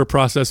high sugar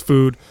processed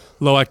food,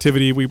 low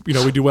activity. We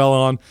do well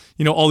on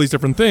all these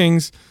different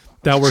things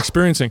that we're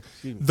experiencing.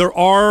 There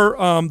are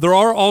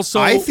also.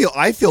 I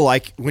feel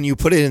like when you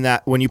put it in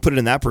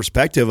that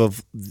perspective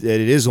of that,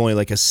 it is only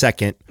like a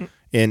second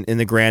in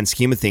the grand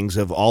scheme of things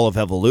of all of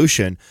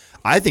evolution.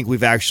 I think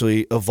we've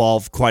actually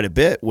evolved quite a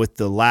bit with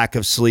the lack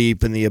of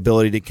sleep and the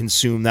ability to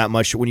consume that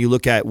much. When you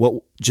look at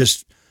what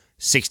just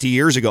 60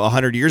 years ago,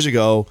 100 years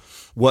ago,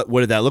 what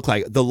did that look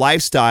like? The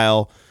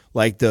lifestyle,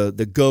 like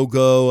the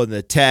go-go and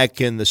the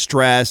tech and the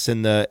stress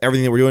and the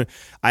everything that we're doing.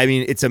 I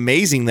mean, it's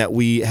amazing that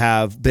we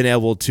have been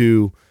able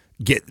to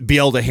be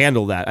able to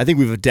handle that. I think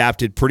we've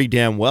adapted pretty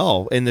damn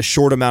well in the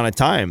short amount of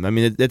time. I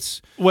mean,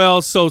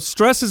 so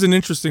stress is an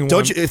interesting one.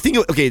 Don't you think?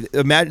 Okay,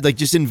 imagine,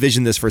 just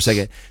envision this for a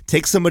second.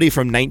 Take somebody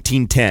from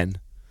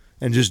 1910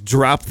 and just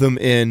drop them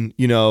in,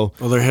 well,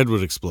 their head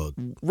would explode.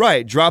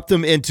 Right. Drop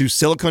them into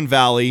Silicon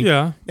Valley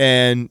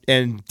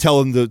and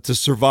tell them to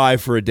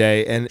survive for a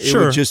day. And it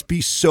would just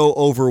be so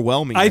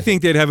overwhelming. I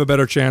think they'd have a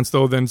better chance,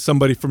 though, than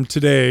somebody from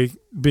today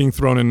being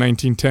thrown in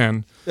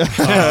 1910.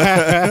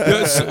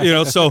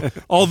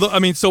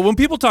 So when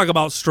people talk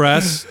about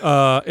stress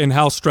and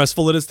how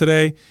stressful it is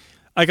today,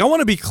 I want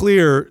to be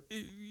clear,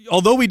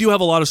 although we do have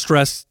a lot of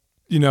stress,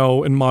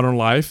 in modern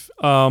life,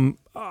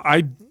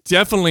 I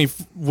definitely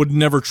would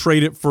never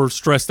trade it for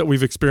stress that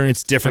we've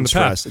experienced. It's different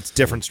stress. It's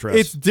different stress.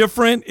 It's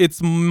different.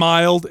 It's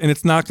mild, and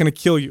it's not going to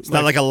kill you. It's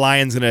not like a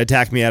lion's going to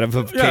attack me out of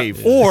a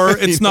cave. Or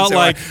it's not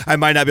like I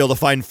might not be able to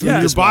find food.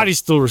 Your body's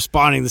still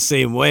responding the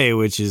same way,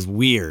 which is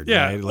weird.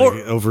 Yeah. Right? Like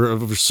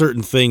over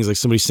certain things, like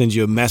somebody sends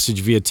you a message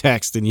via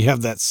text, and you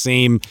have that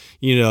same,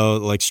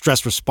 like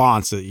stress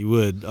response that you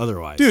would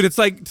otherwise. Dude, it's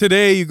like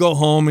today you go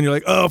home and you're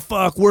like, oh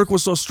fuck, work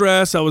was so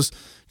stressed. I was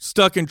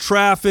stuck in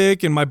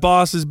traffic and my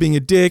boss is being a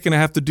dick and I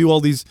have to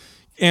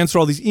answer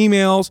all these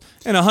emails.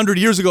 And 100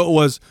 years ago it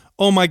was,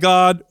 oh my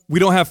God, we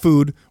don't have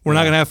food. We're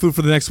not going to have food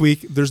for the next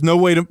week. There's no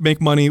way to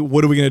make money.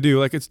 What are we going to do?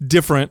 Like, it's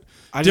different.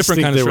 I just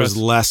think kind of there stress. was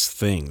less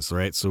things,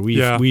 right? So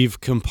we've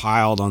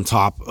compiled on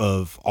top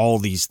of all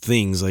these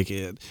things,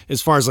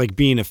 as far as like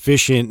being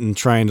efficient and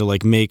trying to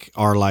like make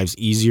our lives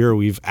easier,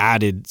 we've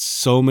added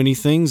so many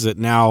things that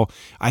now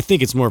I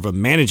think it's more of a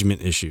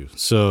management issue.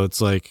 So it's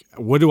like,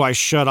 what do I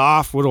shut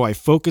off? What do I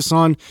focus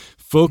on?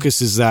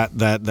 Focus is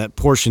that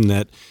portion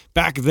that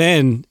back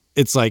then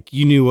it's like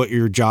you knew what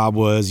your job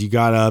was. You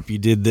got up, you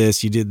did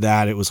this, you did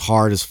that. It was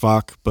hard as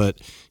fuck,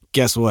 but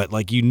guess what?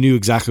 Like, you knew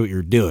exactly what you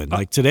were doing.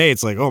 Like, today,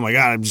 it's like, oh my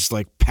God, I'm just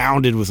like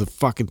pounded with a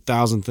fucking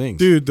 1,000 things.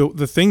 Dude,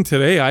 the thing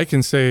today I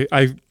can say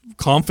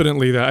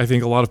confidently that I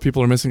think a lot of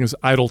people are missing is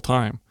idle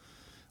time.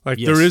 Like,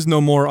 there is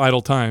no more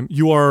idle time.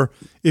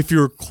 If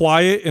you're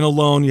quiet and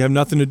alone, you have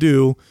nothing to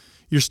do,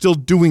 you're still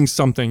doing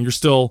something. You're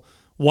still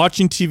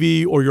watching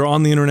TV, or you're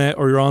on the internet,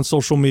 or you're on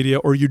social media,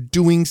 or you're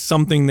doing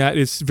something that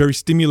is very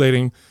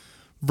stimulating,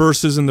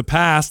 versus in the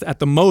past, at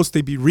the most,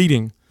 they'd be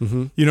reading.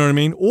 Mm-hmm. You know what I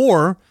mean?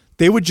 Or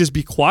they would just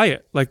be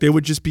quiet. Like, they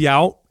would just be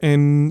out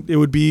and it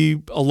would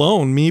be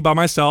alone, me by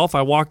myself.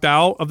 I walked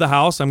out of the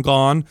house, I'm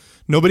gone.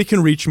 Nobody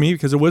can reach me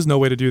because there was no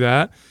way to do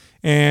that.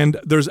 And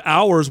there's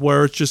hours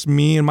where it's just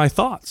me and my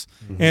thoughts.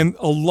 Mm-hmm. And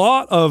a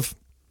lot of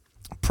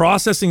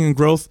processing and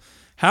growth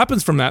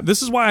happens from that.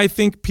 This is why I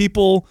think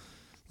people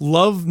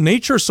love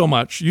nature so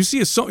much. You see,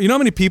 you know how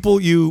many people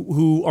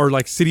who are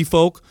like city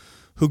folk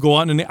who go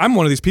out and I'm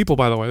one of these people,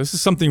 by the way. This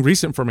is something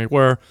recent for me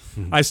where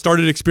I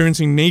started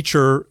experiencing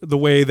nature the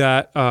way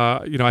that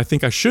I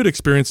think I should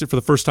experience it for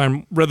the first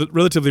time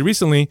relatively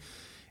recently,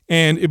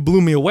 and it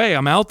blew me away.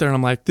 I'm out there and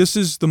I'm like, this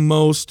is the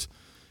most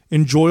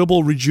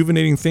enjoyable,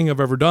 rejuvenating thing I've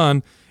ever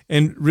done.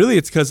 And really,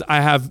 it's because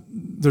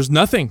there's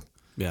nothing.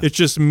 Yeah. It's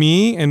just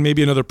me and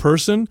maybe another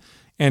person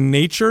and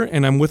nature,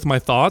 and I'm with my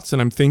thoughts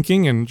and I'm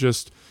thinking and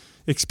just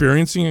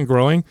experiencing and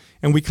growing.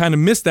 And we kind of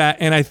miss that.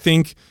 And I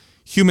think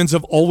humans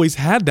have always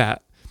had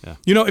that.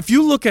 Yeah. If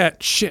you look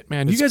at shit,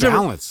 man, you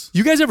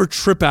guys ever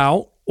trip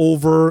out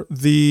over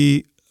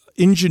the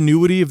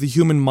ingenuity of the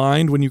human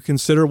mind when you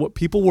consider what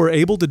people were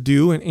able to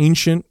do in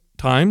ancient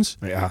times?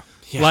 Yeah.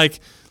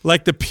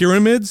 Like the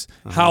pyramids,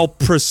 how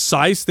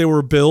precise they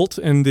were built,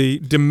 and the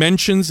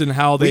dimensions, and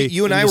how the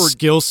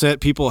skill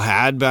set people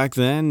had back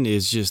then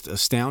is just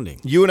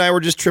astounding. You and I were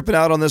just tripping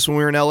out on this when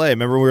we were in LA.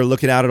 Remember, we were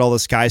looking out at all the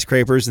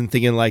skyscrapers and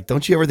thinking, like,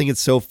 don't you ever think it's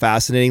so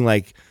fascinating,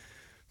 like,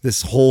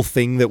 this whole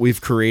thing that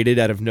we've created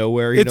out of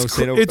nowhere?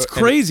 It's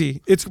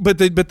crazy.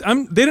 They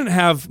didn't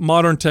have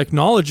modern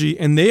technology,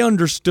 and they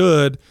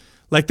understood.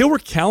 Like, there were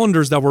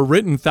calendars that were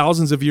written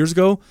thousands of years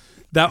ago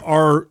that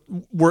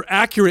were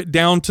accurate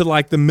down to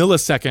like the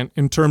millisecond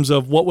in terms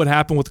of what would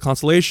happen with the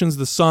constellations,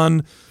 the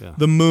sun,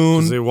 the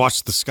moon. They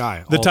watch the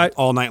sky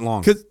all night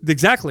long.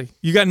 Exactly.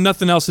 You got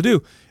nothing else to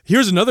do.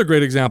 Here's another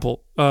great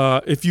example.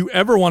 If you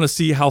ever want to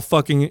see how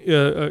fucking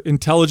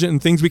intelligent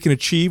and things we can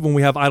achieve when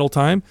we have idle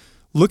time,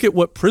 look at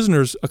what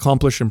prisoners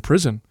accomplish in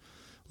prison.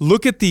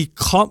 Look at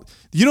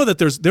you know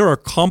that there are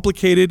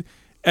complicated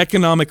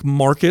economic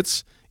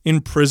markets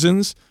in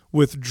prisons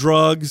with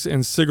drugs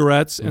and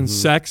cigarettes and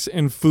sex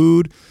and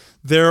food.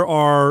 There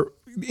are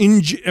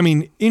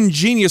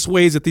ingenious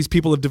ways that these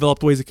people have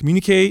developed ways to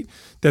communicate,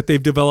 that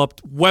they've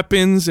developed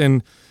weapons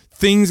and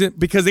things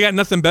because they got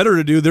nothing better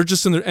to do. They're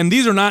just in there. And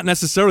these are not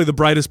necessarily the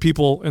brightest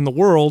people in the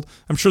world.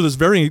 I'm sure there's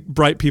very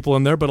bright people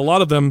in there, but a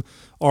lot of them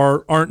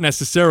aren't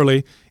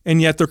necessarily.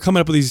 And yet they're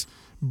coming up with these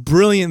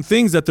brilliant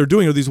things that they're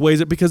doing, or these ways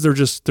that because they're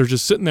just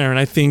sitting there. And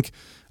I think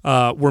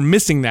we're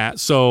missing that.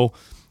 So,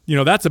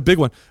 that's a big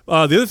one. The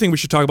other thing we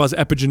should talk about is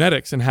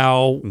epigenetics and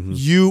how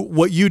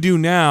what you do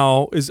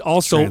now is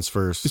also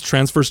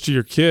transfers to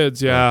your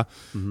kids. Yeah.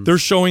 They're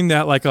showing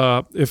that like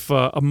if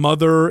a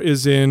mother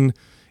is in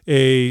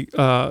a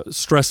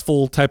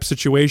stressful type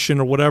situation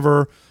or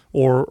whatever,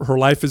 or her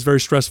life is very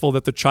stressful,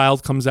 that the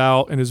child comes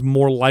out and is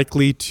more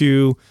likely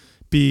to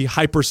be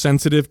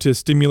hypersensitive to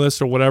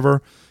stimulus or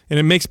whatever. And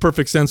it makes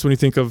perfect sense when you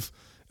think of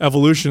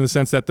evolution in the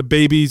sense that the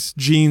baby's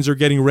genes are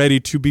getting ready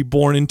to be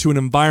born into an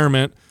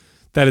environment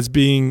that is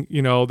being,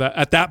 that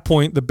at that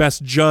point, the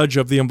best judge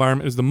of the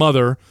environment is the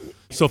mother.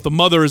 So if the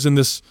mother is in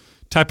this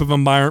type of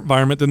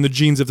environment, then the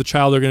genes of the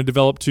child are going to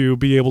develop to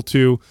be able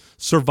to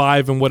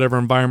survive in whatever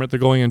environment they're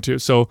going into.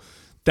 So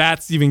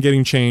that's even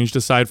getting changed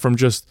aside from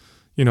just,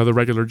 the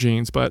regular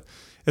genes. But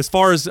as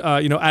far as,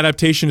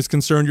 adaptation is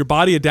concerned, your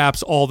body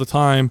adapts all the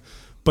time.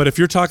 But if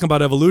you're talking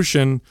about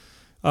evolution,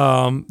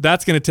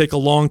 that's going to take a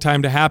long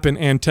time to happen.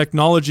 And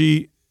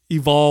technology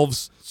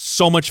evolves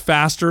so much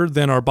faster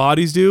than our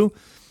bodies do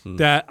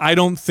that I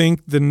don't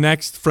think the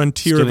next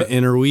frontier is going to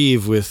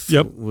interweave with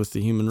the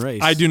human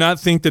race. I do not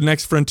think the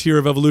next frontier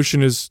of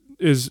evolution is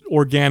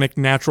organic,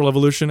 natural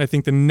evolution. I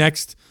think the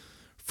next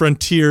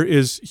frontier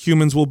is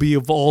humans will be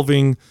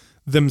evolving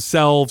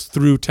themselves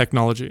through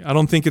technology. I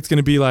don't think it's going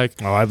to be like...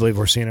 Oh, I believe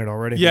we're seeing it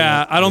already.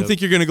 Yeah, I don't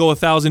think you're going to go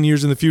 1,000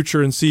 years in the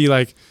future and see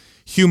like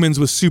humans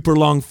with super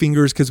long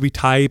fingers because we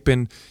type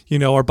and,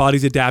 our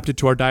body's adapted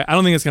to our diet. I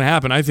don't think it's going to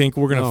happen. I think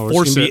we're going to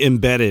force it. Be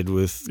embedded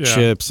with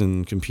chips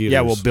and computers.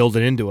 Yeah, we'll build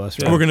it into us.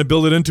 Right? We're going to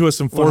build it into us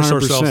and force 100%.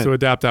 Ourselves to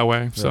adapt that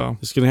way. Yeah. So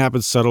it's going to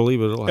happen subtly,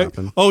 but it'll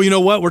happen. Oh, you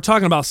know what? We're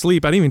talking about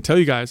sleep. I didn't even tell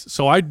you guys.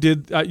 So I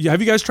did. Have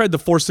you guys tried the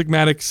Four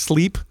Sigmatic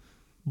sleep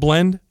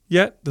blend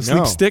yet? The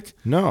sleep stick?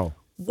 No.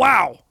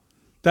 Wow.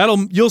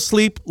 You'll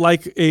sleep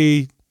like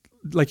you're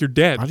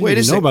dead. I didn't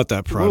even know about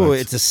that product. Oh,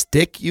 it's a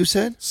stick, you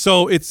said?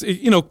 So it's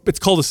it's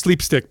called a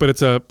sleep stick, but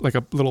it's a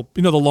little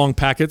the long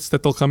packets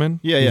that they'll come in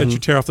that you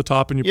tear off the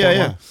top and you put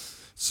on.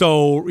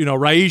 So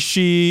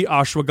reishi,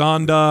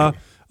 ashwagandha,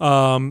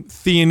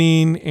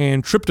 theanine,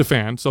 and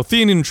tryptophan. So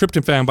theanine and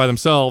tryptophan by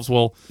themselves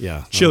will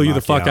chill you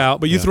the fuck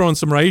out. But you throw in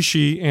some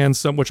reishi and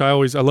some, which I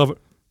love.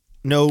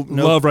 No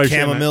love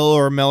chamomile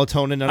or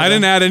melatonin. I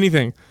didn't add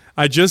anything.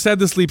 I just had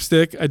the sleep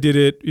stick. I did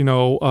it,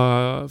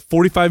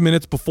 45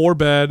 minutes before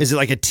bed. Is it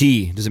like a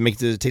tea? Does it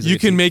taste like you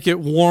can make it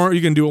warm.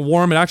 You can do it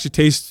warm. It actually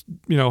tastes,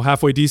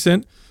 halfway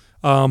decent.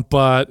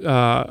 But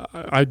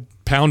I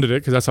pounded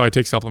it because that's how I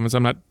take supplements.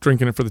 I'm not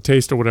drinking it for the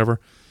taste or whatever.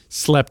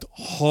 Slept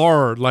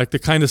hard, like the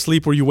kind of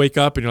sleep where you wake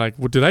up and you're like,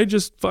 well, did I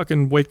just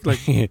fucking wake?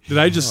 Like, did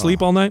I just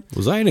sleep all night?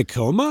 Was I in a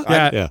coma?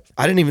 Yeah.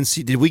 I didn't even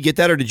see. Did we get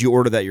that or did you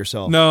order that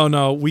yourself?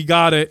 No, we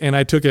got it and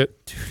I took it.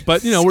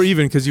 But we're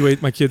even because you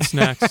ate my kids'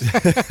 snacks.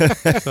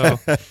 So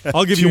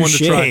I'll give you one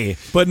to try.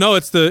 But no,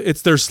 it's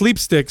their sleep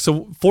stick.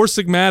 So Four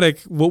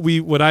Sigmatic,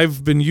 what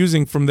I've been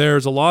using from there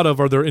is a lot of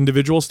are their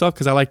individual stuff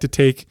because I like to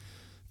take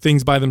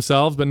things by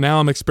themselves. But now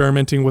I'm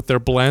experimenting with their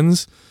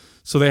blends.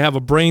 So they have a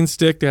brain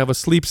stick, they have a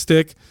sleep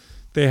stick,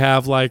 they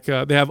have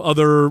they have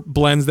other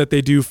blends that they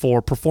do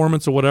for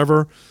performance or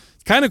whatever.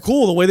 It's kind of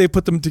cool. The way they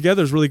put them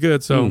together is really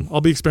good. So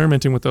I'll be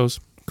experimenting with those.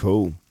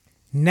 Cool.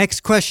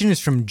 Next question is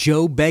from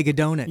Joe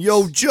Bagadonuts.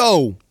 Yo,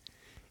 Joe.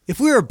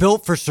 If we are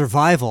built for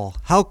survival,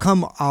 how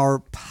come our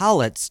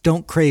palates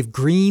don't crave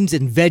greens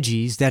and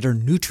veggies that are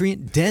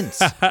nutrient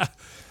dense?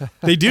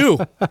 They do.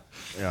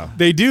 Yeah.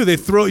 They do. They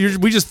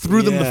we just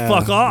threw them the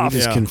fuck off. We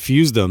just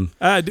confused them.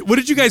 What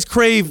did you guys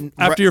crave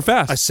after your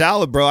fast? A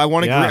salad, bro. I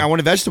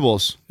wanted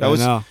vegetables. That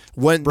was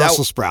when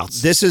Brussels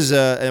sprouts. This is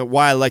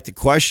why I like the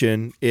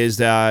question is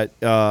that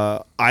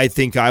I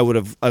think I would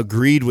have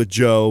agreed with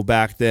Joe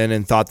back then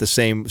and thought the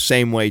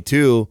same way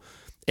too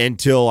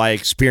until I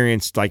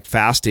experienced like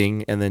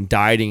fasting and then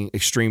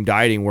extreme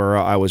dieting where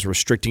I was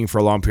restricting for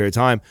a long period of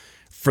time.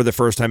 For the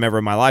first time ever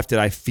in my life, did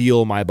I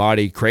feel my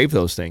body crave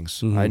those things.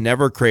 Mm-hmm. I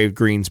never craved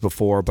greens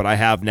before, but I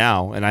have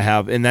now,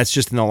 and that's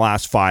just in the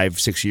last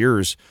 5-6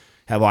 years.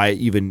 Did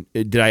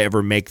I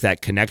ever make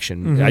that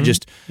connection?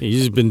 Mm-hmm.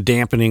 You've just been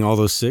dampening all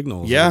those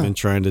signals. Yeah, I've been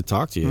trying to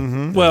talk to you.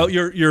 Mm-hmm. Well,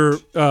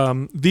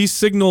 these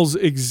signals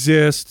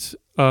exist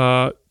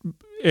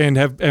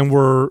and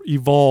were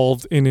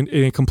evolved in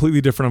a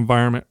completely different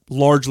environment,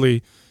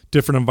 largely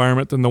different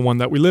environment than the one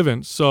that we live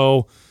in.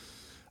 So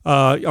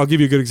I'll give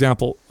you a good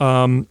example.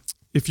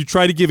 If you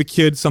try to give a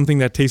kid something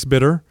that tastes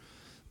bitter,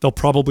 they'll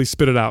probably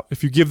spit it out.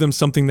 If you give them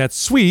something that's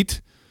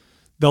sweet,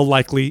 they'll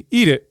likely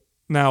eat it.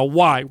 Now,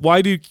 why?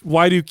 Why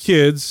do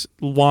kids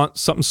want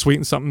something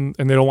sweet and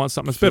they don't want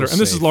something that's bitter? And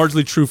this is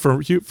largely true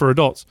for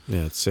adults.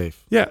 Yeah, it's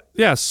safe.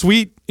 Yeah.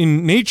 Sweet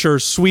in nature,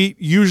 sweet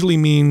usually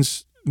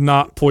means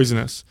not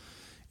poisonous,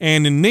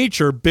 and in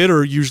nature,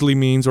 bitter usually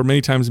means, or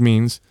many times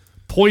means,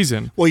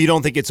 poison. Well, you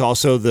don't think it's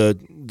also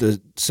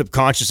the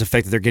subconscious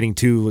effect that they're getting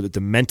too, the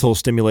mental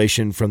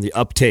stimulation from the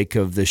uptake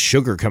of the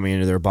sugar coming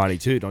into their body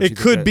too? Don't you think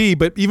it could be,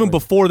 but even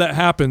before that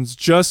happens,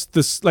 just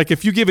this, like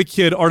if you give a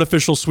kid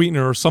artificial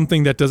sweetener or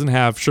something that doesn't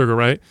have sugar,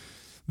 right?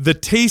 The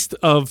taste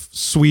of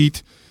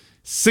sweet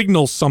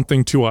signals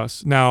something to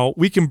us. Now,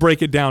 we can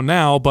break it down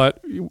now, but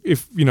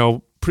if,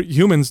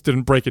 humans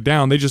didn't break it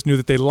down, they just knew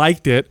that they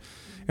liked it.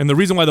 And the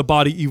reason why the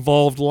body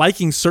evolved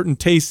liking certain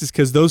tastes is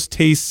because those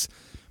tastes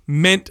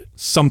meant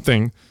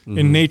something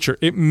in nature.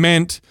 It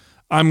meant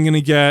I'm going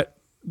to get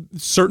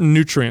certain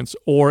nutrients,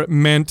 or it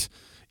meant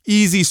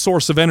easy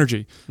source of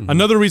energy.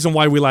 Another reason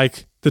why we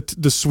like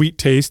the sweet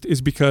taste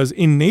is because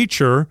in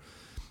nature,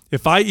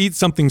 if I eat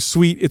something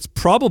sweet, it's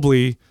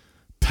probably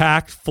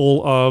packed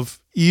full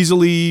of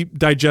easily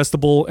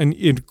digestible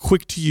and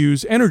quick to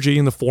use energy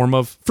in the form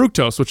of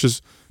fructose, which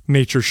is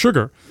nature's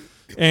sugar.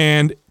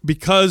 And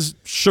because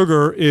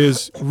sugar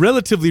is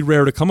relatively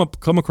rare to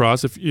come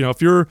across, if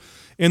you're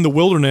in the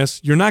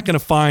wilderness, you're not going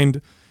to find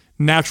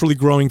naturally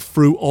growing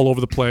fruit all over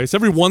the place.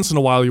 Every once in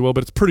a while you will,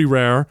 but it's pretty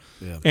rare.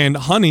 Yeah. And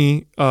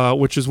honey,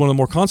 which is one of the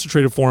more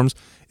concentrated forms,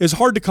 is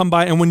hard to come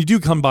by. And when you do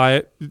come by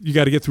it, you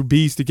got to get through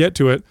bees to get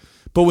to it.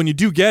 But when you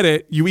do get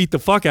it, you eat the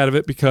fuck out of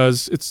it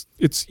because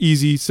it's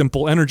easy,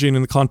 simple energy, and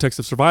in the context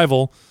of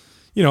survival,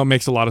 it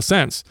makes a lot of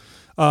sense.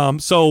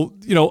 So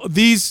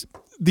these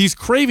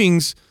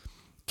cravings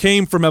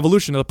came from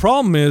evolution. Now, the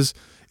problem is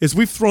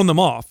we've thrown them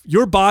off.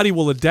 Your body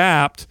will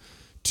adapt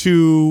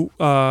to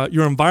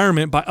your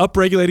environment by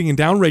upregulating and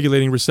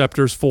downregulating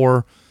receptors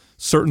for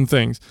certain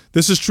things.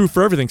 This is true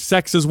for everything.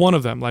 Sex is one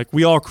of them. Like,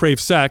 we all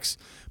crave sex,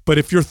 but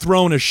if you're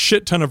thrown a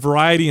shit ton of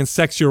variety and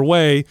sex your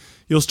way,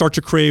 you'll start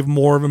to crave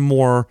more and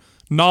more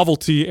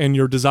novelty, and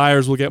your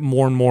desires will get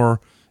more and more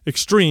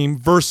extreme,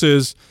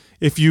 versus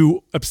if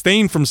you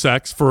abstain from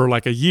sex for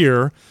like a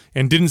year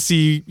and didn't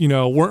see,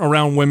 weren't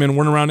around women,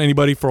 weren't around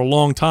anybody for a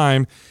long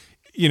time,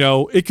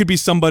 it could be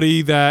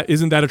somebody that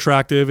isn't that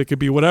attractive. It could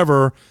be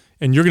whatever.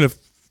 And you're going to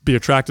be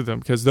attracted to them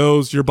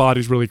because your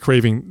body's really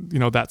craving,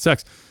 that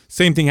sex.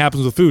 Same thing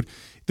happens with food.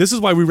 This is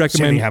why we recommend.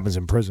 Same thing happens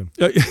in prison.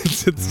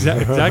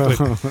 Exactly.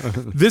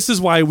 This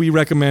is why we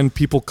recommend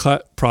people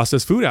cut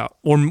processed food out,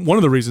 or one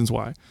of the reasons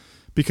why,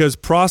 because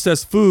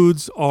processed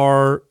foods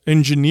are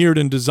engineered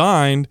and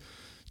designed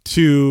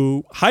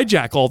to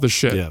hijack all this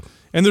shit. Yeah.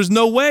 And there's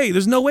no way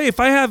if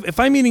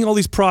I'm eating all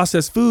these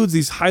processed foods,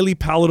 these highly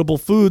palatable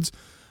foods,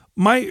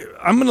 I'm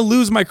going to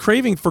lose my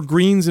craving for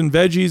greens and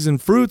veggies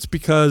and fruits,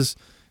 because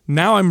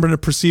now I'm going to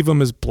perceive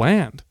them as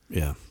bland.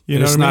 Yeah.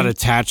 It's not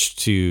attached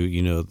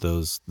to,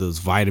 those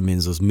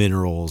vitamins, those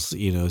minerals,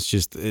 it's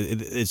just,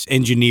 it's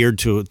engineered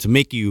to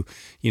make you,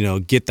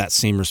 get that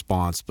same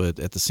response. But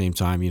at the same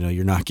time,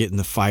 you're not getting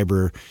the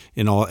fiber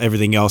and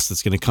everything else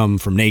that's going to come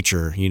from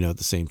nature, at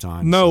the same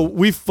time. No,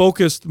 we've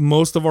focused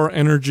most of our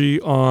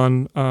energy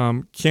on,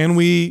 can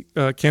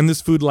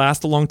this food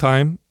last a long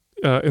time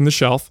in the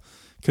shelf?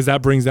 Because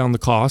that brings down the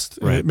cost.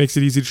 Right. It makes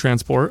it easy to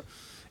transport.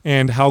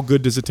 And how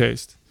good does it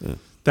taste? Yeah.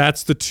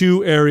 That's the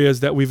two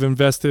areas that we've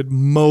invested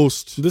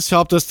most. This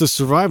helped us to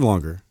survive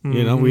longer.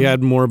 Mm-hmm. We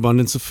had more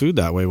abundance of food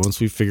that way once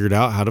we figured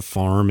out how to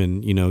farm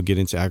and, get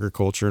into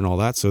agriculture and all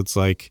that. So it's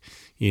like,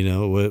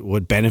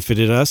 what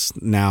benefited us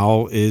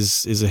now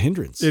is a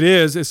hindrance. It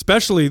is,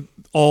 especially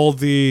all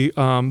the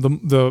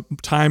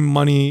time,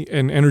 money,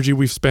 and energy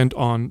we've spent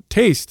on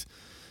taste,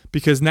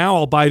 because now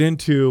I'll bite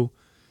into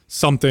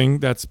something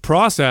that's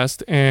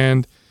processed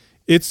and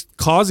it's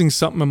causing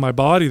something in my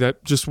body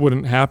that just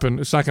wouldn't happen.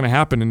 It's not going to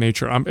happen in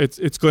nature.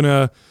 It's going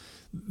to,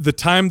 the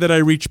time that I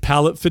reach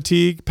palate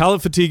fatigue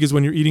is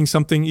when you're eating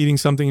something and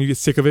you get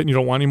sick of it and you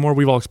don't want anymore.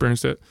 We've all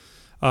experienced it,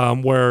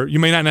 where you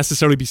may not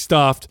necessarily be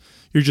stuffed.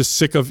 You're just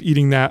sick of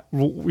eating that,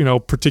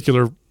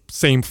 particular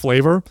same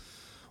flavor.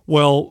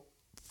 Well,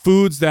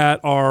 foods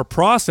that are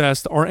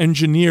processed are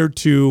engineered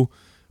to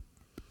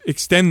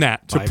extend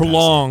that, to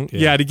prolong,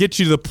 to get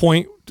you to the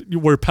point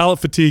where palate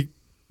fatigue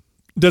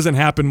doesn't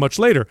happen much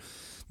later.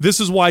 This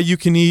is why you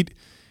can eat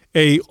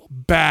a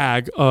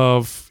bag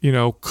of,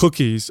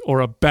 cookies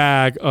or a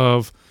bag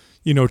of,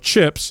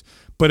 chips.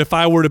 But if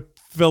I were to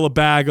fill a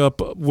bag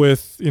up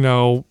with,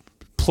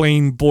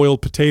 plain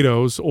boiled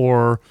potatoes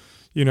or,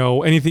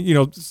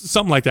 anything,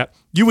 something like that,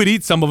 you would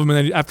eat some of them.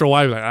 And then after a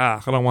while, you're like,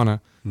 I don't want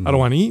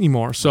to eat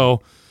anymore.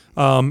 So,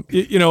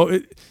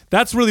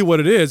 that's really what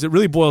it is. It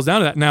really boils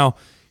down to that. Now,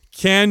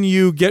 can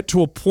you get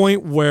to a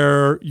point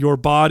where your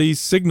body's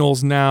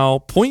signals now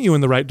point you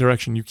in the right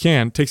direction? You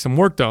can. Take some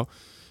work, though.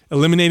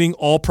 eliminating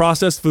all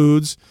processed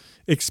foods,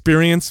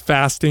 experience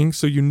fasting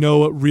so you know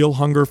what real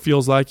hunger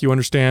feels like. You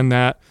understand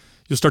that.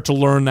 You'll start to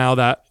learn now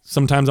that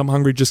sometimes I'm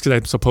hungry just because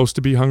I'm supposed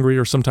to be hungry,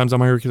 or sometimes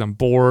I'm hungry because I'm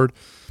bored.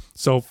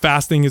 So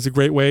fasting is a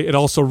great way. It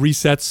also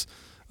resets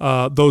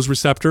those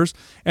receptors.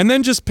 And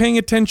then just paying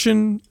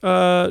attention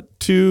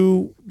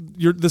to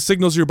the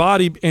signals of your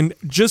body. And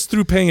just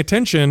through paying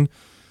attention,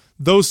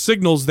 those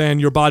signals, then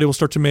your body will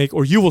start to make,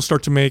 or you will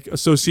start to make,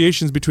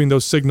 associations between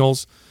those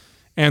signals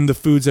and the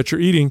foods that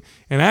you're eating.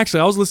 And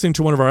actually, I was listening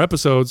to one of our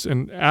episodes,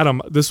 and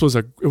Adam, it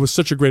was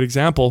such a great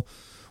example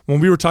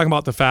when we were talking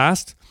about the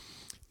fast.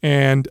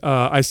 And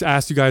I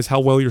asked you guys how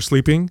well you're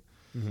sleeping.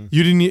 Mm-hmm.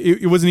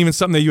 It wasn't even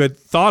something that you had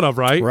thought of,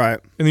 right? Right.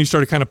 And then you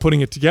started kind of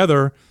putting it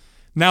together.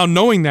 Now,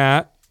 knowing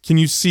that, can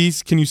you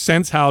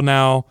sense how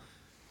now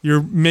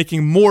you're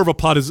making more of a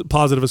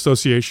positive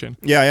association?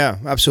 Yeah,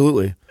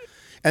 absolutely.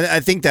 And I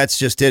think that's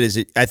just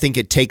it. I think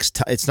it takes.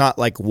 It's not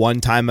like one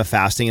time of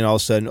fasting and all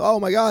of a sudden, oh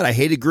my God, I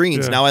hated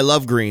greens. Yeah. Now I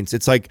love greens.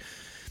 It's like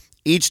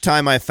each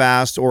time I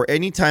fast, or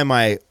anytime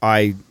I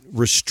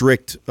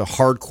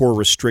hardcore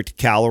restrict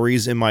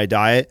calories in my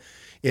diet,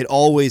 it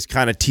always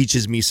kind of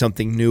teaches me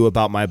something new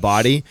about my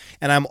body.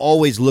 And I'm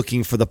always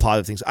looking for the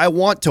positive things. I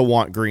want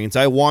greens.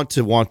 I want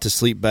to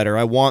sleep better.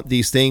 I want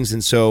these things.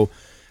 And so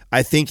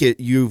I think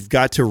you've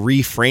got to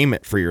reframe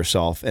it for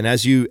yourself. And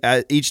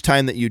each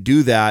time that you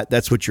do that,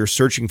 that's what you're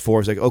searching for.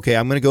 It's like, okay,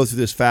 I'm going to go through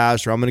this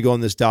fast, or I'm going to go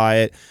on this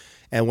diet.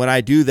 And when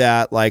I do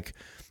that, like,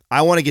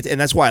 I want to get to,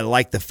 and that's why I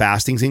like the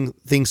fasting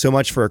thing so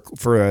much for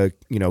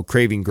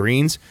craving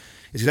greens.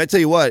 Is because I tell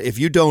you what, if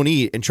you don't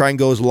eat and try and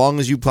go as long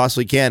as you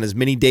possibly can, as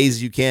many days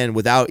as you can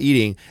without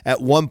eating,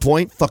 at one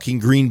point, fucking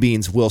green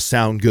beans will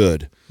sound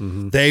good.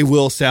 Mm-hmm. They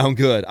will sound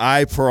good.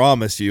 I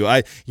promise you.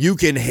 You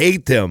can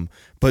hate them,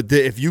 but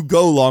if you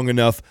go long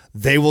enough,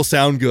 they will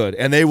sound good,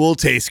 and they will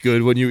taste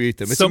good when you eat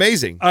them. It's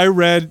amazing. I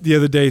read the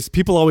other day,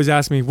 people always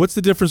ask me, what's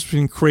the difference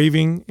between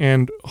craving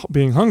and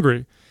being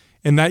hungry?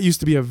 And that used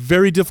to be a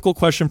very difficult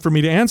question for me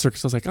to answer,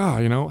 because I was like,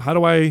 how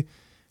do I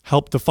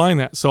help define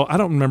that? So I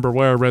don't remember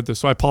where I read this,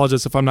 so I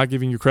apologize if I'm not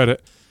giving you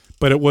credit,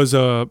 but it was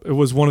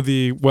one of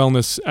the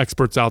wellness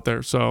experts out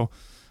there. So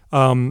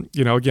again,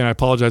 I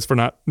apologize for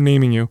not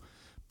naming you,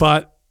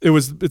 but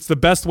it's the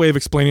best way of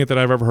explaining it that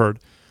I've ever heard.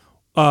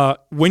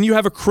 When you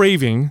have a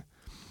craving,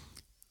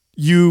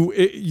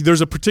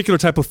 there's a particular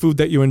type of food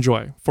that you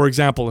enjoy. For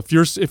example, if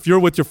you're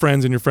with your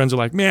friends and your friends are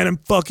like, man, I'm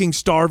fucking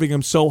starving,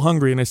 I'm so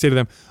hungry, and I say to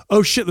them,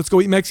 oh shit, let's go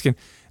eat Mexican.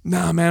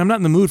 Nah, man, I'm not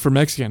in the mood for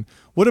Mexican.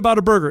 What about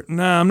a burger?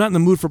 Nah, I'm not in the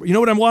mood for... You know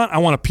what I want? I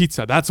want a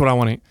pizza. That's what I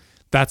want to eat.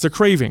 That's a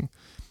craving.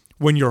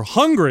 When you're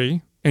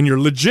hungry, and you're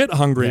legit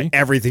hungry... Yeah,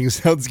 everything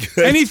sounds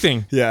good.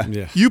 Anything.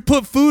 Yeah. You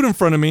put food in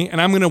front of me,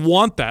 and I'm going to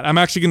want that. I'm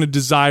actually going to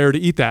desire to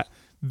eat that.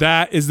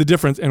 That is the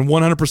difference, and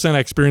 100% I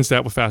experienced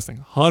that with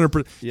fasting.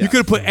 100%. Yeah. You could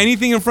have put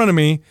anything in front of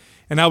me,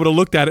 and I would have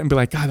looked at it and be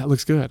like, God, that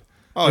looks good.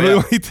 Oh, I really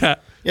want to eat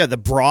that. Yeah, the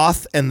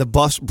broth and the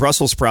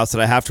Brussels sprouts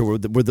that I have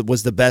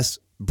was the best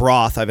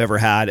broth I've ever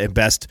had, and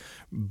best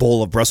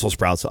bowl of Brussels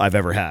sprouts I've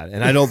ever had.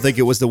 And I don't think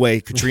it was the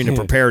way Katrina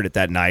prepared it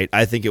that night.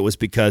 I think it was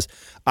because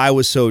I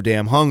was so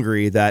damn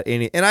hungry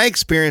and I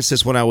experienced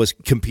this when I was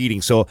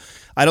competing. So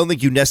I don't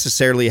think you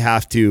necessarily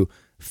have to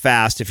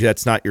fast if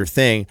that's not your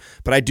thing,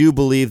 but I do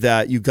believe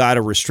that you got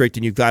to restrict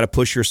and you've got to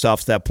push yourself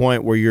to that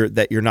point where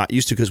you're not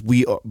used to, because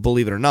we,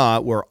 believe it or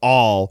not, we're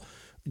all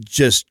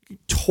just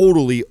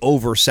totally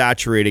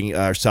oversaturating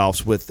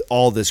ourselves with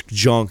all this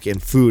junk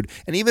and food.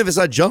 And even if it's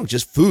not junk,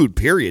 just food,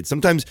 period.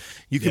 Sometimes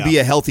you can be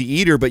a healthy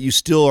eater, but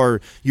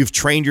you've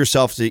trained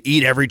yourself to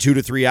eat every 2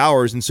 to 3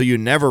 hours. And so you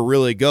never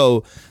really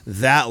go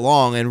that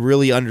long and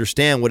really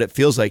understand what it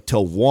feels like to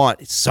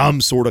want some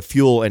sort of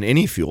fuel and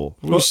any fuel.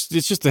 Well, it's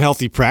just a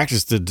healthy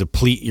practice to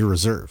deplete your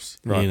reserves,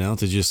 right?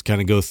 To just kind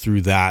of go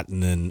through that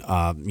and then,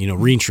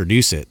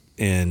 reintroduce it.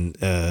 And,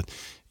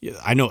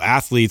 I know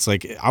athletes,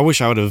 like, I wish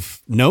I would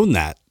have known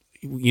that,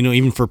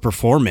 even for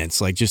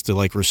performance, like, just to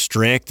like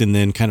restrict and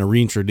then kind of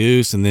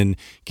reintroduce and then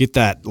get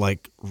that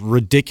like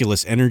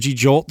ridiculous energy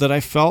jolt that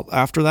I felt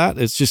after that.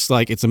 It's just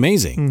like, it's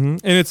amazing. Mm-hmm.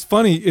 And it's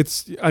funny.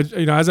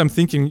 As I'm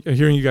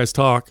hearing you guys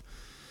talk,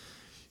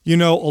 a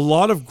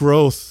lot of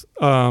growth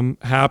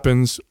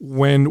happens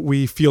when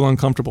we feel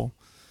uncomfortable,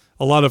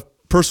 a lot of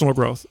personal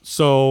growth.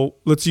 So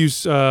let's use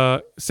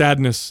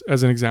sadness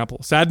as an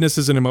example. Sadness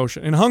is an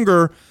emotion, and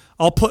hunger,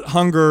 I'll put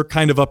hunger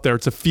kind of up there.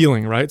 It's a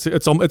feeling, right?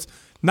 It's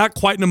not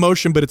quite an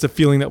emotion, but it's a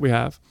feeling that we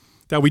have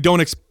that we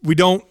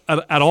don't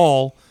at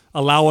all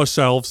allow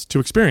ourselves to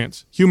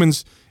experience.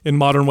 Humans in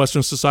modern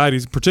Western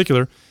societies in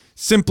particular,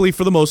 simply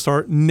for the most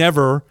part,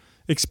 never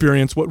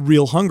experience what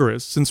real hunger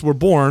is. Since we're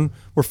born,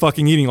 we're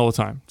fucking eating all the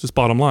time. Just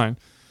bottom line.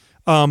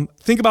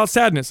 Think about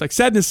sadness. Like,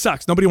 sadness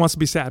sucks. Nobody wants to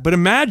be sad. But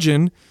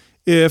imagine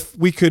if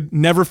we could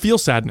never feel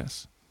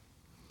sadness.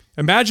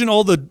 Imagine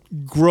all the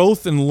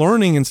growth and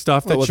learning and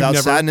stuff that without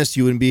sadness,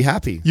 you wouldn't be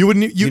happy. You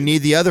wouldn't. You need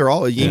the other,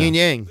 all yin and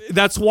yang.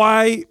 That's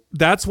why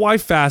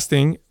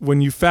fasting,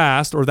 when you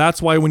fast, or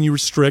that's why when you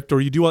restrict,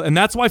 or you do, and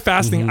that's why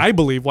fasting. I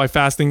believe why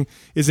fasting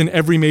is in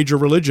every major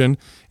religion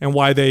and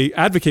why they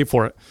advocate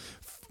for it.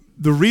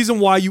 the reason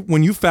why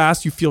when you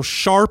fast, you feel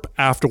sharp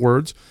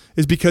afterwards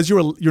is because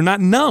you're not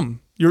numb.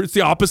 It's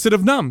the opposite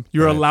of numb.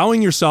 You're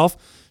allowing yourself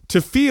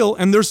to feel,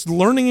 and there's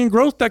learning and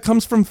growth that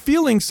comes from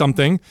feeling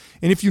something.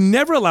 And if you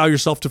never allow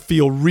yourself to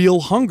feel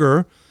real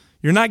hunger,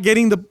 you're not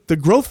getting the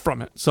growth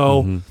from it.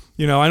 So,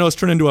 I know it's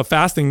turned into a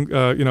fasting,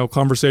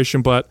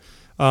 conversation, but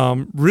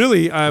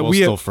really, we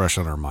still fresh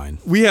on our mind.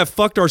 We have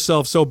fucked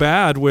ourselves so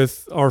bad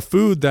with our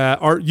food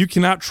that you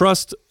cannot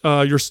trust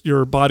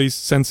your body's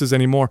senses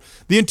anymore.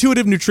 The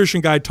Intuitive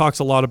Nutrition Guide talks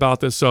a lot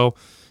about this. So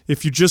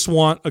if you just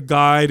want a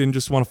guide and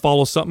just want to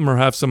follow something or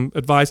have some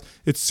advice,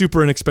 it's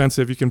super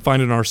inexpensive. You can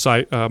find it on our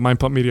site,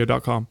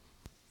 mindpumpmedia.com.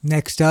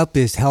 Next up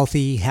is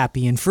Healthy,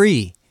 Happy, and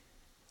Free.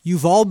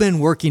 You've all been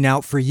working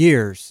out for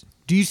years.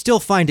 Do you still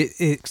find it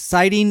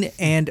exciting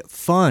and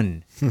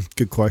fun?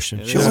 Good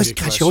question. She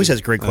always has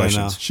great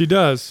questions. She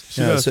does.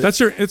 She does.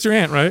 It's your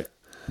aunt, right?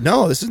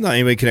 No, this is not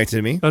anybody connected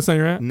to me. That's not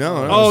your aunt?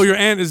 No. Oh, your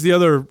aunt is the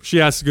other.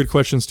 She asks good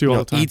questions too all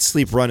the time. Eat,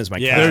 Sleep, Run is my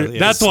cousin.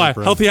 That's why.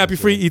 Healthy, Happy,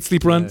 Free, Eat,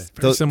 Sleep, Run.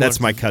 That's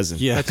my cousin.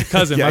 Yeah. That's your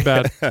cousin. My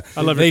bad.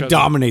 I love They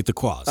dominate the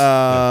quads.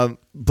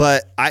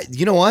 But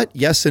you know what?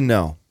 Yes and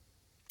no.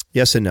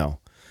 Yes and no.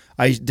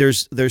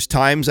 There's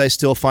times I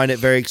still find it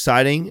very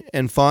exciting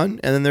and fun,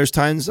 and then there's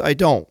times I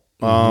don't.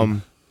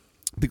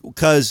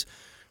 Because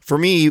for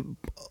me,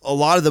 a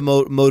lot of the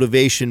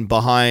motivation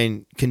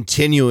behind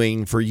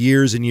continuing for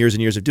years and years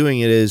and years of doing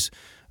it is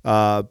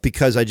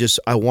because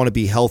I want to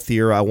be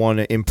healthier. I want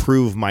to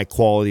improve my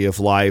quality of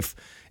life.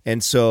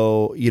 And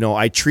so,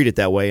 I treat it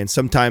that way. And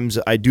sometimes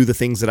I do the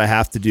things that I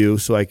have to do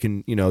so I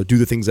can, do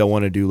the things I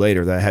want to do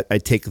later. That I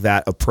take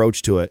that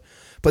approach to it.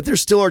 But there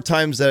still are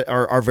times that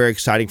are very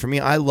exciting for me.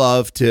 I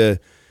love to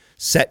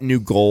set new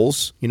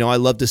goals. I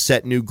love to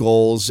set new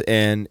goals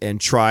and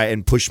try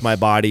and push my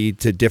body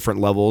to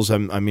different levels.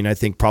 I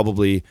think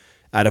probably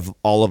out of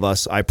all of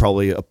us, I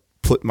probably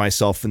put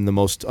myself in the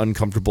most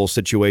uncomfortable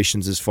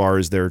situations as far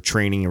as their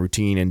training and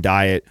routine and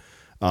diet.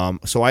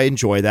 So I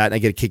enjoy that and I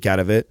get a kick out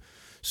of it.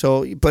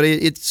 So, but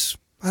it's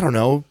I don't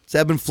know, it's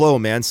ebb and flow,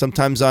 man.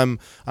 Sometimes I'm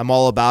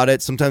all about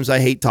it. Sometimes I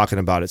hate talking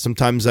about it.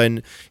 Sometimes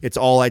it's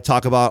all I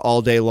talk about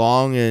all day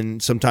long,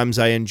 and sometimes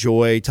I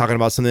enjoy talking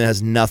about something that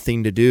has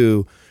nothing to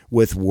do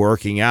with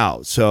working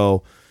out.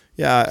 So,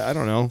 yeah, I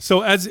don't know.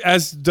 So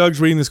as Doug's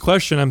reading this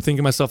question, I'm thinking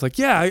to myself, like,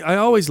 yeah, I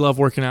always love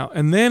working out.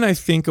 And then I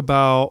think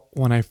about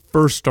when I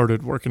first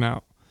started working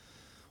out.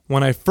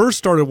 When I first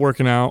started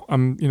working out,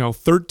 I'm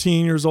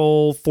 13 years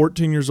old,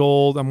 14 years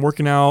old. I'm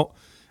working out.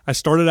 I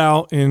started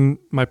out in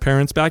my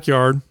parents'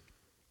 backyard,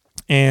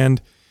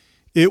 and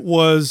it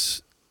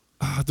was,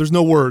 there's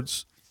no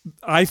words.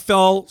 I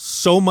fell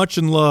so much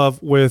in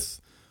love with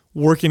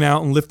working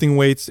out and lifting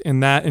weights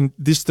and that, and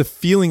just the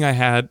feeling I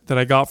had that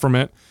I got from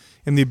it,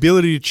 and the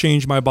ability to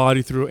change my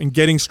body through it, and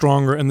getting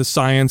stronger, and the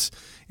science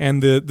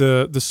and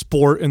the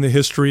sport and the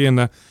history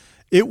and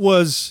it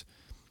was,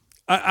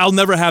 I'll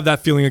never have that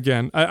feeling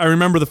again. I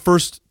remember the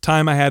first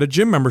time I had a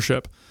gym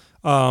membership,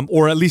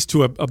 or at least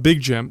to a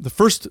big gym. The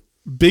first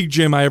big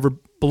gym I ever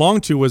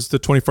belonged to was the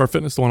 24 Hour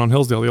Fitness, the one on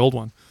Hillsdale, the old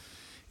one.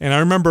 And I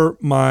remember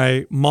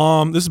my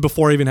mom, this is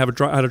before I even had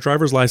a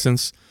driver's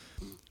license,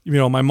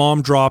 my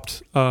mom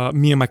dropped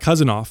me and my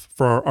cousin off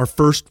for our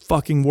first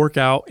fucking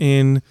workout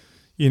in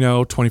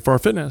 24 Hour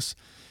Fitness.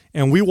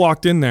 And we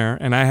walked in there,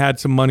 and I had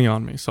some money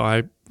on me. So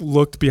I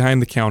looked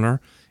behind the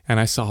counter, and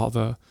I saw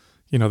the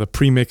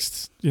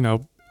pre-mixed,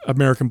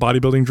 American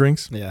bodybuilding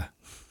drinks. Yeah.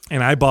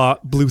 And I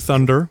bought Blue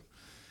Thunder,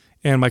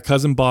 and my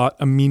cousin bought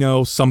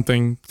Amino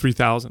something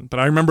 3000. But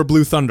I remember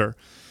Blue Thunder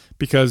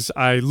because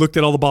I looked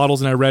at all the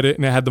bottles and I read it,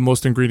 and it had the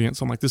most ingredients.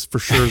 So I'm like, this for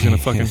sure is going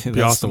to fucking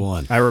be awesome. The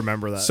one. I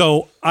remember that.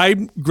 So I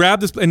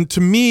grabbed this, and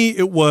to me,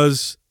 it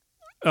was,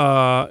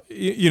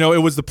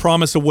 it was the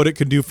promise of what it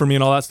could do for me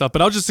and all that stuff.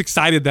 But I was just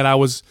excited that I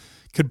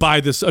could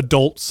buy this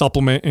adult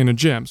supplement in a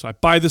gym. So I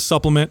buy this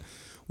supplement.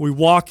 We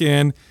walk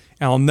in,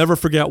 and I'll never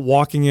forget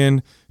walking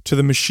in to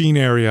the machine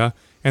area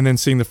and then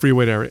seeing the free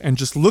weight area and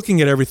just looking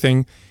at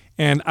everything.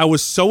 And I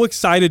was so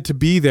excited to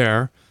be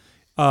there.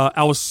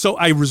 I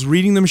was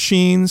reading the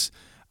machines.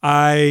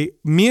 Me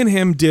and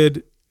him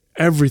did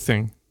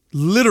everything,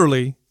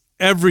 literally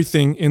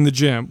everything in the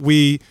gym.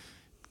 We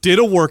did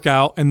a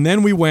workout, and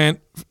then we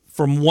went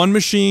from one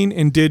machine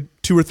and did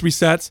 2 or 3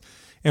 sets,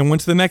 and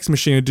went to the next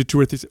machine and did 2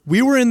 or 3 sets.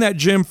 We were in that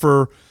gym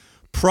for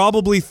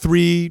probably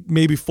 3,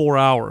 maybe 4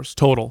 hours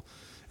total.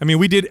 I mean,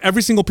 we did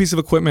every single piece of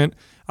equipment.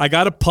 I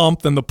got a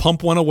pump, then the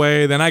pump went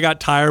away. Then I got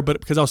tired, but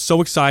because I was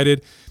so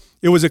excited,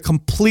 it was a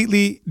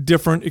completely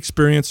different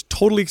experience,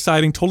 totally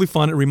exciting, totally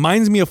fun. It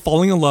reminds me of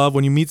falling in love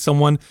when you meet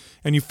someone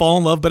and you fall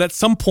in love, but at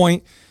some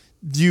point,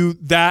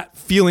 that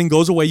feeling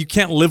goes away. You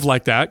can't live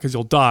like that because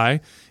you'll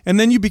die. And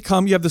then you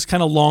have this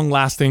kind of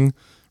long-lasting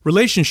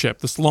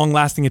relationship, this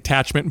long-lasting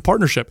attachment and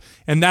partnership.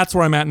 And that's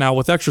where I'm at now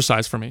with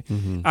exercise for me.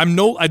 Mm-hmm.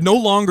 I no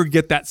longer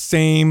get that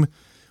same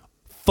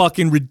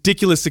fucking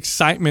ridiculous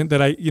excitement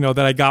that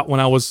I got when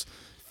I was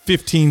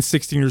 15,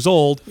 16 years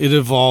old. It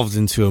evolved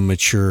into a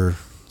mature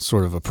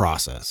sort of a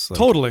process.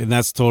 Totally. And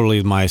that's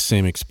totally my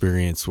same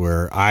experience,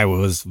 where I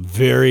was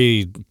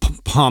very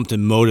pumped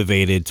and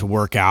motivated to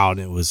work out.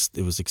 It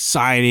was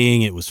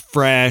exciting. It was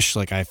fresh.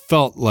 Like I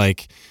felt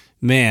like,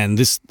 man,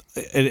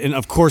 and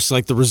of course,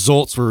 like the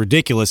results were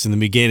ridiculous in the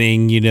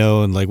beginning,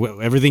 and like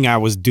everything I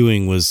was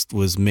doing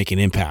was making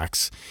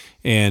impacts.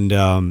 And,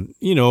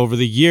 over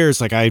the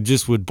years, like I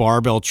just would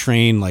barbell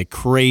train like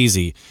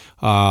crazy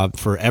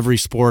for every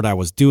sport I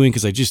was doing,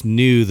 because I just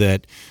knew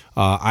that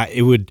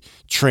it would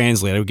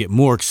translate. I would get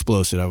more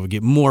explosive. I would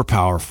get more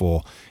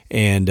powerful.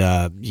 And,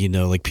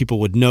 like people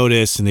would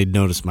notice, and they'd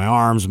notice my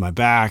arms and my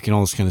back and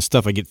all this kind of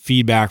stuff. I get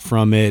feedback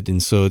from it.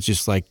 And so it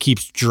just like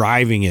keeps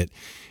driving it.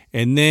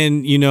 And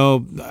then,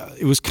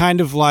 it was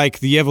kind of like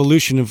the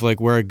evolution of like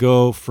where I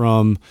go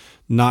from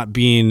not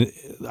being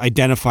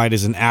identified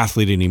as an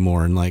athlete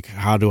anymore, and like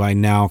how do I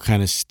now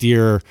kind of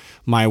steer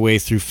my way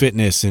through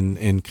fitness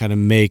and kind of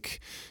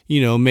make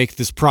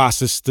this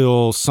process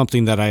still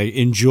something that I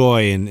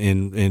enjoy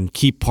and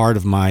keep part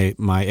of my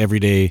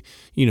everyday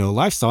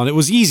lifestyle. And it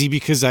was easy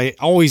because I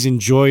always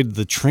enjoyed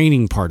the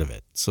training part of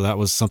it, so that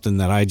was something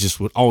that I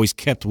just would always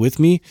kept with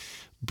me.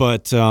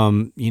 But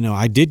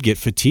I did get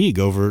fatigue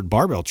over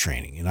barbell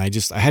training, and I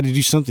had to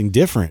do something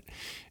different.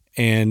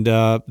 And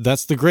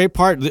that's the great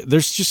part.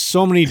 There's just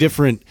so many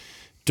different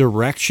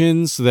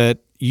directions that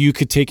you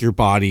could take your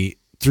body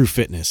through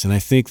fitness. And I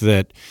think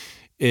that,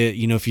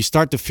 if you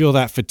start to feel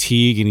that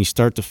fatigue and you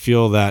start to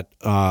feel that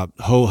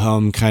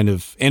ho-hum kind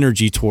of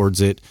energy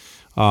towards it,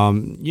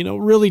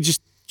 really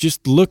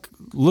just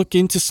look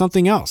into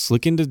something else.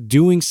 Look into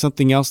doing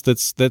something else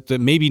that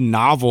may be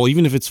novel,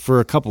 even if it's for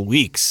a couple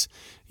weeks,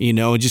 and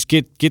just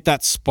get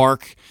that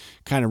spark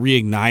kind of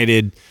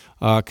reignited.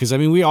 Because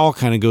we all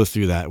kind of go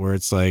through that where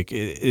it's like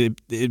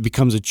it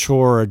becomes a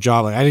chore or a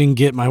job. Like I didn't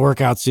get my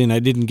workouts in, I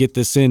didn't get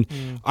this in.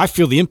 I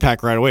feel the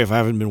impact right away if I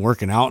haven't been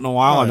working out in a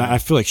while, and I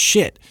feel like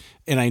shit.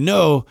 And I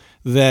know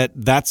that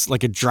that's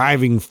like a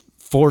driving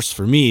force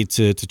for me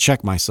to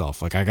check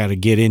myself. Like I got to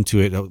get into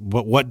it.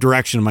 What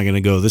direction am I going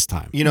to go this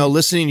time?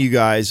 Listening to you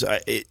guys,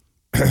 it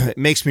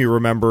makes me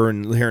remember,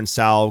 and hearing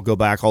Sal go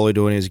back all the way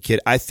to when he was a kid.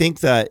 I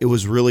think that it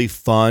was really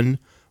fun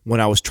when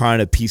I was trying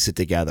to piece it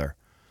together.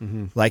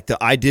 Mm-hmm. Like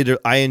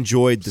I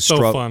enjoyed the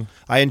struggle. Fun.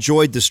 I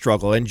enjoyed the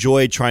struggle. I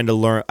enjoyed trying to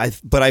learn.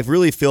 But I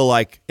really feel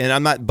like, and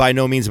I'm not, by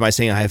no means am I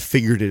saying I have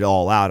figured it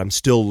all out. I'm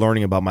still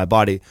learning about my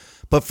body.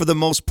 But for the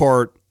most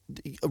part,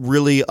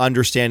 really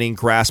understanding,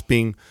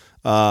 grasping,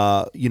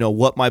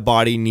 what my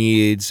body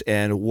needs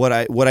and what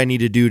I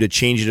need to do to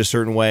change it a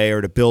certain way, or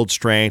to build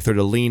strength, or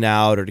to lean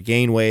out, or to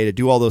gain weight, to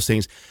do all those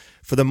things.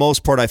 For the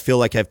most part, I feel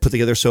like I've put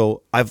together.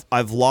 So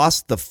I've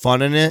lost the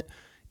fun in it.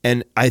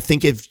 And I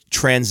think I've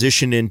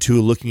transitioned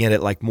into looking at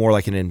it like more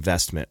like an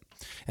investment.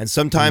 And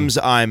sometimes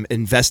I'm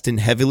investing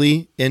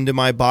heavily into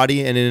my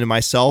body and into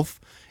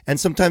myself. And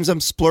sometimes I'm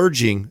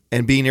splurging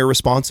and being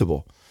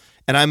irresponsible.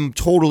 And I'm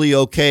totally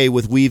okay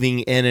with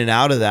weaving in and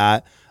out of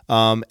that.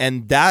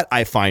 And that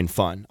I find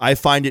fun. I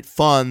find it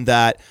fun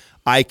that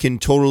I can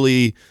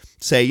totally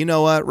say, you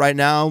know what, right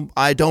now,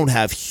 I don't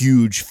have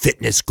huge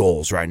fitness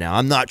goals right now.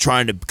 I'm not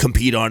trying to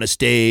compete on a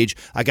stage.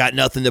 I got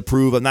nothing to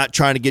prove. I'm not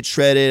trying to get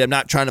shredded. I'm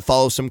not trying to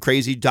follow some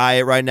crazy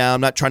diet right now. I'm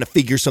not trying to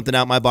figure something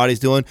out my body's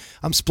doing.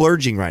 I'm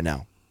splurging right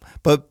now.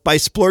 But by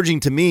splurging,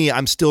 to me,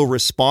 I'm still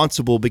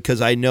responsible,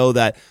 because I know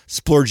that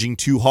splurging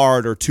too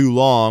hard or too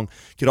long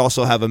could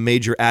also have a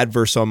major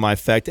adverse on my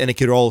effect, and it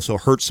could also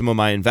hurt some of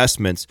my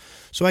investments.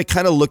 So I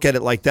kind of look at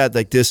it like that,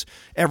 like this.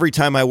 Every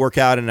time I work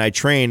out and I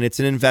train, it's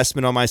an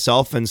investment on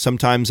myself, and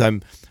sometimes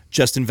I'm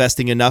just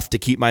investing enough to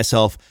keep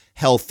myself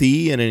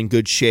healthy and in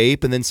good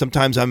shape, and then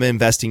sometimes I'm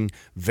investing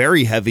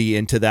very heavy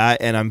into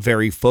that, and I'm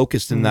very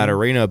focused in that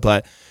arena.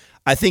 But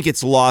I think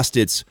it's lost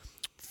its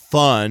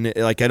fun.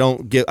 Like I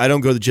don't go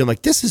to the gym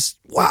like, this is,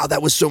 wow,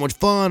 that was so much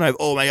fun.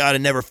 Oh my God, I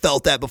never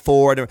felt that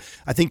before.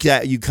 I think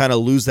that you kind of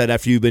lose that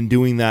after you've been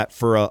doing that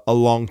for a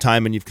long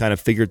time and you've kind of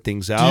figured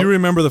things out. Do you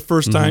remember the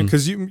first time?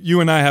 Because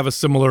you and I have a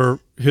similar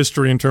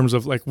history in terms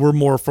of like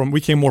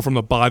we came more from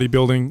the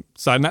bodybuilding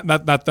side.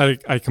 Not that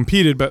I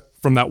competed, but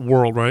from that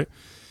world, right?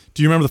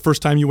 Do you remember the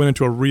first time you went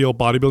into a real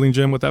bodybuilding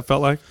gym? What that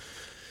felt like?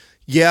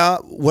 Yeah,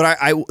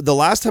 the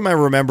last time I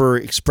remember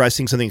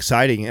expressing something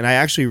exciting,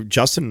 and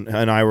Justin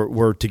and I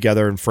were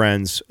together and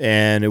friends,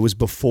 and it was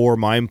before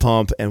Mind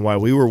Pump, and while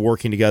we were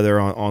working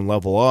together on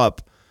Level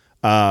Up,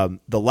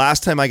 the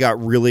last time I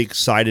got really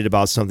excited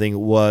about something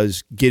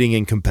was getting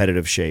in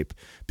competitive shape,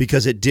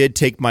 because it did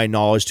take my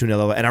knowledge to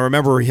another level. And I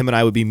remember him and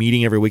I would be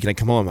meeting every week, and I'd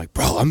come home, I'm like,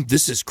 bro,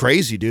 this is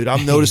crazy, dude.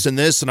 I'm noticing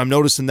this, and I'm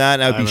noticing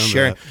that, and I would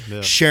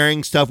be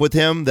sharing stuff with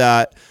him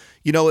that,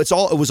 it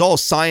was all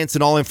science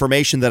and all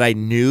information that I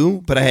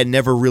knew, but I had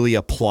never really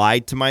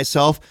applied to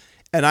myself.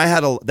 And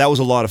that was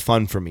a lot of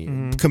fun for me.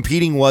 Mm-hmm.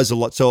 Competing was a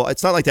lot. So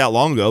it's not like that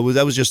long ago.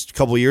 That was just a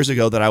couple of years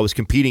ago that I was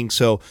competing.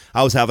 So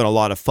I was having a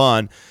lot of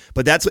fun.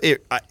 But that's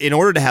it. In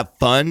order to have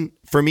fun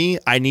for me,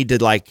 I need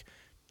to like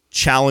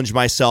challenge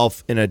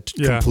myself in a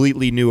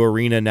completely new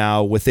arena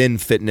now within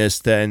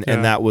fitness. And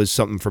that was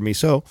something for me.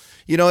 So,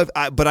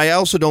 but I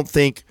also don't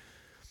think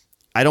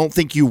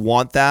you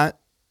want that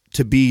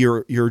to be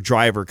your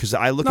driver, because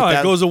I look at that. No,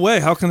 it goes away.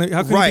 How can it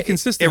be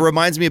consistent? It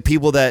reminds me of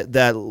people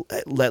that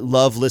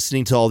love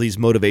listening to all these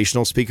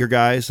motivational speaker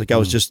guys. Like I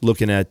was just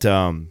looking at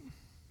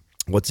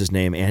what's his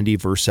name, Andy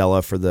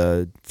Versella for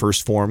the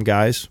First Form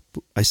guys.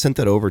 I sent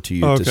that over to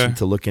you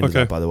to look into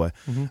that, by the way.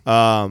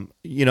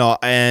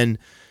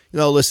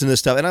 Listen to this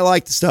stuff, and I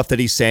like the stuff that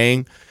he's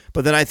saying.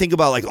 But then I think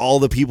about like all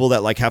the people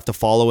that like have to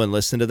follow and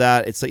listen to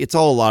that. It's like it's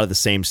all a lot of the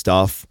same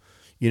stuff.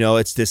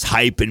 It's this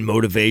hype and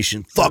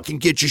motivation. Fucking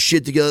get your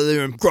shit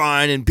together and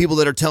grind. And people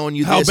that are telling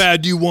you how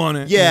bad you want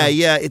it.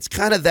 Yeah. It's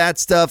kind of that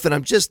stuff, and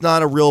I'm just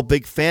not a real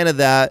big fan of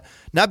that.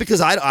 Not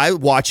because I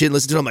watch it and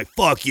listen to it, I'm like,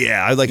 fuck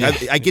yeah.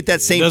 I get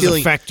that same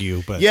feeling. It does affect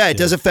you, but it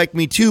does affect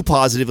me too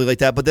positively like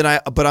that. But then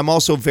I'm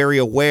also very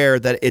aware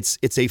that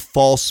it's a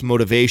false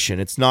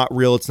motivation. It's not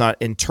real. It's not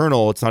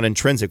internal. It's not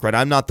intrinsic, right?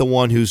 I'm not the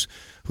one who's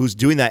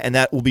doing that, and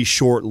that will be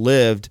short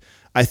lived.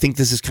 I think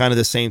this is kind of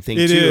the same thing,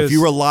 too. If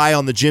you rely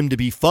on the gym to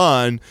be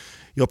fun,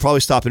 you'll probably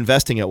stop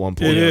investing at one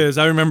point. It is.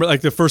 I remember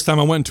like the first time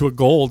I went into a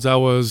Gold's, I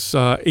was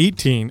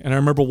 18, and I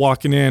remember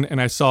walking in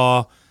and I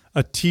saw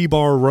a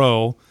T-bar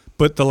row,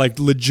 but the like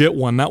legit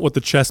one, not with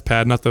the chest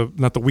pad, not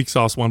the weak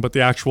sauce one, but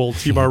the actual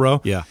T-bar row.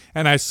 Yeah.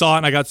 And I saw it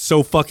and I got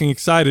so fucking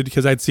excited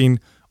because I'd seen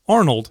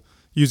Arnold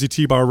use a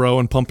T-bar row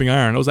and pumping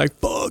iron. I was like,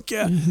 fuck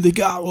yeah. They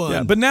got one.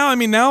 Yeah, but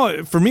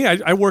now for me,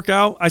 I work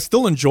out. I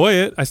still enjoy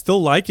it. I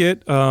still like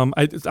it. I'm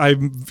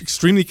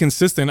extremely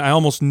consistent. I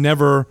almost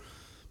never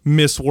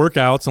miss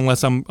workouts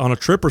unless I'm on a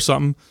trip or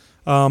something.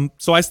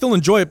 So I still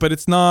enjoy it, but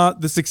it's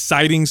not this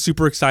exciting,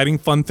 super exciting,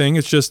 fun thing.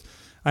 It's just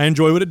I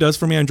enjoy what it does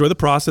for me. I enjoy the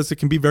process. It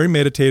can be very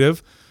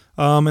meditative.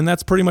 And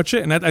that's pretty much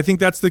it. And I think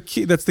that's the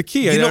key. That's the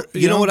key.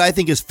 You know what I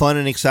think is fun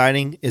and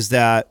exciting is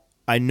that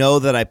I know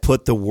that I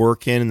put the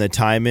work in and the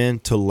time in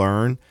to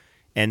learn.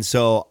 And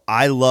so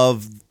I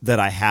love that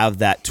I have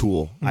that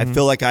tool. Mm-hmm. I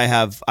feel like I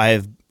have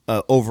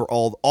over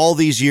all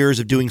these years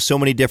of doing so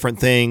many different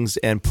things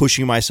and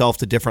pushing myself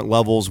to different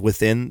levels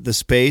within the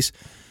space.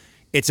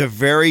 It's a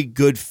very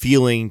good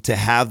feeling to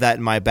have that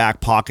in my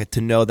back pocket,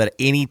 to know that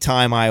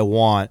anytime I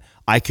want,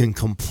 I can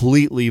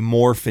completely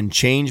morph and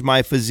change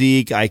my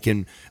physique. I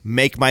can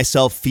make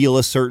myself feel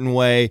a certain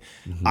way.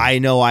 Mm-hmm. I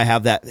know I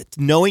have that.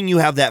 Knowing you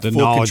have that the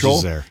full knowledge control.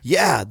 Is there.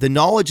 Yeah, the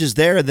knowledge is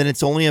there. Then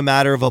it's only a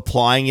matter of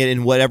applying it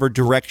in whatever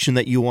direction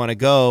that you want to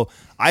go.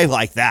 I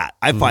like that.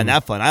 I find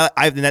that fun.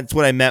 And that's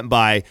what I meant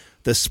by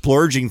the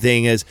splurging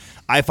thing is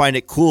I find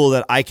it cool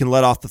that I can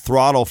let off the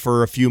throttle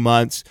for a few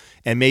months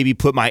and maybe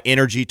put my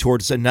energy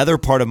towards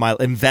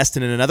invest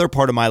in another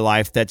part of my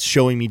life that's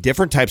showing me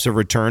different types of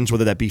returns,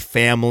 whether that be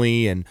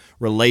family and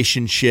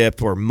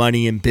relationship or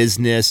money and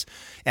business.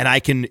 And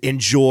I can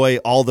enjoy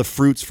all the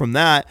fruits from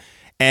that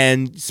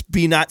and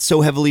be not so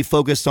heavily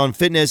focused on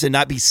fitness and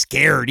not be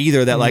scared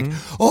either that like,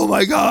 oh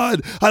my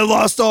God, I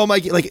lost all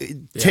my,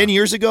 10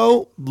 years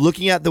ago,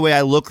 looking at the way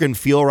I look and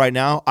feel right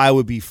now, I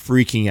would be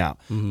freaking out.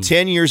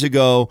 10 years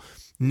ago,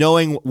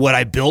 knowing what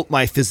I built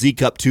my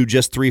physique up to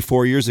just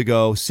 3-4 years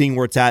ago, seeing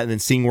where it's at and then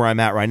seeing where I'm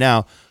at right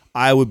now,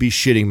 I would be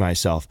shitting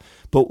myself.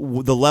 But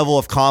the level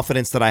of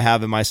confidence that I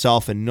have in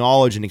myself and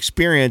knowledge and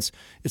experience,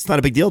 it's not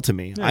a big deal to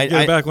me. Yeah,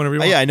 get back whenever you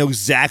want. Yeah, I know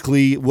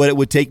exactly what it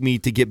would take me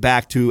to get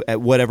back to at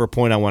whatever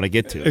point I want to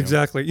get to.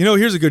 Exactly.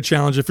 Here's a good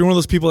challenge. If you're one of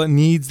those people that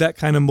needs that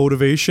kind of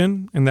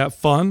motivation and that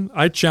fun,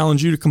 I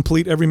challenge you to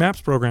complete every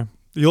MAPS program.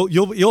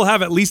 You'll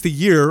have at least a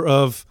year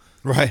of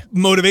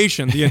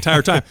motivation the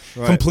entire time.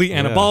 Complete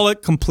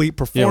anabolic, complete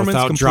performance,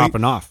 without complete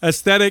dropping off.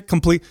 Aesthetic,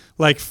 complete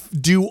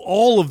do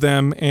all of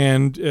them,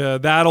 and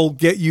that'll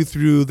get you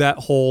through that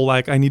whole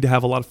I need to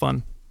have a lot of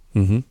fun.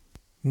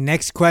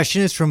 Next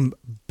question is from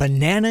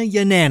Banana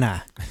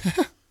Yanana.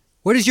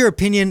 What is your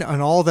opinion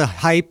on all the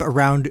hype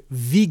around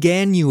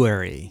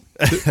Veganuary?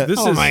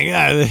 My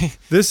God.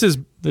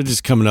 They're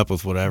just coming up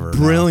with whatever.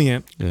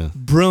 Brilliant.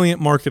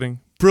 Brilliant marketing.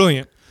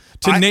 Brilliant.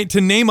 To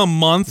name a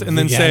month and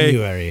then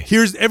say,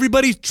 here's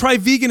everybody try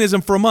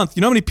veganism for a month.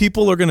 You know how many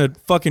people are going to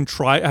fucking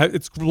try?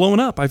 It's blowing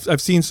up.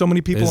 I've seen so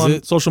many people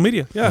on social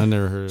media. Yeah. I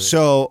never heard of it.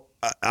 So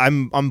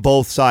I'm on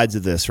both sides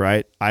of this,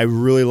 right? I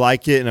really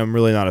like it and I'm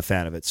really not a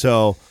fan of it.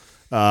 So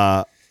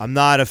I'm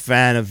not a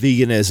fan of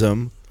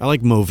veganism. I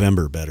like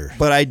Movember better.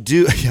 But I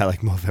do I like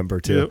Movember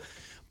too. Yep.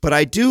 But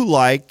I do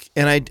like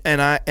and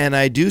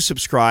I do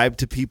subscribe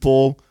to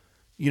people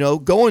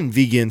going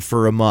vegan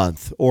for a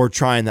month or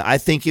trying that. I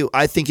think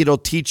it'll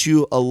teach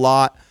you a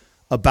lot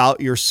about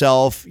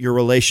yourself, your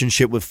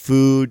relationship with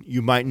food.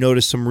 You might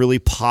notice some really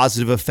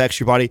positive effects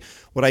to your body.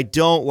 What I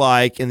don't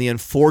like, and the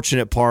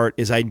unfortunate part,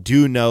 is I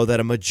do know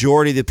that a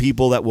majority of the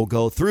people that will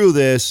go through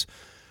this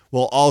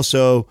will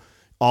also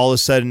all of a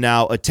sudden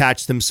now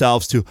attach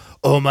themselves to,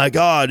 oh my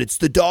God, it's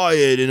the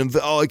diet, and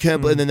I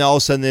can't. And then all of a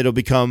sudden it'll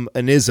become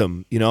an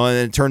ism, and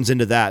it turns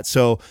into that.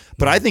 So,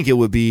 but I think it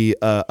would be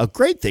a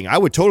great thing. I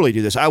would totally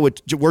do this.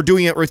 We're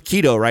doing it with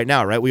keto right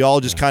now, right? We all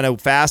just kind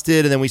of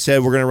fasted, and then we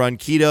said we're going to run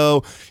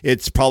keto.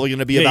 It's probably going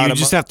to be about. You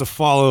just have to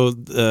follow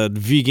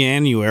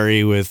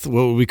Veganuary with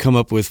what would we come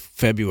up with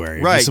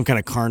February, right? Some kind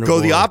of carnivore.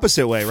 Go the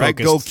opposite way, right?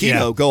 Go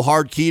keto, go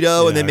hard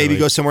keto, and then maybe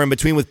go somewhere in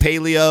between with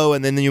paleo,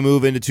 and then you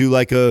move into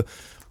like a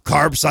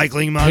carb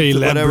cycling month,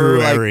 whatever.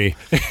 Like,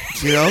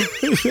 you know,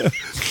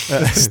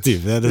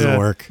 Steve, that doesn't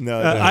work.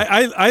 No,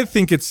 I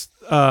think it's.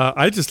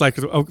 I just like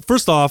it.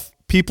 First off,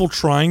 people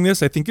trying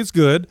this, I think it's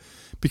good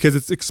because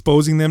it's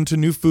exposing them to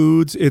new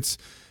foods. It's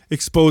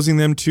exposing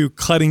them to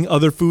cutting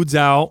other foods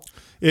out.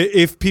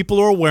 If people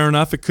are aware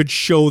enough, it could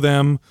show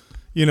them,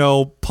 you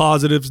know,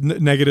 positives,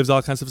 negatives,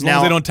 all kinds of stuff. As long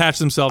as they don't attach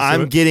themselves to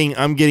it.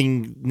 I'm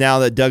getting now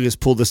that Doug has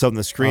pulled this up on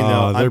the screen.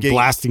 Though they're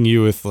blasting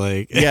you with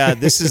like. Yeah,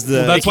 this is the.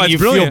 Well, that's why you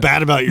brilliant. feel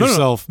bad about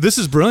yourself. No. This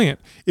is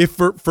brilliant. If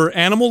for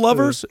animal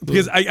lovers,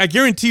 because I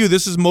guarantee you,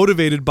 this is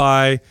motivated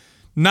by.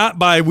 Not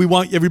by we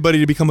want everybody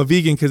to become a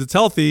vegan because it's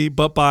healthy,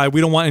 but by we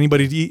don't want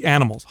anybody to eat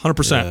animals.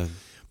 100%. Yeah.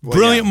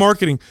 Brilliant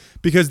marketing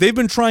because they've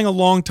been trying a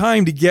long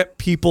time to get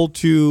people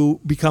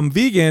to become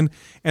vegan,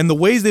 and the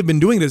ways they've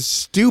been doing it is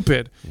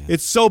stupid. Yeah.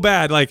 It's so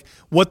bad. Like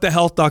What the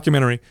Health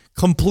documentary,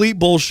 complete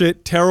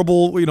bullshit,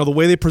 terrible. You know, the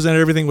way they presented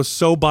everything was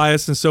so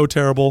biased and so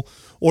terrible.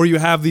 Or you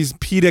have these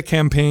PETA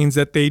campaigns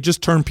that they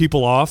just turn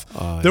people off.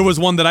 There was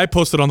one that I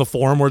posted on the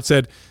forum where it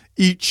said,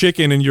 "Eat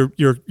chicken and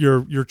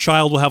your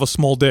child will have a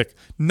small dick."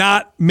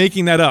 Not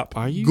making that up.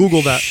 Are you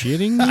Google that?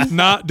 Shitting me?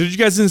 Not. Did you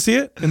guys didn't see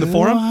it in the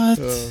forum?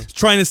 What?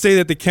 Trying to say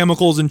that the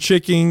chemicals in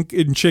chicken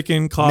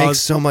cause makes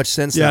so much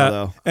sense now,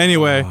 though.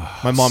 Anyway,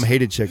 my mom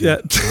hated chicken.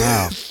 Yeah.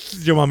 Wow.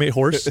 Your mom ate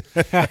horse.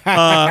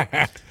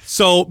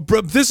 So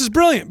this is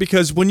brilliant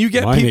because when you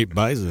get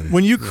bison.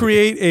 When you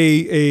create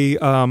a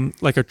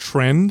like a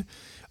trend.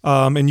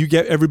 And you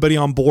get everybody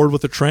on board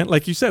with the trend,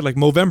 like you said, like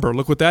Movember.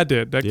 Look what that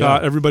did. That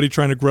got everybody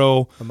trying to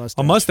grow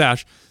a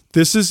mustache.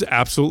 This is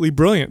absolutely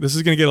brilliant. This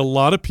is going to get a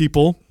lot of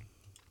people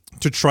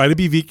to try to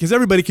be vegan because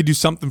everybody could do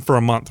something for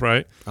a month,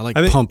 right? I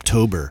think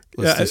Pumptober.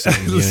 Let's do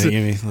something.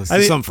 Let's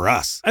do something for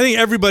us. I think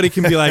everybody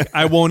can be like,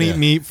 I won't eat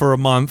meat for a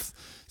month,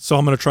 so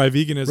I'm going to try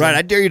veganism. Right.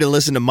 I dare you to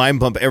listen to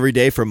Mind Pump every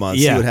day for a month.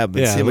 See what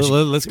happens. Yeah.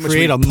 Let's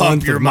create a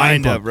month your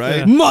mind up, right?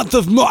 Yeah. Month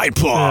of Mind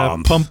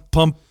Pump.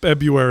 Pump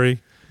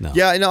February. No.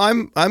 Yeah, no,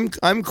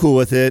 I'm cool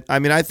with it. I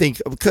mean, I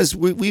think because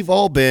we've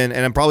all been,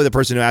 and I'm probably the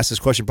person who asked this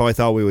question probably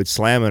thought we would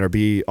slam it or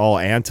be all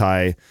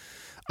anti.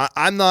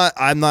 I'm not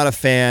a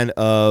fan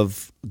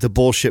of the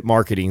bullshit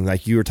marketing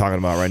like you were talking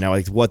about right now,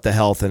 like What the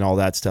Health and all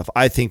that stuff.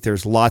 I think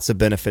there's lots of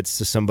benefits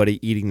to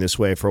somebody eating this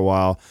way for a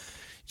while.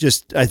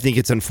 Just, I think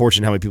it's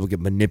unfortunate how many people get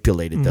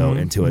manipulated though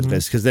into it,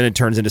 because then it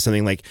turns into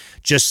something like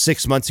just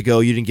 6 months ago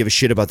you didn't give a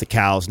shit about the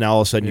cows. Now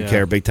all of a sudden you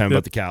care big time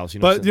about the cows.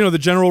 You know but the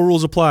general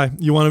rules apply.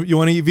 You want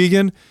to eat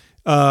vegan,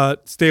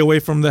 stay away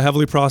from the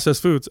heavily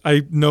processed foods.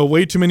 I know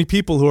way too many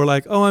people who are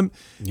like, oh,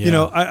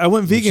 I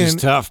went vegan, which is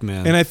tough,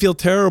 man, and I feel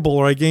terrible,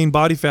 or I gained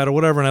body fat or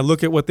whatever. And I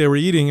look at what they were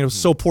eating, and it was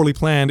so poorly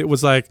planned. It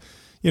was like,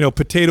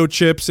 potato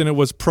chips, and it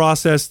was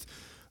processed.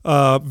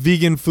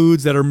 Vegan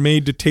foods that are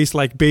made to taste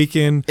like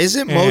bacon.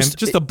 Isn't most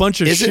just a bunch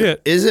of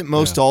shit? Isn't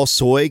most all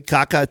soy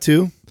caca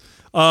too?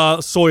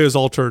 Soy is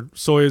altered.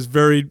 Soy is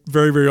very,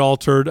 very, very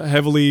altered.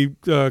 Heavily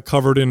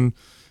covered in,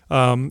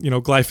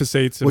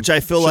 glyphosates. And which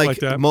I feel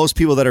like most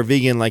people that are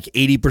vegan, like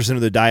 80%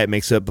 of their diet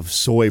makes up of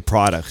soy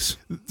products.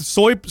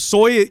 Soy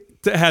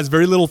has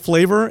very little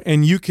flavor,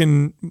 and you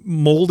can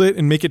mold it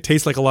and make it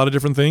taste like a lot of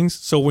different things.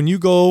 So when you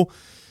go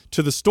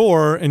to the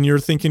store and you're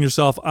thinking to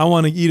yourself, I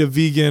want to eat a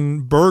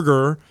vegan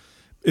burger,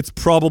 it's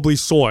probably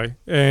soy,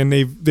 and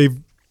they've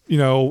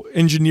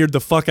engineered the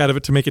fuck out of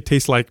it to make it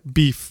taste like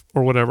beef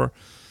or whatever.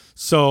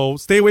 So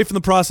stay away from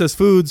the processed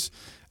foods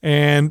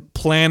and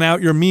plan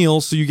out your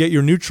meals so you get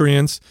your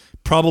nutrients.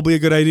 Probably a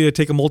good idea to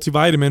take a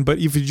multivitamin, but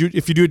if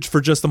you do it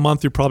for just a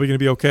month, you're probably going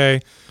to be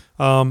okay.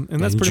 And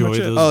that's pretty much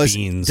it.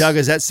 Beans. Doug,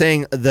 is that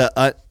saying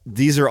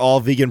these are all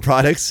vegan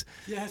products?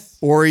 Yes.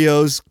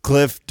 Oreos,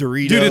 Cliff,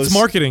 Doritos. Dude, it's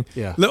marketing.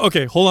 Yeah.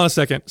 Okay, hold on a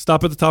second.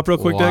 Stop at the top real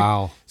quick,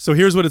 Wow. Doug. So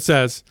here's what it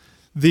says.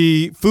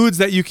 The foods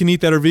that you can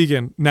eat that are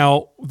vegan.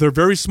 Now, they're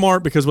very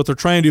smart because what they're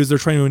trying to do is they're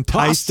trying to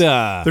entice.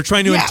 Pasta. They're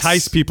trying to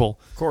entice people.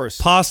 Of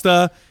course.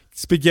 Pasta,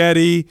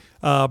 spaghetti,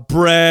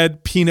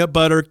 bread, peanut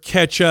butter,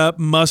 ketchup,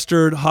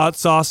 mustard, hot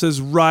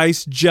sauces,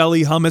 rice,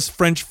 jelly, hummus,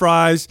 French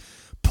fries,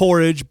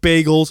 porridge,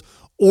 bagels,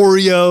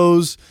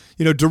 Oreos,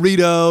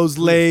 Doritos,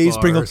 Lay's,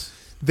 Pringles.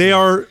 They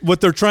are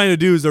what they're trying to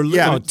do is they're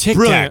Tic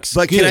brilliant. Tacs.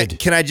 But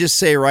can I just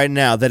say right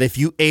now that if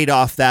you ate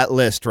off that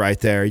list right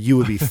there, you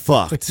would be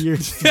fucked. You're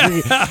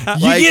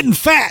getting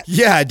fat.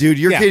 Yeah, dude,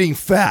 you're getting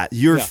fat.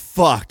 You're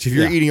fucked if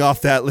you're eating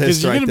off that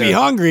list. Because you're going to be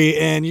hungry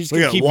and you're just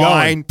going to keep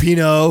wine, going.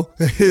 Pinot.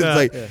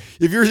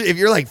 If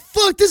you're like,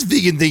 fuck, this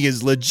vegan thing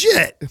is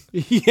legit.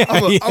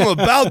 I'm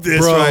about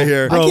this right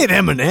here. I get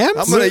M&Ms.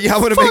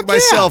 I'm gonna make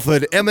myself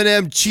an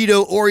M&M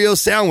Cheeto Oreo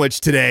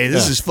sandwich today.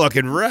 This is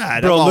fucking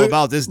rad. I'm all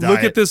about this diet.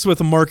 Look at this with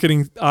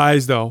marketing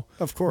eyes, though.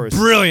 Of course.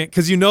 Brilliant,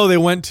 because they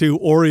went to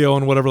Oreo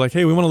and whatever, like,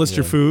 hey, we want to list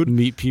your food.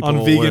 Meet people on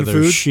where vegan their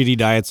food. shitty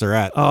diets are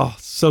at. Oh,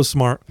 so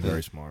smart.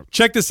 Very smart.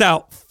 Check this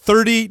out.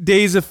 30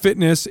 Days of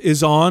Fitness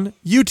is on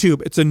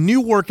YouTube. It's a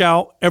new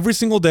workout every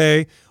single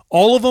day.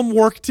 All of them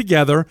work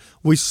together.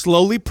 We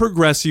slowly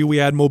progress you. We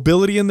add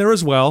mobility in there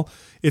as well.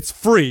 It's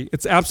free.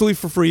 It's absolutely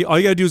for free. All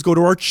you got to do is go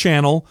to our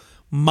channel,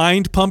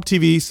 Mind Pump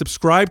TV,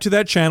 subscribe to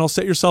that channel,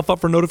 set yourself up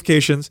for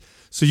notifications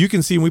so you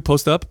can see when we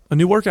post up a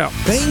new workout.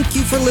 Thank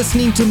you for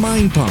listening to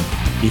Mind Pump.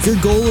 If your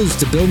goal is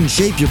to build and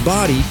shape your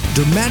body,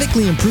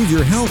 dramatically improve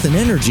your health and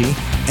energy,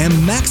 and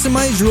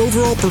maximize your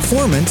overall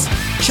performance,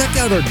 check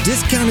out our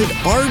discounted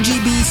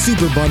RGB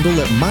Super Bundle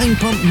at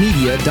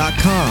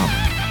mindpumpmedia.com.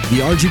 The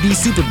RGB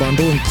Super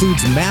Bundle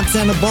includes MAPS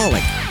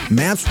Anabolic,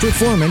 MAPS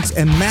Performance,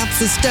 and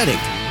MAPS Aesthetic.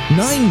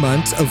 9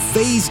 months of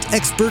phased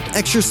expert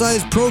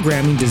exercise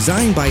programming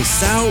designed by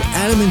Sal,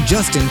 Adam, and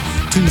Justin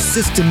to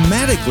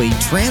systematically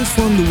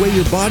transform the way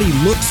your body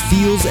looks,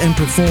 feels, and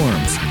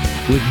performs.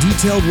 With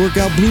detailed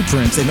workout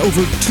blueprints and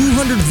over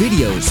 200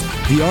 videos,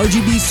 the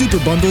RGB Super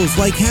Bundle is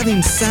like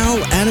having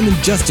Sal, Adam,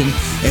 and Justin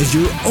as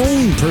your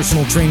own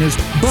personal trainers,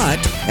 but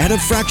at a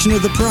fraction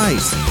of the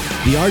price.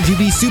 The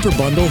RGB Super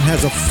Bundle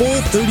has a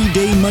full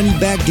 30-day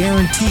money-back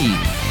guarantee,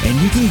 and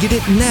you can get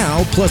it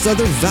now plus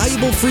other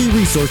valuable free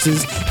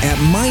resources at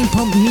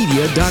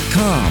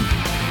mindpumpmedia.com.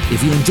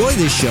 If you enjoy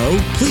this show,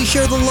 please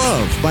share the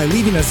love by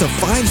leaving us a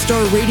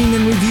 5-star rating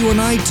and review on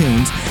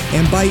iTunes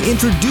and by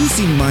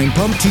introducing Mind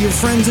Pump to your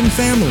friends and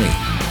family.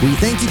 We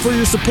thank you for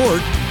your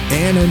support,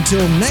 and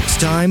until next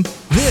time,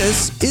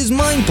 this is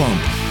Mind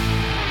Pump.